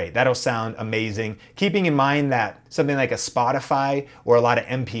 So that's great. That'll sound amazing. Keeping in mind that something like a Spotify or a lot of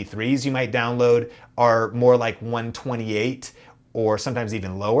MP3s you might download are more like 128 or sometimes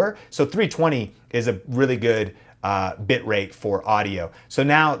even lower. So 320 is a really good bit rate for audio. So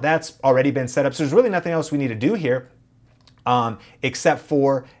now that's already been set up. So there's really nothing else we need to do here except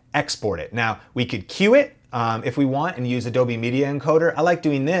for export it. Now, we could queue it if we want and use Adobe Media Encoder. I like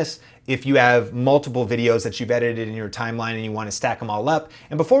doing this if you have multiple videos that you've edited in your timeline and you want to stack them all up.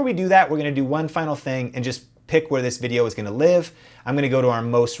 And before we do that, we're going to do one final thing and just pick where this video is going to live. I'm going to go to our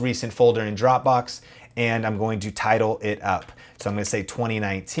most recent folder in Dropbox and I'm going to title it up. So I'm going to say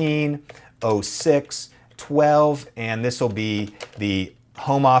 2019 06 12, and this will be the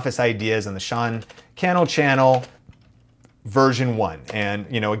home office ideas on the Sean Cannell channel, version 1. And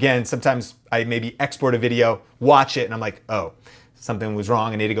you know, again, sometimes I maybe export a video, watch it, and I'm like, oh, something was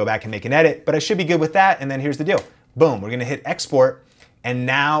wrong. I need to go back and make an edit, but I should be good with that. And then here's the deal. Boom, we're gonna hit export. And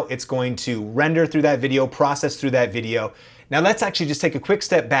now it's going to render through that video, process through that video. Now let's actually just take a quick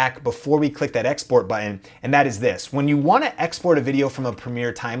step back before we click that export button, and that is this. When you wanna export a video from a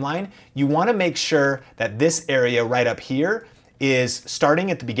Premiere timeline, you wanna make sure that this area right up here is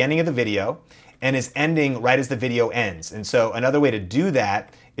starting at the beginning of the video and is ending right as the video ends. And so another way to do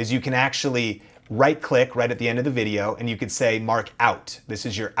that is you can actually right click right at the end of the video and you could say mark out. This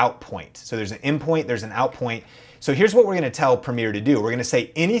is your out point. So there's an in point, there's an out point. So here's what we're gonna tell Premiere to do. We're gonna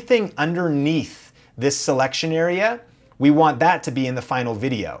say anything underneath this selection area, we want that to be in the final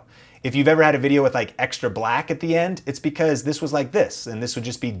video. If you've ever had a video with like extra black at the end, it's because this was like this and this would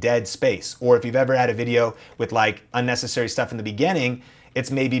just be dead space. Or if you've ever had a video with like unnecessary stuff in the beginning, it's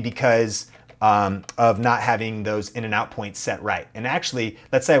maybe because of not having those in and out points set right. And actually,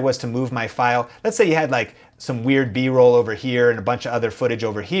 let's say I was to move my file, let's say you had like some weird B-roll over here and a bunch of other footage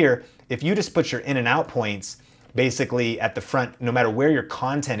over here. If you just put your in and out points basically at the front, no matter where your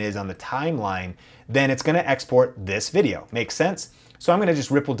content is on the timeline, then it's gonna export this video. Makes sense? So I'm gonna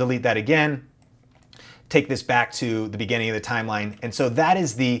just ripple delete that again, take this back to the beginning of the timeline. And so that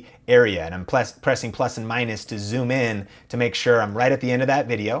is the area, and I'm pressing plus and minus to zoom in to make sure I'm right at the end of that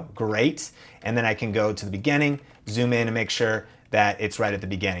video. Great. And then I can go to the beginning, zoom in and make sure that it's right at the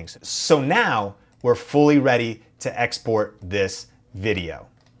beginning. So now we're fully ready to export this video.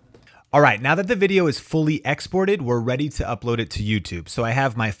 All right, now that the video is fully exported, we're ready to upload it to YouTube. So I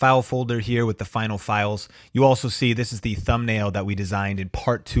have my file folder here with the final files. You also see this is the thumbnail that we designed in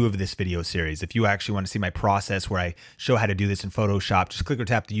part 2 of this video series. If you actually want to see my process where I show how to do this in Photoshop, just click or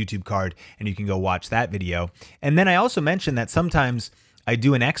tap the YouTube card and you can go watch that video. And then I also mentioned that sometimes I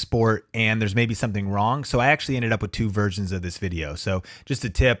do an export and there's maybe something wrong. So I actually ended up with 2 versions of this video. So just a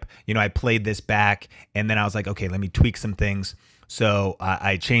tip, you know, I played this back and then I was like, okay, let me tweak some things. So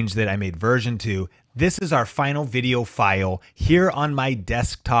I changed it, I made version 2. This is our final video file here on my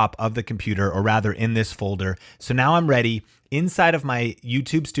desktop of the computer, or rather in this folder. So now I'm ready inside of my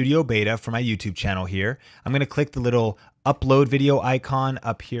YouTube Studio Beta for my YouTube channel here. I'm gonna click the little upload video icon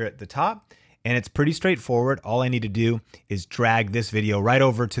up here at the top. And it's pretty straightforward. All I need to do is drag this video right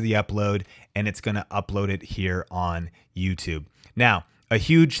over to the upload and it's gonna upload it here on YouTube. Now, a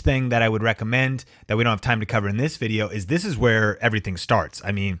huge thing that I would recommend that we don't have time to cover in this video is this is where everything starts.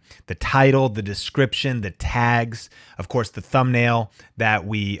 I mean, the title, the description, the tags, of course, the thumbnail that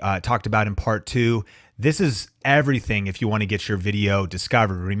we talked about in part 2. This is everything if you want to get your video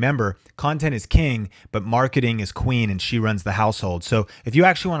discovered. Remember, content is king, but marketing is queen, and she runs the household. So if you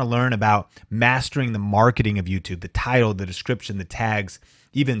actually want to learn about mastering the marketing of YouTube, the title, the description, the tags,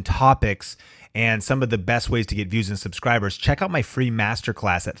 even topics, and some of the best ways to get views and subscribers, check out my free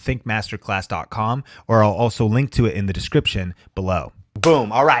masterclass at thinkmasterclass.com, or I'll also link to it in the description below.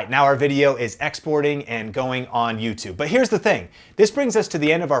 Boom. All right, now our video is exporting and going on YouTube. But here's the thing. This brings us to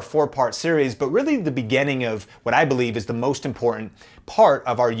the end of our 4-part series, but really the beginning of what I believe is the most important part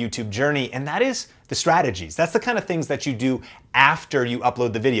of our YouTube journey, and that is the strategies. That's the kind of things that you do after you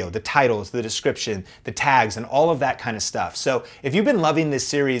upload the video, the titles, the description, the tags, and all of that kind of stuff. So if you've been loving this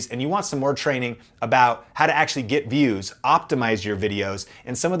series and you want some more training about how to actually get views, optimize your videos,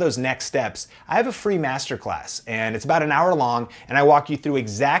 and some of those next steps, I have a free masterclass, and it's about an hour long, and I walk you through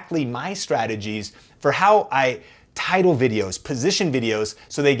exactly my strategies for how I title videos, position videos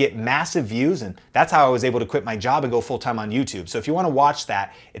so they get massive views, and that's how I was able to quit my job and go full-time on YouTube. So if you want to watch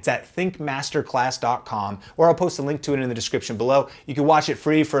that, it's at thinkmasterclass.com, or I'll post a link to it in the description below. You can watch it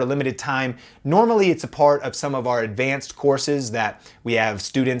free for a limited time. Normally it's a part of some of our advanced courses that we have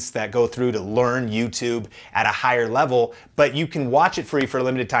students that go through to learn YouTube at a higher level, but you can watch it free for a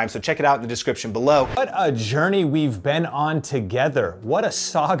limited time, so check it out in the description below. What a journey we've been on together. What a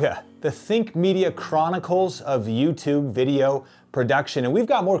saga. The Think Media Chronicles of YouTube video production. And we've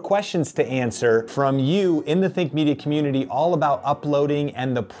got more questions to answer from you in the Think Media community all about uploading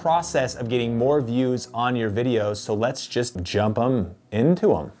and the process of getting more views on your videos. So let's just jump into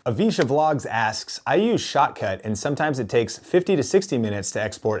them. Avisha Vlogs asks, I use Shotcut and sometimes it takes 50 to 60 minutes to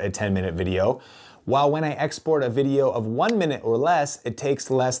export a 10-minute video, while when I export a video of 1 minute or less, it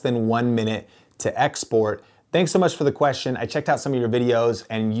takes less than 1 minute to export. Thanks so much for the question. I checked out some of your videos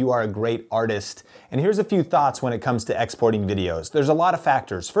and you are a great artist. And here's a few thoughts when it comes to exporting videos. There's a lot of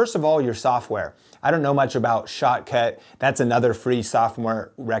factors. First of all, your software. I don't know much about Shotcut. That's another free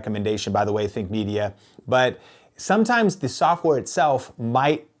software recommendation, by the way, Think Media. But sometimes the software itself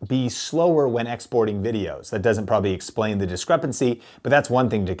might be slower when exporting videos. That doesn't probably explain the discrepancy, but that's one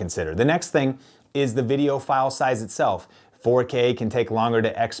thing to consider. The next thing is the video file size itself. 4K can take longer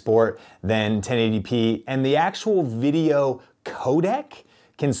to export than 1080p, and the actual video codec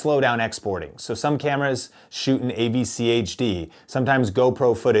can slow down exporting. So some cameras shoot in AVC HD. Sometimes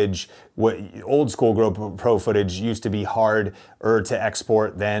GoPro footage, old school GoPro footage used to be harder to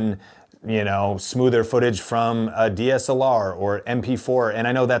export than, you know, smoother footage from a DSLR or MP4. And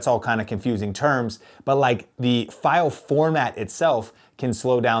I know that's all kind of confusing terms, but like the file format itself can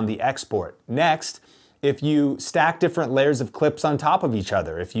slow down the export. Next, if you stack different layers of clips on top of each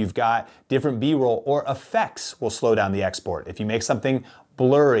other, if you've got different B-roll or effects will slow down the export. If you make something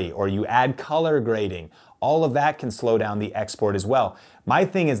blurry or you add color grading, all of that can slow down the export as well. My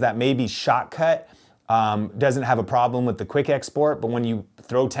thing is that maybe Shotcut doesn't have a problem with the quick export, but when you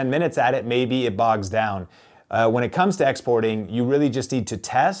throw 10 minutes at it, maybe it bogs down. When it comes to exporting, you really just need to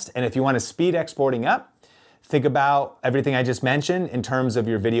test, and if you want to speed exporting up, think about everything I just mentioned in terms of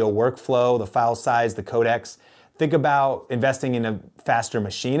your video workflow, the file size, the codecs. Think about investing in a faster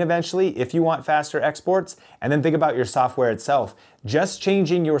machine eventually if you want faster exports, and then think about your software itself. Just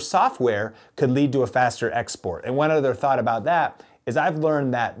changing your software could lead to a faster export. And one other thought about that is I've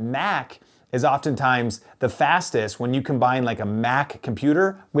learned that Mac is oftentimes the fastest when you combine like a Mac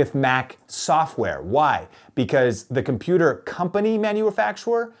computer with Mac software. Why? Because the computer company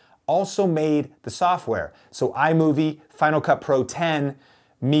manufacturer also made the software. So iMovie, Final Cut Pro 10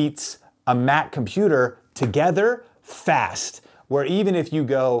 meets a Mac computer together fast, where even if you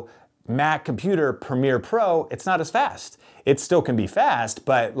go Mac computer Premiere Pro, it's not as fast. It still can be fast,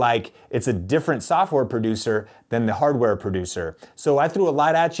 but like it's a different software producer than the hardware producer. So I threw a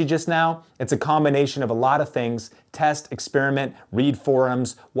lot at you just now. It's a combination of a lot of things. Test, experiment, read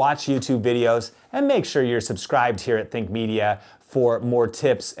forums, watch YouTube videos, and make sure you're subscribed here at Think Media for more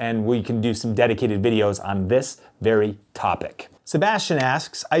tips, and we can do some dedicated videos on this very topic. Sebastian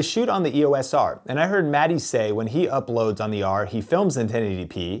asks, I shoot on the EOS R, and I heard Maddie say when he uploads on the R, he films in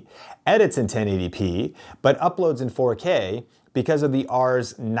 1080p, edits in 1080p, but uploads in 4K because of the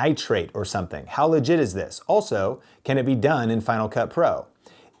R's nitrate or something. How legit is this? Also, can it be done in Final Cut Pro?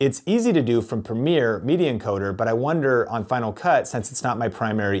 It's easy to do from Premiere Media Encoder, but I wonder on Final Cut since it's not my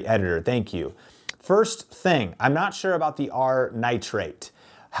primary editor. Thank you. First thing, I'm not sure about the R nitrate.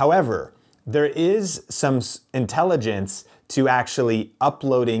 However, there is some intelligence to actually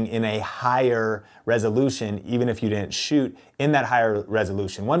uploading in a higher resolution, even if you didn't shoot in that higher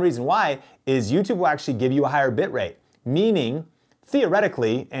resolution. One reason why is YouTube will actually give you a higher bitrate, meaning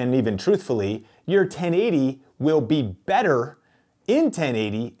theoretically and even truthfully, your 1080 will be better in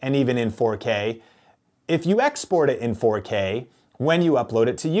 1080 and even in 4K if you export it in 4K when you upload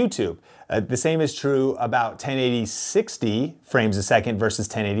it to YouTube. The same is true about 1080 60 frames a second versus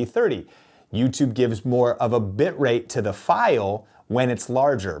 1080 30. YouTube gives more of a bit rate to the file when it's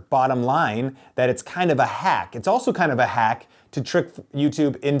larger. Bottom line, that it's kind of a hack. It's also kind of a hack to trick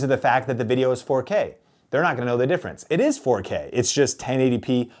YouTube into the fact that the video is 4K. They're not gonna know the difference. It is 4K. It's just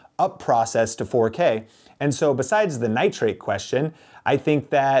 1080p up processed to 4K. And so besides the nitrate question, I think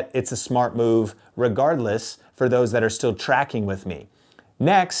that it's a smart move regardless for those that are still tracking with me.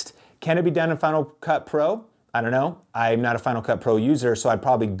 Next, can it be done in Final Cut Pro? I don't know. I'm not a Final Cut Pro user, so I'd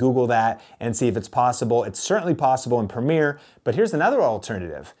probably Google that and see if it's possible. It's certainly possible in Premiere, but here's another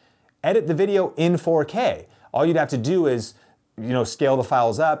alternative. Edit the video in 4K. All you'd have to do is, scale the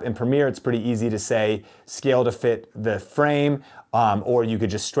files up. In Premiere, it's pretty easy to say scale to fit the frame, or you could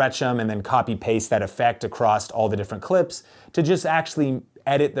just stretch them and then copy paste that effect across all the different clips to just actually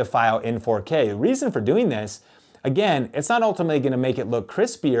edit the file in 4K. The reason for doing this, again, it's not ultimately gonna make it look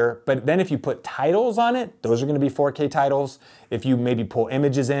crispier, but then if you put titles on it, those are gonna be 4K titles. If you maybe pull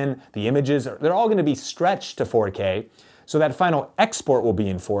images in, the images, they're all gonna be stretched to 4K. So that final export will be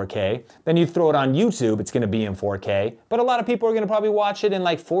in 4K. Then you throw it on YouTube, it's gonna be in 4K. But a lot of people are gonna probably watch it in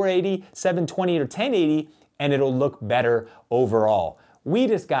like 480, 720, or 1080, and it'll look better overall. We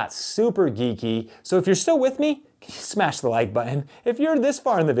just got super geeky. So if you're still with me, smash the like button. If you're this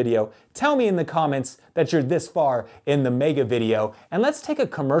far in the video, tell me in the comments that you're this far in the mega video. And let's take a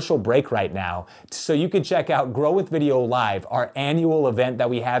commercial break right now so you can check out Grow with Video Live, our annual event that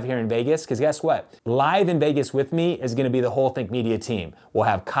we have here in Vegas. Because guess what? Live in Vegas with me is going to be the whole Think Media team. We'll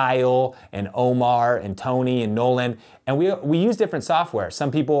have Kyle and Omar and Tony and Nolan. And we use different software.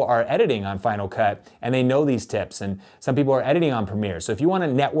 Some people are editing on Final Cut and they know these tips, and some people are editing on Premiere. So if you want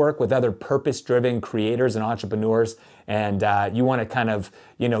to network with other purpose-driven creators and entrepreneurs, and you want to kind of,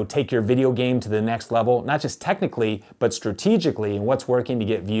 take your video game to the next level, not just technically, but strategically, and what's working to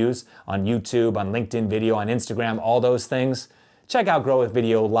get views on YouTube, on LinkedIn video, on Instagram, all those things, check out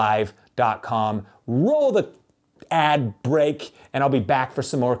growwithvideolive.com. Roll the ad break, and I'll be back for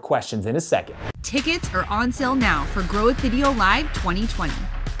some more questions in a second. Tickets are on sale now for Grow with Video Live 2020.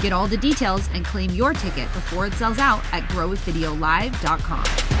 Get all the details and claim your ticket before it sells out at growwithvideolive.com.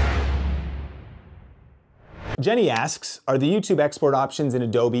 Jenny asks, are the YouTube export options in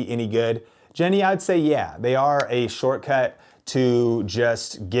Adobe any good? Jenny, I'd say yeah, they are a shortcut to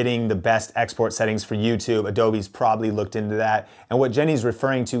just getting the best export settings for YouTube. Adobe's probably looked into that. And what Jenny's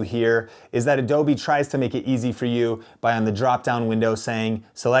referring to here is that Adobe tries to make it easy for you by on the drop-down window saying,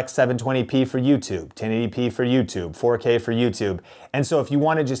 select 720p for YouTube, 1080p for YouTube, 4K for YouTube. And so if you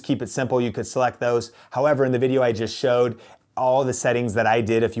want to just keep it simple, you could select those. However, in the video I just showed, all the settings that I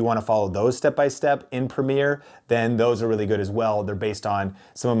did, if you want to follow those step by step in Premiere, then those are really good as well. They're based on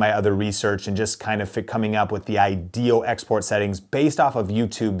some of my other research and just kind of coming up with the ideal export settings based off of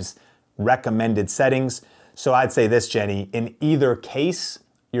YouTube's recommended settings. So I'd say this, Jenny, in either case,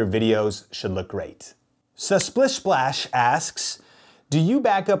 your videos should look great. So Splish Splash asks, do you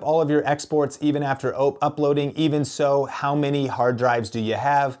back up all of your exports even after uploading? Even so, how many hard drives do you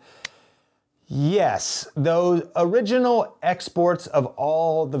have? Yes, those original exports of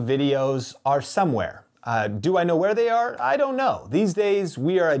all the videos are somewhere. Do I know where they are? I don't know. These days,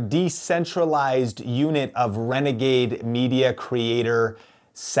 we are a decentralized unit of renegade media creator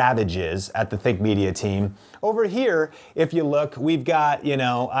savages at the Think Media team. Over here, if you look, we've got,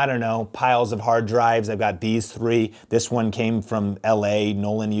 I don't know, piles of hard drives. I've got these 3. This one came from LA.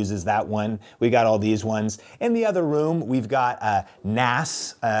 Nolan uses that one. We got all these ones. In the other room, we've got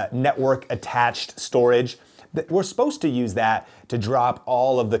NAS, network attached storage. We're supposed to use that to drop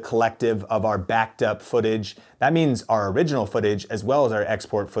all of the collective of our backed up footage. That means our original footage as well as our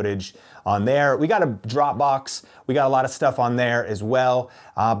export footage on there. We got a Dropbox. We got a lot of stuff on there as well,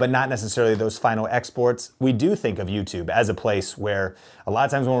 but not necessarily those final exports. We do think of YouTube as a place where a lot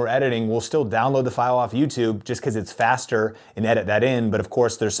of times when we're editing, we'll still download the file off YouTube just because it's faster and edit that in. But of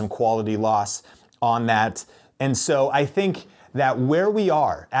course, there's some quality loss on that. And so I think that where we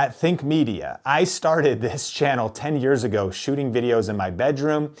are at Think Media, I started this channel 10 years ago shooting videos in my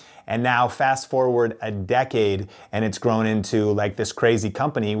bedroom, and now fast forward a decade and it's grown into like this crazy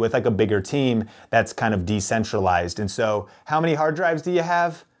company with like a bigger team that's kind of decentralized. And so how many hard drives do you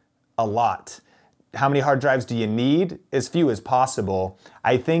have? A lot. How many hard drives do you need? As few as possible.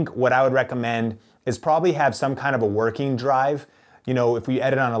 I think what I would recommend is probably have some kind of a working drive. If we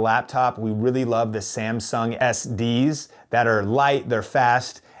edit on a laptop, we really love the Samsung SDs that are light, they're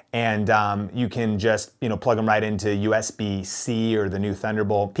fast, and you can just plug them right into USB-C or the new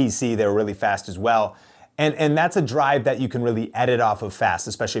Thunderbolt PC. They're really fast as well. And that's a drive that you can really edit off of fast,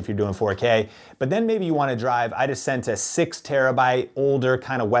 especially if you're doing 4K. But then maybe you want a drive. I just sent a 6 terabyte older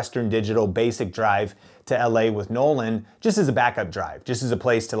kind of Western Digital basic drive to LA with Nolan, just as a backup drive, just as a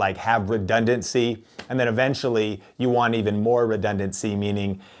place to like have redundancy. And then eventually you want even more redundancy,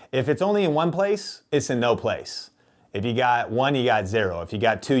 meaning if it's only in one place, it's in no place. If you got 1, you got 0. If you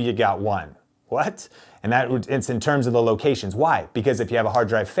got 2, you got 1. What? And it's in terms of the locations. Why? Because if you have a hard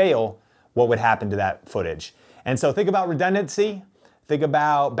drive fail, what would happen to that footage? And so think about redundancy, think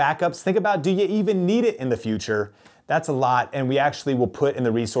about backups, think about, do you even need it in the future? That's a lot, and we actually will put in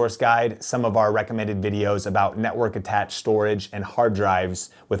the resource guide some of our recommended videos about network attached storage and hard drives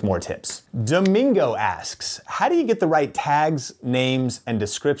with more tips. Domingo asks, how do you get the right tags, names, and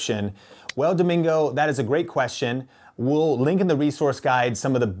description? Well, Domingo, that is a great question. We'll link in the resource guide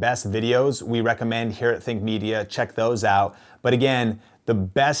some of the best videos we recommend here at Think Media. Check those out. But again, the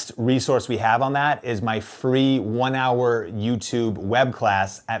best resource we have on that is my free 1-hour YouTube web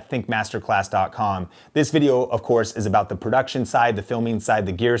class at thinkmasterclass.com. This video, of course, is about the production side, the filming side,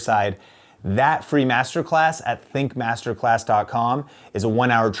 the gear side. That free masterclass at thinkmasterclass.com is a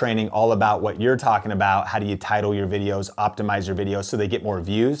 1-hour training all about what you're talking about. How do you title your videos, optimize your videos so they get more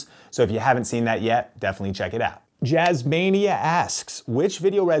views? So if you haven't seen that yet, definitely check it out. Jazzmania asks, which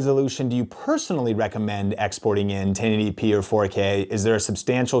video resolution do you personally recommend exporting in, 1080p or 4K? Is there a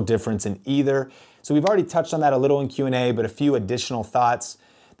substantial difference in either? So we've already touched on that a little in Q&A, but a few additional thoughts.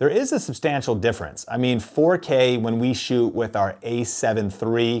 There is a substantial difference. I mean, 4K, when we shoot with our A7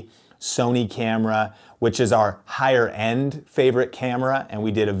 III Sony camera, which is our higher end favorite camera, and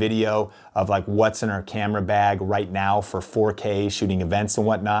we did a video of like what's in our camera bag right now for 4K shooting events and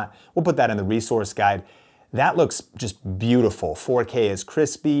whatnot. We'll put that in the resource guide. That looks just beautiful. 4K is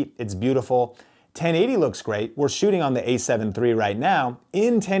crispy, it's beautiful. 1080 looks great. We're shooting on the A7 III right now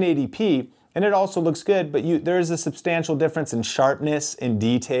in 1080p, and it also looks good, but there is a substantial difference in sharpness, in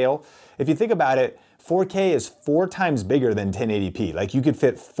detail. If you think about it, 4K is 4 times bigger than 1080p. Like you could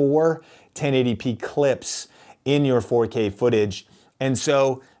fit 4 1080p clips in your 4K footage. And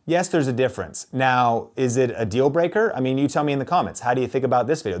so, yes, there's a difference. Now, is it a deal breaker? I mean, you tell me in the comments. How do you think about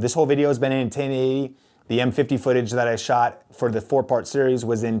this video? This whole video has been in 1080. The M50 footage that I shot for the 4-part series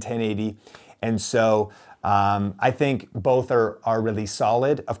was in 1080. And so I think both are really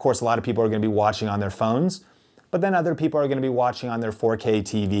solid. Of course, a lot of people are gonna be watching on their phones, but then other people are gonna be watching on their 4K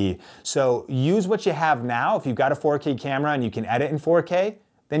TV. So use what you have now. If you've got a 4K camera and you can edit in 4K,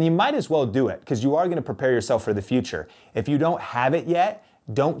 then you might as well do it, because you are gonna prepare yourself for the future. If you don't have it yet,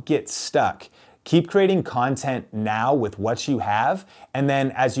 don't get stuck. Keep creating content now with what you have, and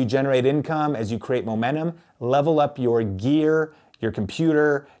then as you generate income, as you create momentum, level up your gear, your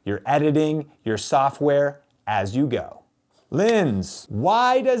computer, your editing, your software as you go. Lens,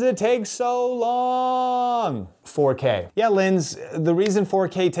 why does it take so long? 4K. Yeah, Lens, the reason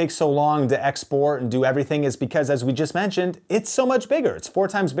 4K takes so long to export and do everything is because, as we just mentioned, it's so much bigger. It's 4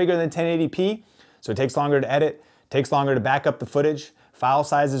 times bigger than 1080p, so it takes longer to edit, takes longer to back up the footage. File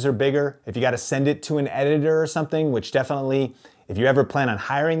sizes are bigger. If you got to send it to an editor or something, which definitely, if you ever plan on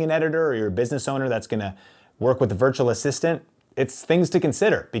hiring an editor or you're a business owner that's going to work with a virtual assistant, it's things to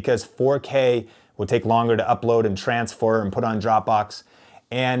consider, because 4K will take longer to upload and transfer and put on Dropbox.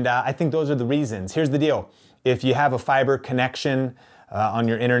 And I think those are the reasons. Here's the deal. If you have a fiber connection on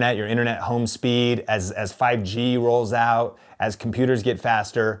your internet home speed, as 5G rolls out, as computers get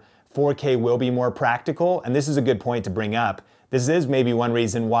faster, 4K will be more practical. And this is a good point to bring up. This is maybe one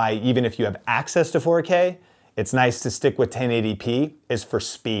reason why, even if you have access to 4K, it's nice to stick with 1080p, is for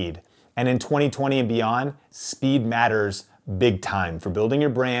speed. And in 2020 and beyond, speed matters big time for building your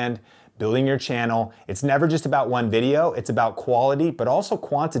brand, building your channel. It's never just about one video, it's about quality, but also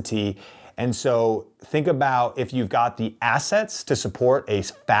quantity. And so think about if you've got the assets to support a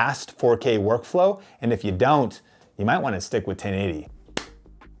fast 4K workflow, and if you don't, you might want to stick with 1080.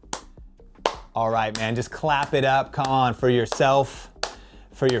 All right, man, just clap it up, come on, for yourself,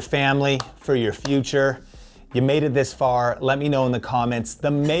 for your family, for your future. You made it this far. Let me know in the comments.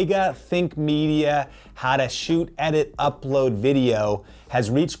 The Mega Think Media How to Shoot, Edit, Upload video has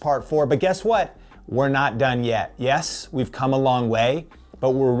reached part 4, but guess what? We're not done yet. Yes, we've come a long way,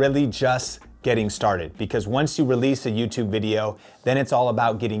 but we're really just getting started, because once you release a YouTube video, then it's all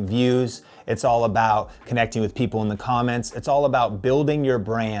about getting views. It's all about connecting with people in the comments. It's all about building your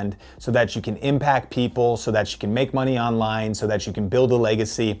brand so that you can impact people, so that you can make money online, so that you can build a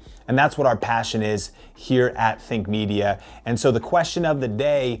legacy. And that's what our passion is here at Think Media. And so the question of the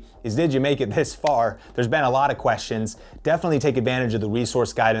day is, did you make it this far? There's been a lot of questions. Definitely take advantage of the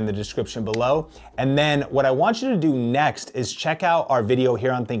resource guide in the description below. And then what I want you to do next is check out our video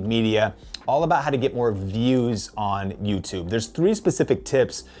here on Think Media, all about how to get more views on YouTube. There's 3 specific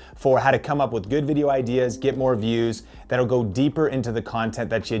tips for how to come up with good video ideas, get more views, that'll go deeper into the content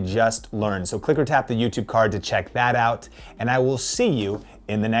that you just learned. So click or tap the YouTube card to check that out, and I will see you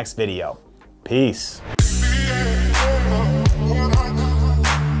in the next video. Peace.